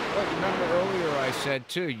wanted. But remember earlier I said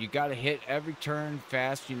too, you got to hit every turn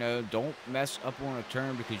fast. You know, don't mess up on a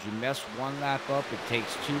turn, because you mess 1 lap up, it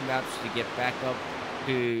takes 2 laps to get back up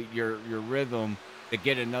to your rhythm to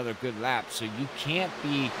get another good lap. So you can't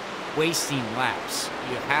be wasting laps.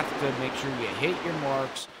 You have to make sure you hit your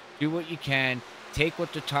marks, do what you can, take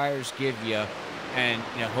what the tires give you, and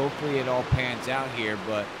you know, hopefully it all pans out here.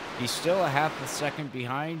 But he's still a half a second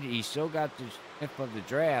behind. He's still got the sniff of the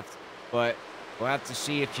draft, but we'll have to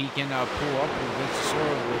see if he can pull up with Vincent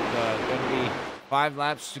Sora with going to be 5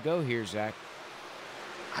 laps to go here, Zach.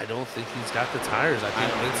 I don't think he's got the tires. I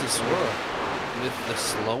think Vincent Sora, with the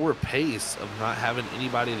slower pace of not having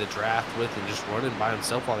anybody to draft with and just running by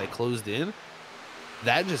himself while they closed in,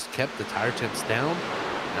 that just kept the tire temps down.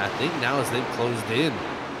 And I think now as they've closed in,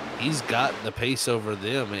 he's got the pace over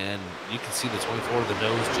them, and you can see the 24 of the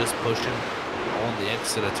nose just pushing on the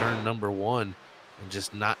exit of turn number 1 and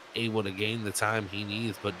just not able to gain the time he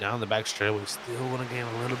needs. But down the back straightaway, still want to gain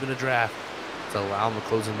a little bit of draft to allow him to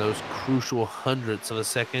close in those crucial hundredths of a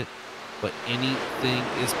second. But anything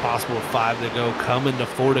is possible. 5 to go, coming to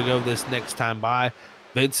 4 to go this next time by.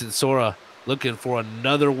 Vincent Sora looking for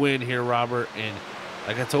another win here, Robert. And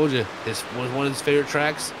like I told you, this was one of his favorite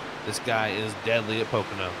tracks. This guy is deadly at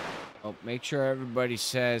Pocono. Oh, make sure everybody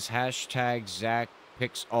says hashtag Zach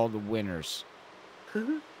picks all the winners.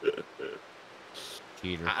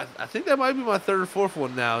 Cheater. I think that might be my 3rd or 4th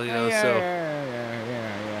one now. You know,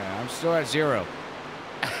 yeah. I'm still at 0.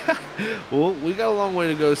 Well, we got a long way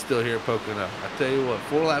to go still here at Pocono. I tell you what,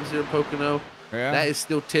 4 laps here at Pocono. Yeah. That is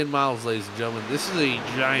still 10 miles, ladies and gentlemen. This is a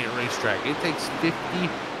giant racetrack. It takes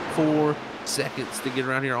 54 seconds to get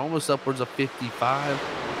around here, almost upwards of 55.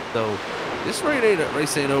 So this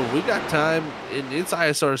race ain't over. We got time, and it's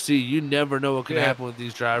ISRC. You never know what can happen with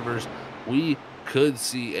these drivers. We could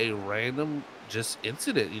see a random just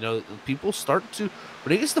incident. You know, people start to,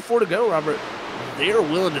 when it gets to 4 to go, Robert, they are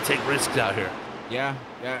willing to take risks out here. Yeah.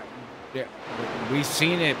 We've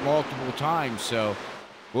seen it multiple times, so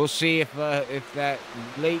we'll see if that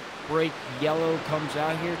late break yellow comes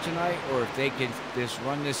out here tonight, or if they can just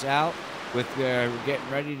run this out with getting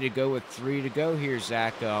ready to go with 3 to go here,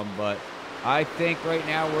 Zach. But I think right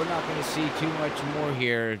now we're not going to see too much more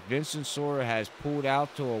here. Vincent Sora has pulled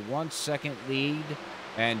out to a 1 second lead,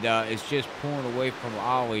 and is just pulling away from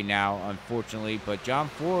Ollie now, unfortunately. But John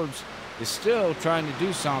Forbes is still trying to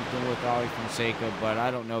do something with Ollie Fonseca, but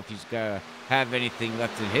I don't know if he's going to have anything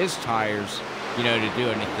left in his tires, you know, to do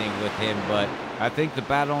anything with him. But I think the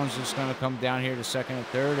battle is just going to come down here to 2nd and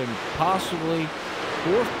 3rd, and possibly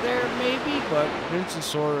 4th there maybe, but Vincent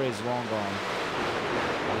Sora is long gone.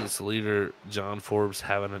 This leader, John Forbes,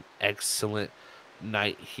 having an excellent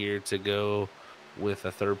night here to go with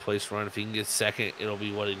a 3rd place run. If he can get 2nd, it'll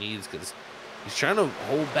be what he needs, because he's trying to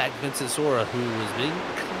hold back Vincent Sora, who was being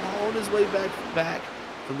clawing his way back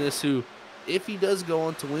from this, who, if he does go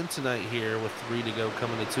on to win tonight here with 3 to go,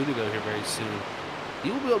 coming to 2 to go here very soon, he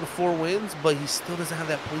will be able to 4 wins, but he still doesn't have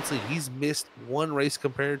that points lead. He's missed 1 race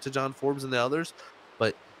compared to John Forbes and the others,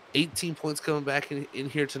 but 18 points coming back in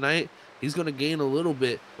here tonight. He's going to gain a little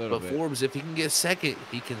bit, Forbes, if he can get 2nd,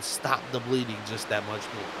 he can stop the bleeding just that much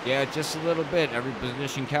more. Yeah, just a little bit. Every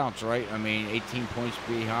position counts, right? I mean, 18 points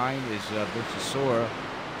behind is Vincent Sora.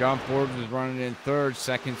 John Forbes is running in third,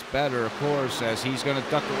 seconds better, of course, as he's going to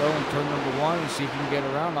duck it low in turn number 1 and see if he can get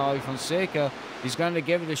around Ali Fonseca. He's going to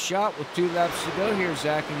give it a shot with 2 laps to go here,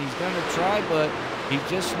 Zach, and he's going to try, but he's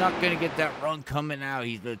just not going to get that run coming out.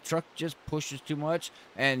 The truck just pushes too much,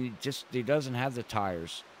 and he doesn't have the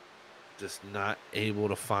tires. Just not able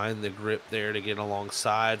to find the grip there to get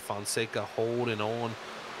alongside. Fonseca holding on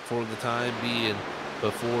for the time being,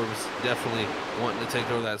 but Forbes definitely wanting to take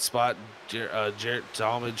over that spot. Jarrett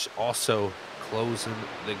Talmadge also closing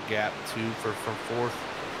the gap too from fourth,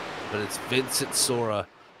 but it's Vincent Sora,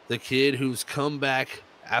 the kid who's come back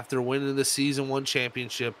after winning the season 1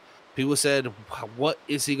 championship. People said, what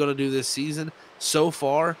is he going to do this season? So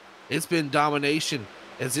far, it's been domination,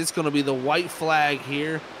 as it's going to be the white flag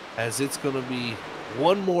here, as it's going to be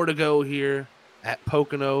 1 more to go here at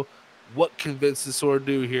Pocono. What can Vincent Sora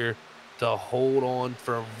do here to hold on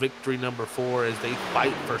for victory number 4 as they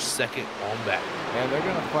fight for second on back? Yeah, they're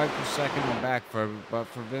going to fight for second on back, but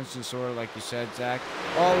for Vincent Sora, like you said, Zach,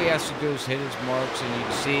 all he has to do is hit his marks, and you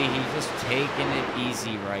can see he's just taking it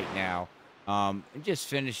easy right now. And just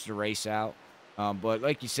finished the race out. But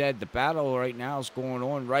like you said, the battle right now is going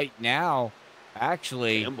on right now.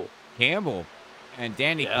 Actually, Campbell and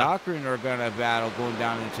Danny Cochran are going to battle going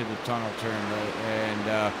down into the tunnel turn,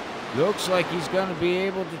 and looks like he's going to be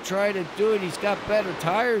able to try to do it. He's got better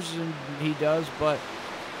tires than he does, but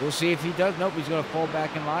we'll see if he does. Nope, he's going to fall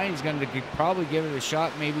back in line. He's going to probably give it a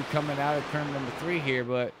shot, maybe coming out of turn number 3 here,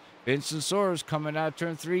 but Vincent Sora's coming out of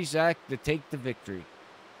turn 3, Zach, to take the victory.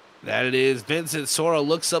 That it is. Vincent Sora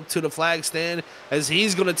looks up to the flag stand as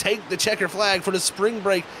he's going to take the checker flag for the spring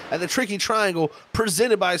break at the Tricky Triangle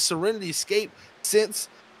presented by Serenity Scape.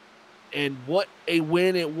 And what a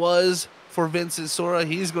win it was for Vincent Sora.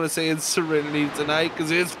 He's going to say it's Serenity tonight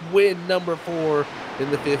because it's win number 4 in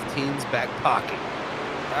the 15's back pocket.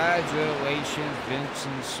 Congratulations,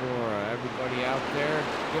 Vincent Sora. Everybody out there,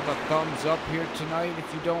 give a thumbs up here tonight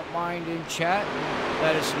if you don't mind in chat.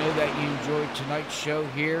 Let us know that you enjoyed tonight's show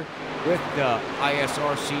here with the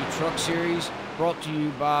ISRC Truck Series, brought to you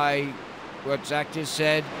by what Zach just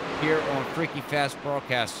said here on Freaky Fast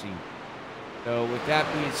Broadcasting. So with that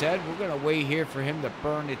being said, we're going to wait here for him to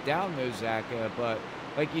burn it down, though, Zach. But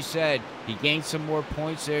like you said, he gained some more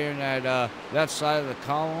points there in that left side of the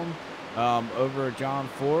column over John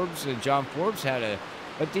Forbes. And John Forbes had a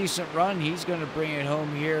decent run. He's going to bring it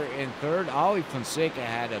home here in third. Ali Fonseca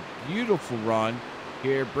had a beautiful run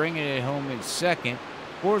here, bringing it home in second.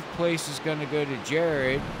 Fourth place is going to go to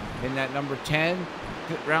Jared in that number 10.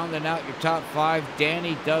 Rounding out your top 5,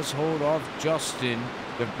 Danny does hold off Justin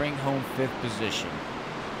to bring home 5th position.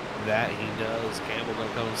 That he does. Campbell going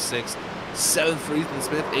to come 6th. 7th for Ethan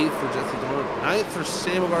Smith. 8th for Jesse Dorn. 9th for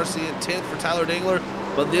Samuel Garcia. 10th for Tyler Dingler.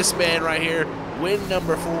 But this man right here, win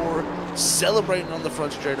number 4, celebrating on the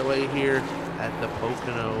front straightaway here at the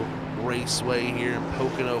Pocono Raceway here in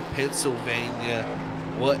Pocono, Pennsylvania.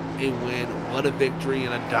 What a win. What a victory,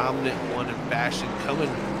 and a dominant one in fashion, coming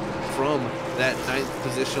from that 9th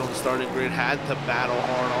position on the starting grid. Had to battle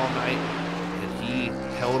hard all night, and he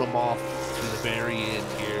held them off to the very end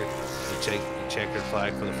here to take the checkered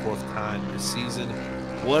flag for the 4th time this season.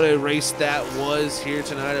 What a race that was here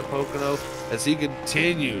tonight at Pocono, as he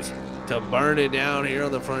continues to burn it down here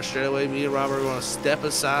on the front straightaway. Me and Robert are going to step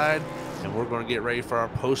aside, and we're going to get ready for our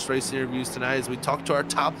post-race interviews tonight as we talk to our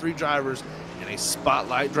top 3 drivers and a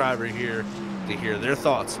spotlight driver here to hear their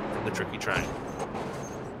thoughts from the Tricky Triangle.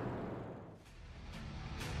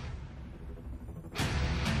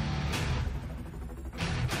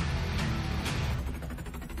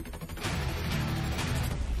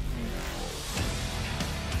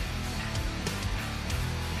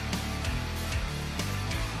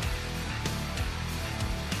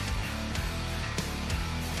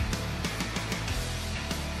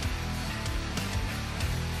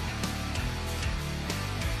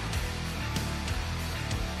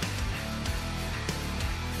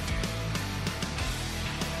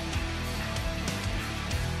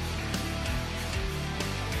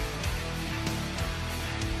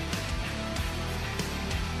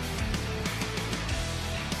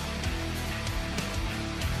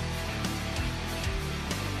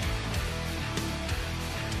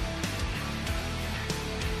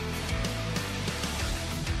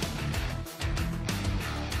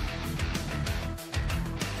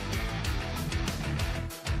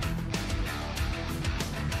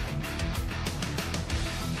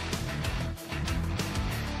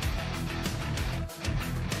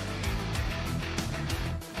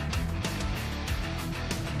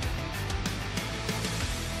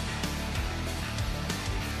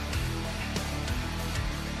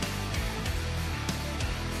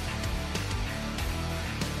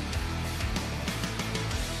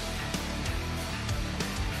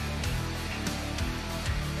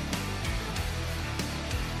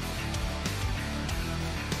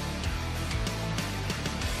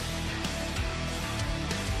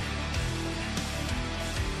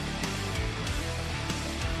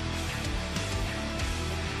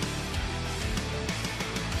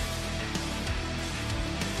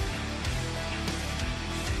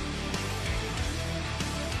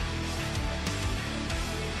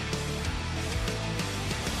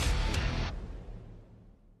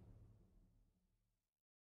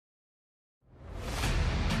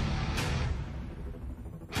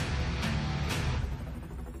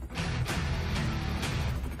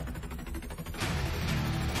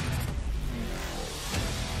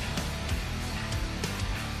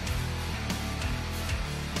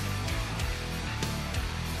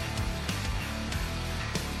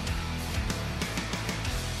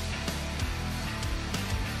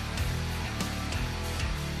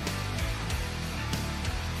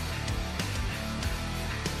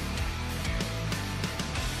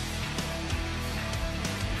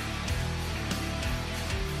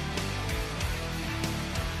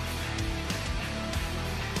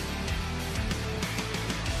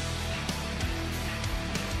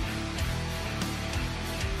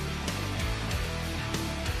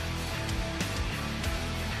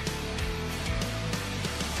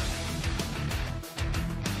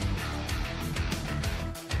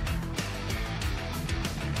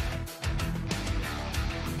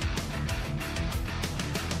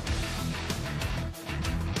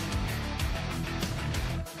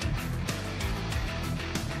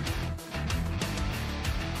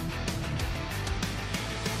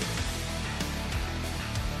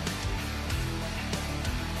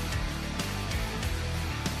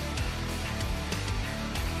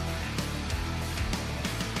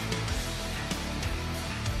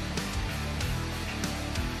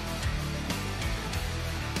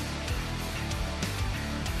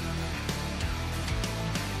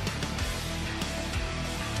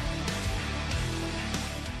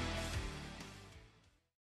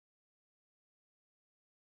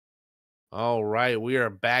 All right, we are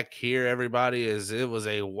back here, everybody, as it was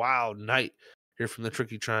a wild night here from the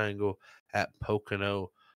Tricky Triangle at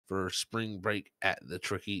Pocono for spring break at the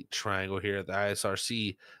Tricky Triangle here at the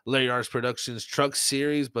ISRC Larry Arts Productions Truck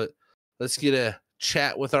Series. But let's get a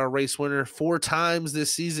chat with our race winner. 4 times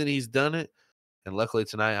this season he's done it, and luckily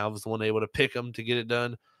tonight I was the one able to pick him to get it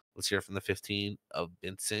done. Let's hear from the 15 of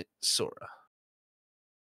Vincent Sora.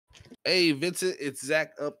 Hey, Vincent, it's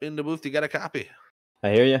Zach up in the booth. You got a copy?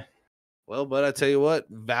 I hear you. Well, but I tell you what,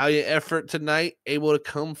 valiant effort tonight, able to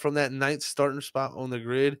come from that 9th starting spot on the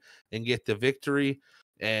grid and get the victory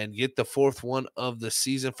and get the 4th one of the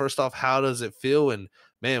season. First off, how does it feel? And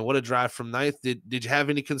man, what a drive from 9th. Did you have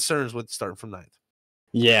any concerns with starting from 9th?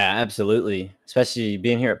 Yeah, absolutely. Especially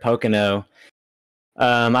being here at Pocono.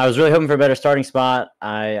 I was really hoping for a better starting spot.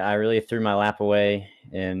 I really threw my lap away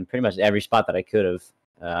in pretty much every spot that I could have.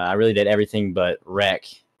 I really did everything but wreck.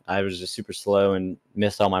 I was just super slow and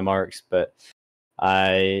missed all my marks, but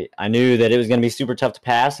I knew that it was going to be super tough to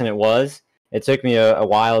pass, and it was. It took me a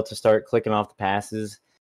while to start clicking off the passes,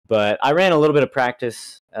 but I ran a little bit of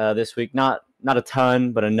practice this week, not a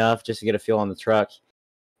ton, but enough just to get a feel on the truck.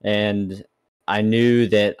 And I knew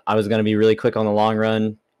that I was going to be really quick on the long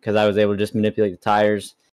run because I was able to just manipulate the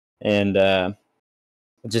tires and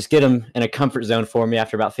just get them in a comfort zone for me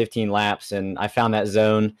after about 15 laps. And I found that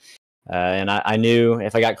zone. And I knew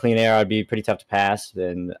if I got clean air, I'd be pretty tough to pass.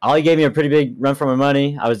 And Ollie gave me a pretty big run for my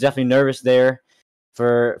money. I was definitely nervous there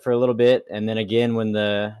for a little bit. And then again, when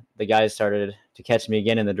the guys started to catch me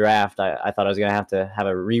again in the draft, I thought I was going to have a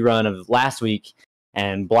rerun of last week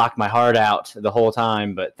and block my heart out the whole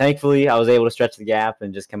time. But thankfully, I was able to stretch the gap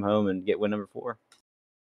and just come home and get win number 4.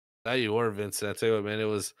 Now you were, Vincent. I tell you what, man, it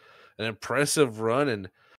was an impressive run. And,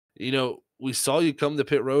 we saw you come to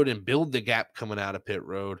pit road and build the gap coming out of pit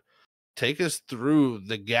road. Take us through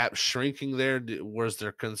the gap shrinking there. Was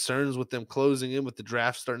there concerns with them closing in with the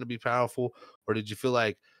draft starting to be powerful, or did you feel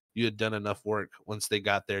like you had done enough work once they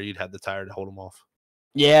got there, you'd have the tire to hold them off?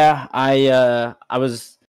 Yeah, I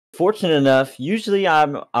was fortunate enough. Usually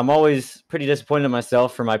I'm always pretty disappointed in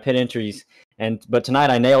myself for my pit entries, but tonight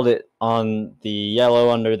I nailed it on the yellow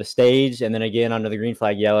under the stage, and then again under the green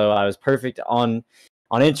flag yellow. I was perfect on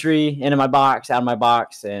entry, into my box, out of my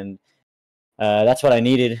box, and that's what I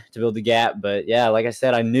needed to build the gap. But yeah, like I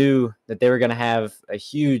said, I knew that they were going to have a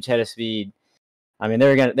huge head of speed. I mean,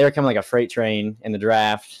 they were coming like a freight train in the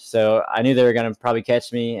draft, so I knew they were going to probably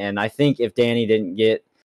catch me. And I think if Danny didn't get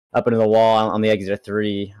up into the wall on the exit of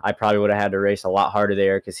 3, I probably would have had to race a lot harder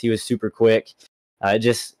there because he was super quick. It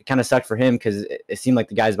just kind of sucked for him because it seemed like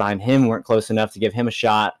the guys behind him weren't close enough to give him a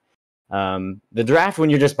shot. The draft,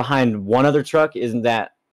 when you're just behind one other truck, isn't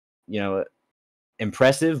that,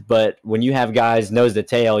 impressive, but when you have guys nose to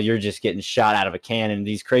tail, you're just getting shot out of a cannon,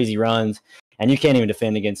 these crazy runs, and you can't even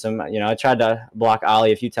defend against them. I tried to block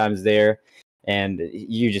Ollie a few times there, and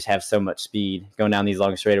you just have so much speed going down these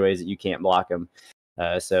long straightaways that you can't block them.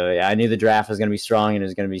 So yeah, I knew the draft was going to be strong and it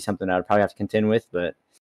was going to be something I'd probably have to contend with, but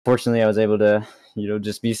fortunately I was able to,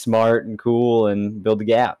 just be smart and cool and build the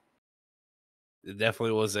gap. It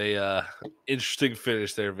definitely was a interesting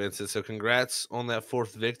finish there, Vincent. So congrats on that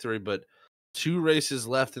 4th victory, but 2 races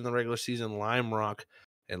left in the regular season, Lime Rock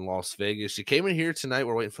and Las Vegas. You came in here tonight.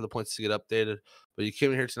 We're waiting for the points to get updated, but you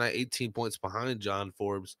came in here tonight 18 points behind John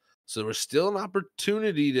Forbes. So there was still an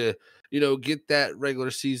opportunity to, get that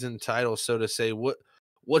regular season title, so to say.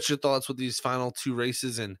 What's your thoughts with these final 2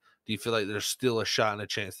 races, and do you feel like there's still a shot and a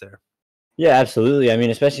chance there? Yeah, absolutely. I mean,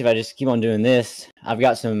 especially if I just keep on doing this, I've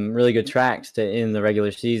got some really good tracks to end the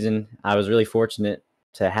regular season. I was really fortunate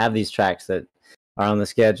to have these tracks that are on the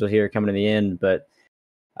schedule here coming to the end, but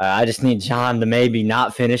I just need John to maybe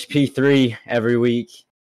not finish P3 every week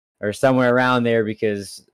or somewhere around there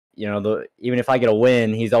because, even if I get a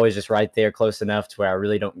win, he's always just right there close enough to where I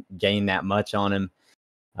really don't gain that much on him.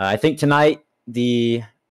 I think tonight the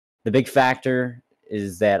big factor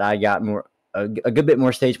is that I got a good bit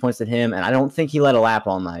more stage points than him, and I don't think he led a lap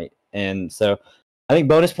all night. And so I think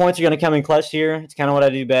bonus points are going to come in clutch here. It's kind of what I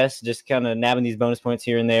do best, just kind of nabbing these bonus points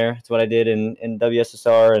here and there. It's what I did in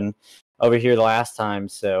WSSR and over here the last time.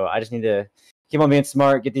 So I just need to keep on being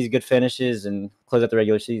smart, get these good finishes, and close out the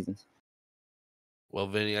regular season. Well,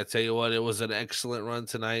 Vinny, I tell you what, it was an excellent run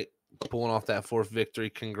tonight, pulling off that 4th victory.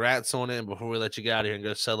 Congrats on it. And before we let you get out of here and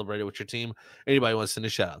go celebrate it with your team, anybody wants to send a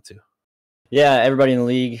shout out to? Yeah, everybody in the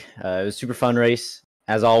league. It was a super fun race,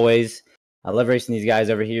 as always. I love racing these guys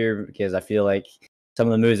over here because I feel like some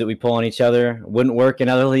of the moves that we pull on each other wouldn't work in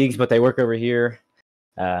other leagues, but they work over here.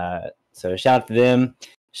 So shout out to them.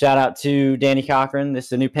 Shout out to Danny Cochran. This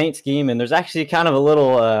is a new paint scheme, and there's actually kind of a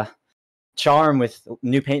little charm with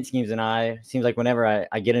new paint schemes, and it seems like whenever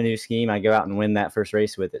I get a new scheme, I go out and win that first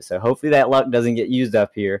race with it. So hopefully that luck doesn't get used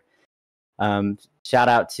up here. Shout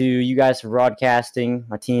out to you guys for broadcasting,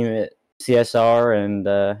 my team at CSR, and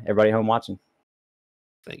everybody home watching.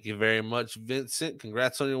 Thank you very much, Vincent.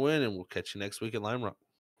 Congrats on your win, and we'll catch you next week at Lime Rock.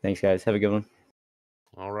 Thanks, guys. Have a good one.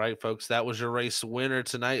 All right, folks, that was your race winner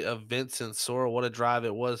tonight of Vincent Sora. What a drive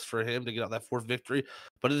it was for him to get out that fourth victory.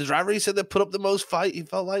 But the driver he said that put up the most fight, he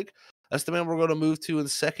felt like. That's the man we're going to move to in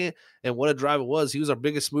second. And what a drive it was. He was our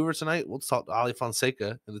biggest mover tonight. We'll talk to Ali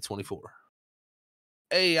Fonseca in the 24.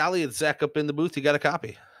 Hey, Ali, it's Zach up in the booth. You got a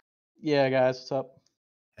copy? Yeah, guys, what's up?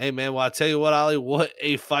 Hey, man, well, I tell you what, Ali, what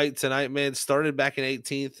a fight tonight, man. Started back in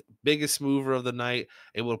 18th, biggest mover of the night,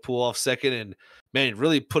 able to pull off second, and, man,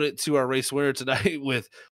 really put it to our race winner tonight with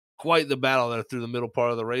quite the battle there through the middle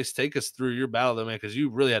part of the race. Take us through your battle, though, man, because you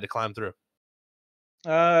really had to climb through.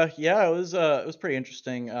 Yeah, it was pretty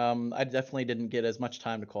interesting. I definitely didn't get as much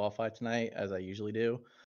time to qualify tonight as I usually do.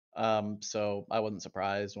 So I wasn't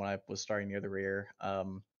surprised when I was starting near the rear.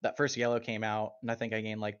 That first yellow came out, and I think I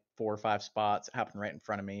gained like 4 or 5 spots. It happened right in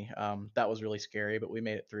front of me. That was really scary, but we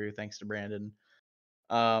made it through thanks to Brandon.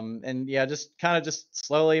 And yeah, just kind of just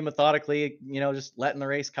slowly, methodically, just letting the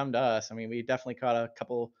race come to us. I mean, we definitely caught a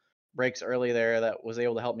couple breaks early there that was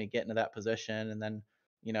able to help me get into that position. And then,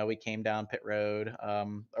 we came down pit road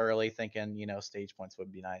early thinking, stage points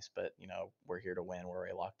would be nice, but, we're here to win. We're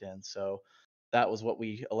already locked in. So that was what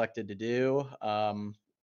we elected to do.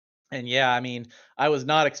 And yeah, I mean, I was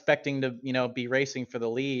not expecting to, be racing for the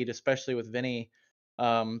lead, especially with Vinny.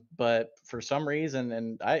 But for some reason,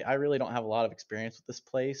 and I really don't have a lot of experience with this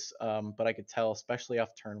place, but I could tell, especially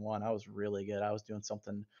off turn 1, I was really good. I was doing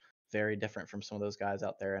something very different from some of those guys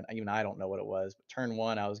out there. And even I don't know what it was, but turn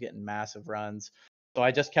 1, I was getting massive runs. So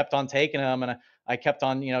I just kept on taking them, and I kept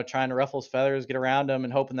on, trying to ruffle his feathers, get around him,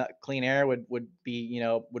 and hoping that clean air would be,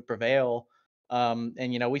 would prevail.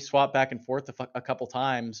 And we swapped back and forth a couple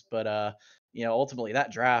times, but ultimately that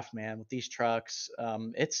draft, man, with these trucks,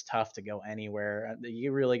 it's tough to go anywhere.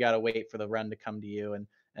 You really got to wait for the run to come to you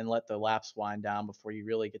and let the laps wind down before you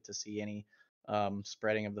really get to see any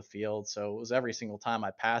spreading of the field. So it was every single time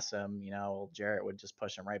I pass him, Jarrett would just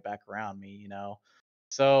push him right back around me.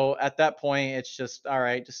 So at that point, it's just, all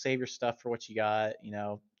right, just save your stuff for what you got,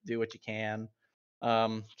 do what you can.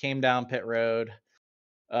 Came down pit road.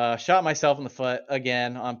 Shot myself in the foot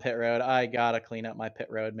again on pit road. I gotta clean up my pit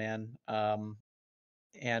road, man.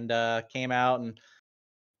 And came out and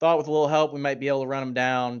thought with a little help we might be able to run him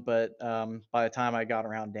down, but by the time I got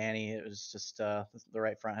around Danny, it was just the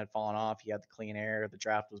right front had fallen off. He had the clean air, the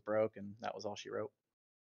draft was broke, and that was all she wrote.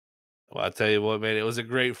 Well, I'll tell you what, man, it was a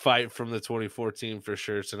great fight from the 2014 for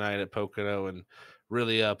sure tonight at Pocono, and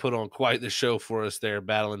really put on quite the show for us there,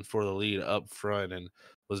 battling for the lead up front, and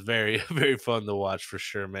was very, very fun to watch for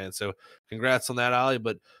sure, man. So congrats on that, Ali.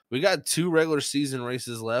 But we got 2 regular season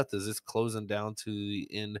races left as it's closing down to the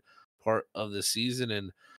end part of the season.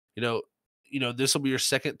 And, this will be your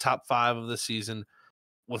second top 5 of the season.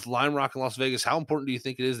 With Lime Rock and Las Vegas, how important do you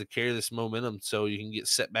think it is to carry this momentum so you can get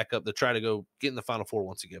set back up to try to go get in the Final Four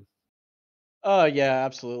once again? Yeah,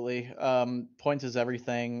 absolutely. Points is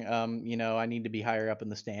everything. I need to be higher up in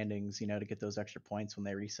the standings, to get those extra points when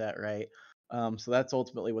they reset, right? So that's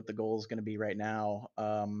ultimately what the goal is going to be right now.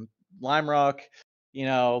 Lime Rock,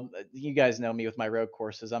 you guys know me with my road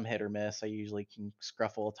courses. I'm hit or miss. I usually can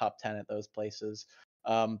scruffle a top 10 at those places.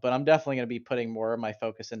 But I'm definitely going to be putting more of my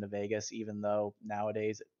focus into Vegas, even though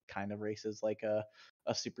nowadays it kind of races like a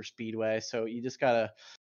super speedway. So you just gotta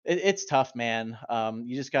it's tough, man.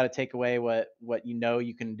 You just got to take away what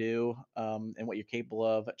you can do, and what you're capable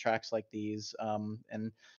of at tracks like these.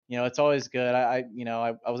 And it's always good. I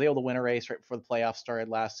was able to win a race right before the playoffs started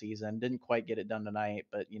last season. Didn't quite get it done tonight,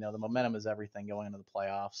 but the momentum is everything going into the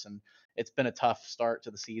playoffs, and it's been a tough start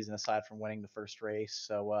to the season aside from winning the first race.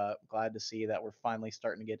 So glad to see that we're finally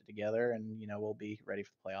starting to get it together, and we'll be ready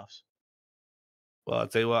for the playoffs. Well, I'll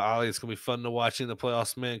tell you what, Ali, it's going to be fun to watch in the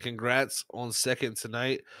playoffs, man. Congrats on second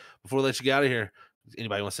tonight. Before we let you get out of here,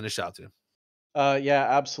 anybody want to send a shout to? Yeah,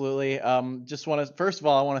 absolutely. Just want to first of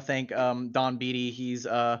all, I want to thank Don Beatty. He's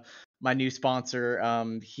my new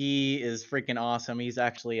sponsor. He is freaking awesome. He's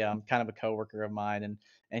actually kind of a coworker of mine,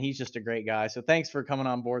 and he's just a great guy. So thanks for coming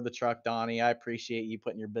on board the truck, Donnie. I appreciate you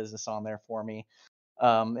putting your business on there for me.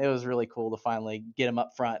 It was really cool to finally get him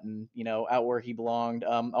up front and out where he belonged.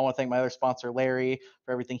 I want to thank my other sponsor, Larry,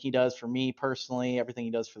 for everything he does for me personally, everything he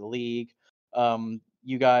does for the league.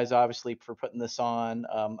 You guys obviously for putting this on.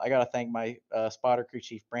 I got to thank my spotter crew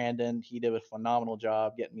chief, Brandon. He did a phenomenal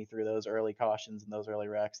job getting me through those early cautions and those early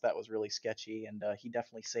wrecks. That was really sketchy, and he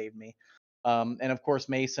definitely saved me. And of course,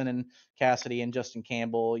 Mason and Cassidy and Justin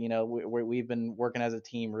Campbell, we've been working as a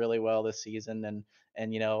team really well this season. And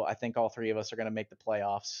I think all three of us are going to make the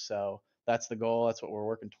playoffs. So that's the goal. That's what we're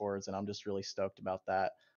working towards. And I'm just really stoked about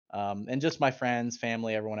that. And just my friends,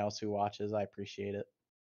 family, everyone else who watches, I appreciate it.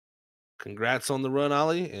 Congrats on the run,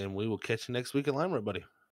 Ollie, and we will catch you next week at Limerick, buddy.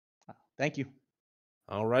 Thank you.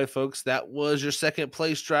 All right, folks, that was your second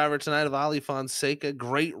place driver tonight of Ollie Fonseca.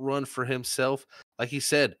 Great run for himself. Like he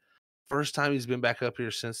said, first time he's been back up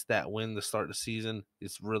here since that win to start the season.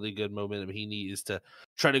 It's really good momentum he needs to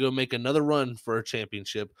try to go make another run for a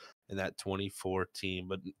championship in that 24 team.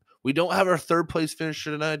 But we don't have our third place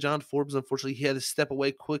finisher tonight. John Forbes, unfortunately, he had to step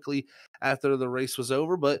away quickly after the race was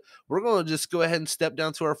over. But we're going to just go ahead and step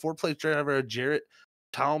down to our fourth place driver, Jarrett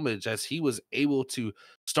Talmadge, as he was able to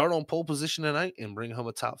start on pole position tonight and bring home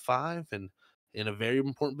a top 5 and in a very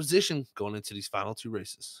important position going into these final 2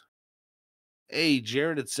 races. Hey,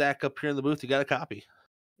 Jared, it's Zach up here in the booth. You got a copy?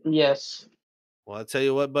 Yes. Well, I tell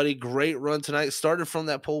you what, buddy, great run tonight. Started from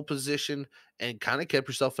that pole position and kind of kept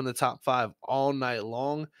yourself in the top 5 all night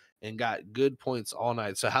long and got good points all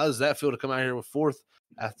night. So how does that feel to come out here with 4th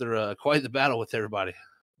after quite the battle with everybody?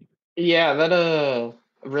 Yeah, that a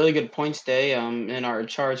really good points day. In our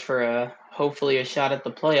charge for hopefully a shot at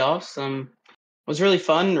the playoffs. Was really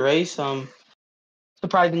fun race.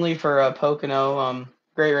 Surprisingly for Pocono,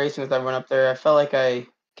 great racing with everyone up there. I felt like I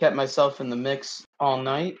kept myself in the mix all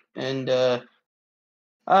night, and could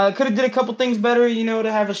have did a couple things better,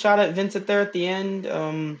 to have a shot at Vincent there at the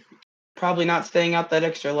end. Probably not staying out that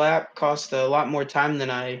extra lap cost a lot more time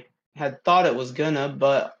than I had thought it was gonna,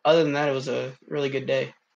 but other than that, it was a really good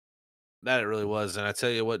day. That it really was. And I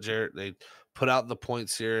tell you what, Jarrett, they put out the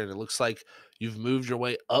points here, and it looks like you've moved your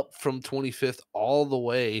way up from 25th all the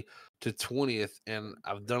way to 20th. And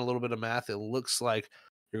I've done a little bit of math. It looks like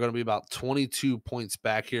you're going to be about 22 points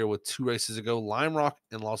back here with 2 races to go. Lime Rock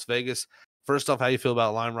and Las Vegas. First off, how you feel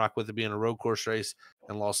about Lime Rock with it being a road course race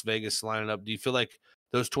and Las Vegas lining up? Do you feel like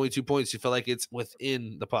those 22 points, you feel like it's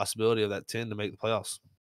within the possibility of that 10 to make the playoffs?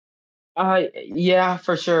 Yeah,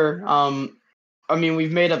 for sure. I mean,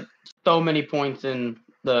 we've made up so many points in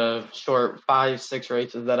the short 5, 6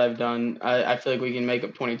 races that I've done. I feel like we can make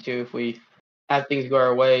up 22 if we have things go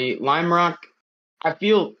our way. Lime Rock, I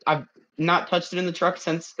feel I've not touched it in the truck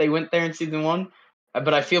since they went there in season 1,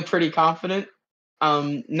 but I feel pretty confident.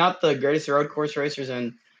 Not the greatest road course racers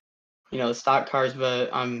and the stock cars, but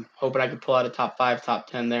I'm hoping I could pull out a top 5, top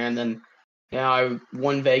 10 there. And then, I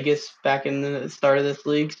won Vegas back in the start of this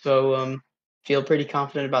league, so feel pretty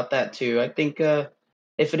confident about that too. I think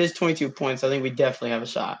if it is 22 points, I think we definitely have a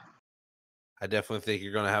shot. I definitely think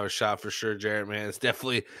you're going to have a shot for sure, Jarrett, man. It's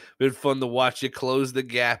definitely been fun to watch you close the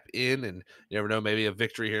gap in, and you never know, maybe a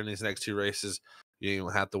victory here in these next 2 races. You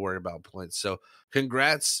don't have to worry about points. So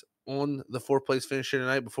congrats on the 4th place finish here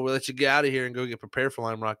tonight. Before we let you get out of here and go get prepared for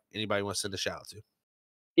Lime Rock, anybody want to send a shout out to?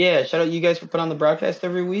 Yeah, shout out you guys for putting on the broadcast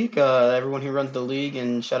every week. Everyone who runs the league,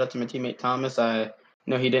 and shout out to my teammate Thomas. I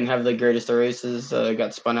know he didn't have the greatest of races,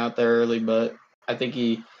 got spun out there early, but I think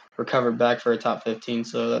he recovered back for a top 15,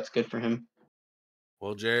 so that's good for him.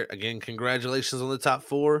 Well, Jarrett, again, congratulations on the top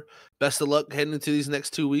 4. Best of luck heading into these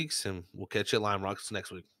next 2 weeks, and we'll catch you at Lime Rocks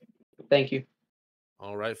next week. Thank you.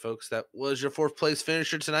 All right, folks, that was your 4th place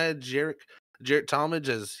finisher tonight, Jarrett Talmadge,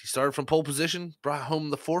 as he started from pole position, brought home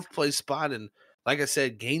the 4th place spot, and like I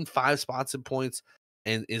said, gained 5 spots in points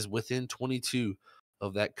and is within 22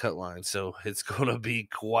 of that cut line. So it's going to be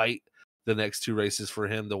quite the next 2 races for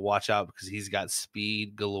him to watch out because he's got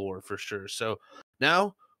speed galore for sure. So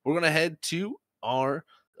now we're going to head to our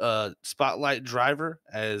spotlight driver,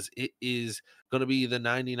 as it is going to be the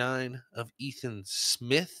 99 of Ethan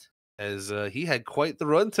Smith, as he had quite the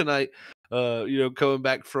run tonight, coming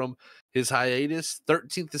back from his hiatus,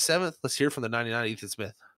 13th to 7th. Let's hear from the 99, Ethan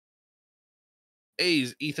Smith. Hey,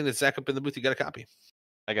 Ethan, it's Zach up in the booth. You got a copy?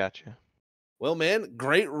 I got you. Well, man,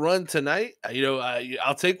 great run tonight.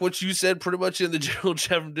 I'll take what you said pretty much in the general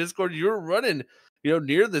chat from Discord. You were running,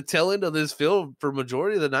 near the tail end of this field for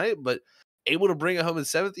majority of the night, but able to bring it home in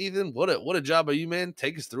 7th, Ethan. What a job by you, man.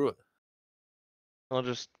 Take us through it. Well,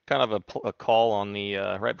 just kind of a call on the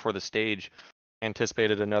right before the stage.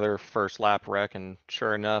 Anticipated another first lap wreck, and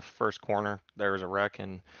sure enough, first corner there was a wreck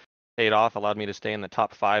and paid off. Allowed me to stay in the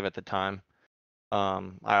top 5 at the time. I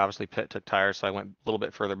obviously took tires, so I went a little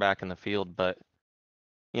bit further back in the field. But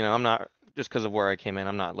I'm not, just because of where I came in,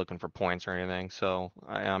 I'm not looking for points or anything. So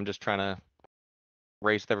I'm just trying to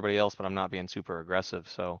race with everybody else, but I'm not being super aggressive.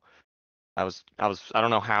 So I don't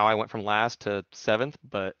know how I went from last to 7th,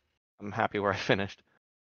 but I'm happy where I finished.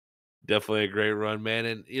 Definitely a great run, man.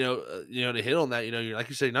 And to hit on that, you're like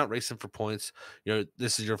you said, you're not racing for points.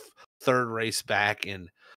 This is your third race back, and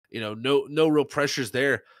no real pressures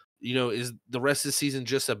there. Is the rest of the season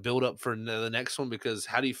just a build up for the next one? Because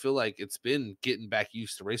how do you feel like it's been getting back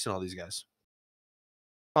used to racing all these guys?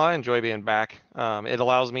 I enjoy being back. It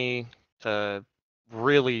allows me to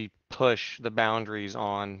really push the boundaries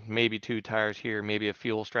on maybe 2 tires here, maybe a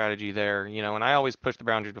fuel strategy there, and I always push the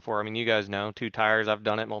boundaries before. I mean, you guys know 2 tires, I've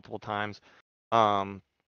done it multiple times.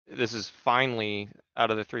 This is finally,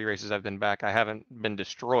 out of the 3 races I've been back, I haven't been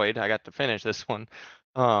destroyed. I got to finish this one.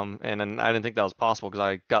 And then I didn't think that was possible because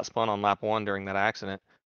I got spun on lap 1 during that accident.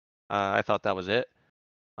 I thought that was it.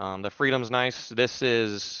 The freedom's nice. This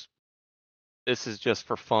is just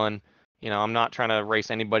for fun. I'm not trying to race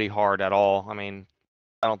anybody hard at all. I mean,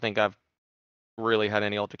 I don't think I've really had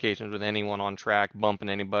any altercations with anyone on track, bumping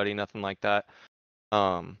anybody, nothing like that.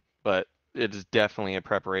 But it is definitely a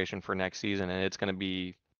preparation for next season, and it's going to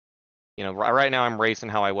be, right now I'm racing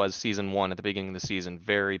how I was season 1 at the beginning of the season,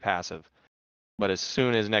 very passive. But as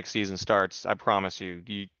soon as next season starts, I promise you,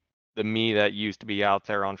 the me that used to be out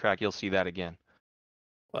there on track, you'll see that again.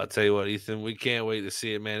 Well, I'll tell you what, Ethan, we can't wait to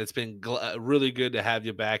see it, man. It's been really good to have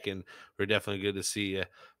you back, and we're definitely good to see you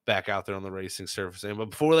back out there on the racing surface. But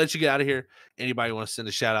before we let you get out of here, anybody want to send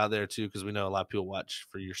a shout out there too? Because we know a lot of people watch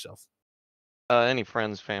for yourself. Any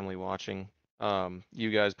friends, family watching, you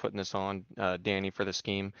guys putting this on, Danny for the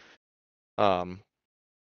scheme.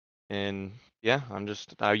 And yeah, I'm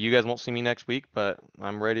just, you guys won't see me next week, but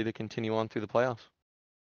I'm ready to continue on through the playoffs.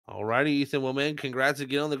 All righty, Ethan. Well, man, congrats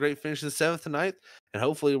again on the great finish in the 7th and 9th. And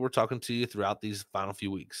hopefully we're talking to you throughout these final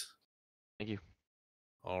few weeks. Thank you.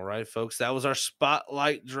 All right, folks. That was our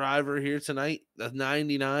spotlight driver here tonight. The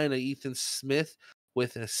 99 of Ethan Smith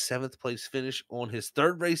with a 7th place finish on his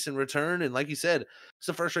 3rd race in return. And like you said, it's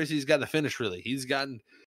the first race he's gotten to finish, really. He's gotten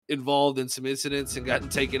involved in some incidents and gotten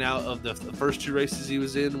taken out of the first 2 races he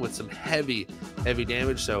was in with some heavy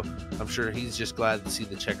damage. So I'm sure he's just glad to see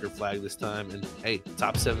the checker flag this time. And hey,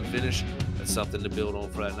 top 7 finish, that's something to build on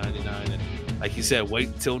for that 99. And like you said, wait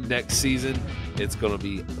until next season. It's going to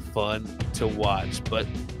be fun to watch. But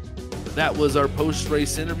that was our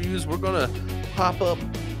post-race interviews. We're going to pop up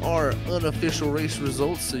our unofficial race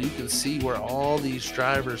results so you can see where all these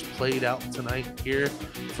drivers played out tonight here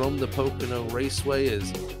from the Pocono Raceway.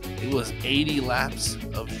 It was 80 laps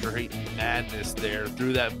of straight madness there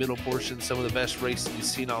through that middle portion. Some of the best races we've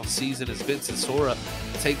seen all season as Vincent Sora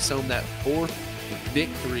takes home that 4th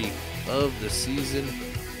victory of the season,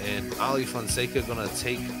 and Ali Fonseca going to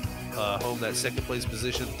take home that 2nd place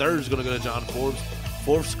position. 3rd is going to go to John Forbes.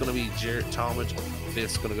 4th is going to be Jarrett Talmadge. 5th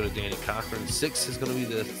is going to go to Danny Cochran. 6th is going to be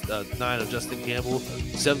the 9 of Justin Campbell.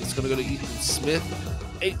 7th is going to go to Ethan Smith.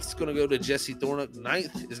 8th is going to go to Jesse Thornock.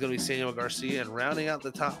 9th is going to be Samuel Garcia. And rounding out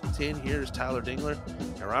the top 10 here is Tyler Dingler.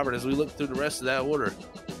 And Robert, as we look through the rest of that order,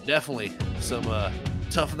 definitely some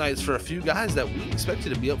tough nights for a few guys that we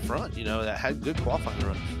expected to be up front, that had good qualifying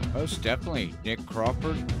runs. Most definitely. Nick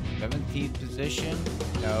Crawford, 17th position.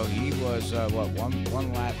 He was,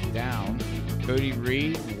 one lap down. Cody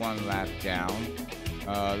Reed, 1 lap down.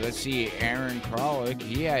 Let's see, Aaron Kralik,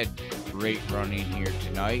 he had great running here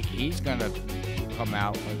tonight. He's going to come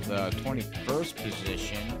out with the 21st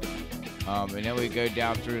position. And then we go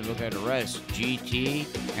down through and look at the rest. GT,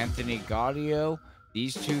 Anthony Gaudio,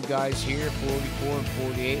 these 2 guys here, 44 and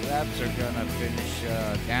 48 laps, are going to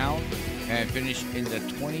finish down and finish in the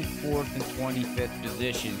 24th and 25th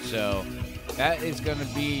position. So that is going to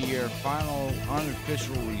be your final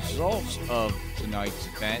unofficial results of tonight's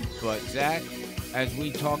event. But Zach, as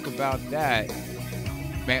we talk about that,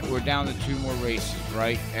 man, we're down to 2 more races,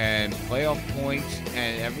 right? And playoff points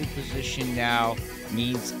and every position now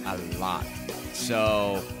means a lot.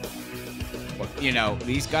 So,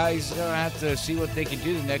 these guys are going to have to see what they can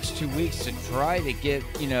do the next 2 weeks to try to get,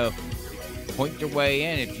 point their way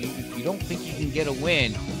in. If you don't think you can get a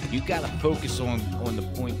win, you got to focus on the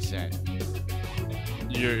point set.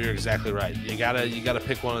 You're exactly right. You gotta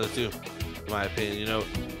pick one of the 2, in my opinion.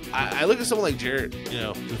 I look at someone like Jarrett,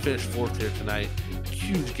 who finished 4th here tonight.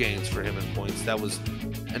 Huge gains for him in points. That was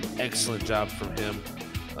an excellent job from him.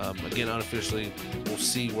 Again, unofficially, we'll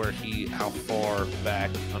see how far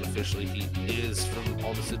back unofficially he is from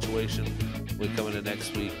all the situation when we come into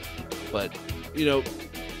next week. But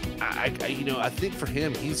I think for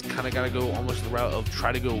him, he's kind of got to go almost the route of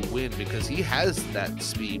try to go win, because he has that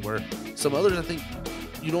speed where some others, I think,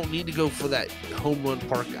 you don't need to go for that home run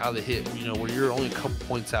park out of the hit, where you're only a couple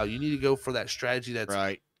points out. You need to go for that strategy that's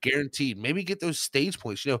right. guaranteed. Maybe get those stage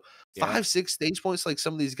points. You know, Yeah. 5, 6 stage points like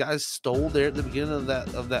some of these guys stole there at the beginning of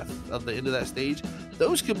the end of that stage.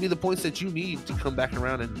 Those could be the points that you need to come back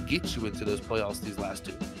around and get you into those playoffs. These last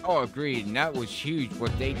 2. Oh, agreed. And that was huge.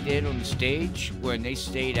 What they did on the stage when they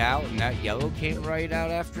stayed out and that yellow came right out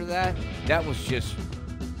after that, that was just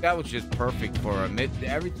perfect for them.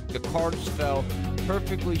 The cards fell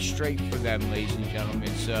perfectly straight for them, ladies and gentlemen.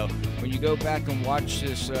 So when you go back and watch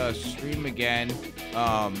this stream again,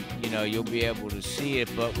 you know, you'll be able to see it.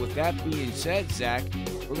 But with that being said, Zach,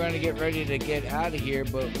 we're going to get ready to get out of here.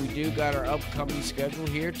 But we do got our upcoming schedule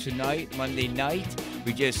here tonight, Monday night.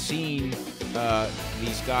 We just seen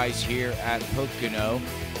these guys here at Pocono.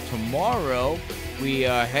 Tomorrow, we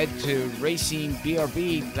head to Racing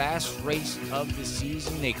BRB, last race of the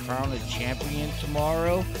season. They crown a champion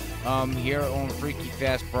tomorrow here on Freaky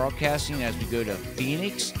Fast Broadcasting as we go to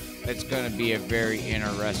Phoenix. That's going to be a very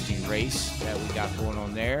interesting race that we got going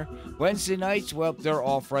on there. Wednesday nights, well, they're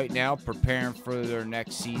off right now preparing for their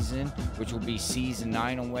next season, which will be season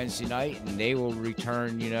 9 on Wednesday night, and they will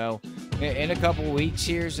return, you know, in a couple of weeks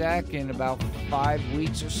here, Zach, in about 5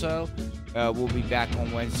 weeks or so. We'll be back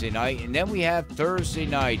on Wednesday night. And then we have Thursday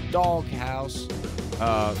night, Doghouse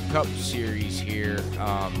Cup Series here.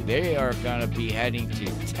 They are going to be heading to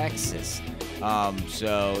Texas.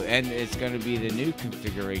 And it's going to be the new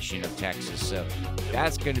configuration of Texas. So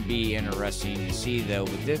that's going to be interesting to see, though.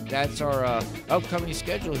 But that's our upcoming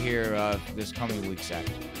schedule here this coming week, Zach.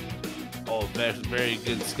 Oh, very, very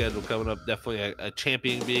good schedule coming up. Definitely a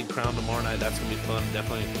champion being crowned tomorrow night. That's going to be fun.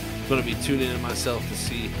 Definitely going to be tuning in myself to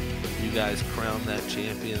see you guys crown that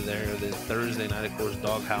champion there. Then Thursday night, of course,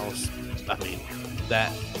 Doghouse. I mean,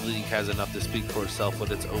 that league has enough to speak for itself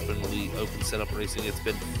with its open league, open setup racing. It's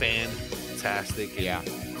been fantastic. Yeah.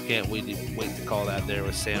 Can't wait to call that there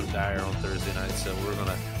with Sam Dyer on Thursday night. So we're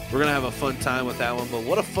gonna have a fun time with that one. But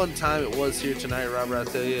what a fun time it was here tonight, Robert.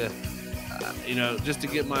 I tell you. You know, just to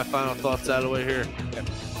get my final thoughts out of the way here,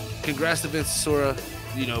 congrats to Vince Sora.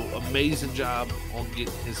 You know, amazing job on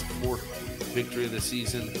getting his 4th victory of the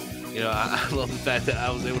season. You know, I love the fact that I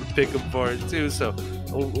was able to pick him for it too. So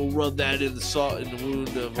we'll rub that in the salt in the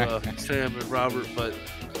wound of Sam and Robert. But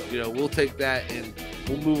you know, we'll take that and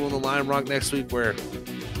we'll move on to Lime Rock next week, where,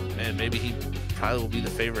 man, maybe he probably will be the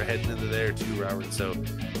favorite heading into there too, Robert. So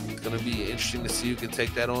it's going to be interesting to see who can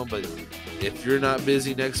take that on. But if you're not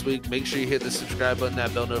busy next week, make sure you hit the subscribe button,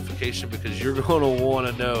 that bell notification, because you're going to want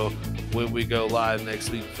to know when we go live next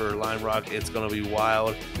week for Lime Rock. It's going to be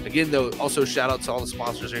wild. Again, though, also shout out to all the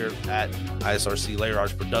sponsors here at ISRC,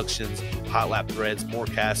 Layrage Productions, Hot Lap Threads,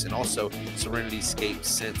 Morecast, and also Serenity Scape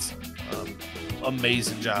Scents.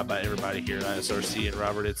 Amazing job by everybody here at ISRC. And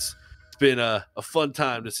Robert, it's been a fun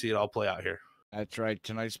time to see it all play out here. That's right.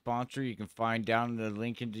 Tonight's sponsor, you can find down in the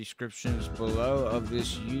link in the descriptions below of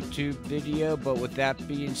this YouTube video. But with that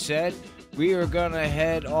being said, we are going to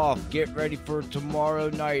head off. Get ready for tomorrow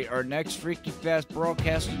night. Our next Freaky Fast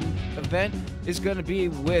Broadcasting event is going to be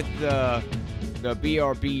with the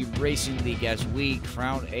BRB Racing League as we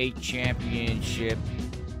crown a championship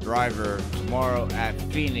driver tomorrow at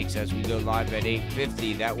Phoenix as we go live at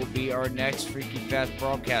 8:50. That will be our next Freaky Fast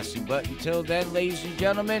Broadcasting. But until then, ladies and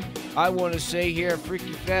gentlemen, I want to say here at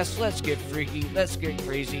Freaky Fast, let's get freaky, let's get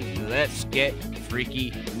crazy, let's get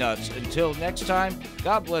freaky nuts. Until next time,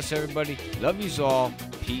 God bless everybody. Love yous all.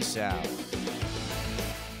 Peace out.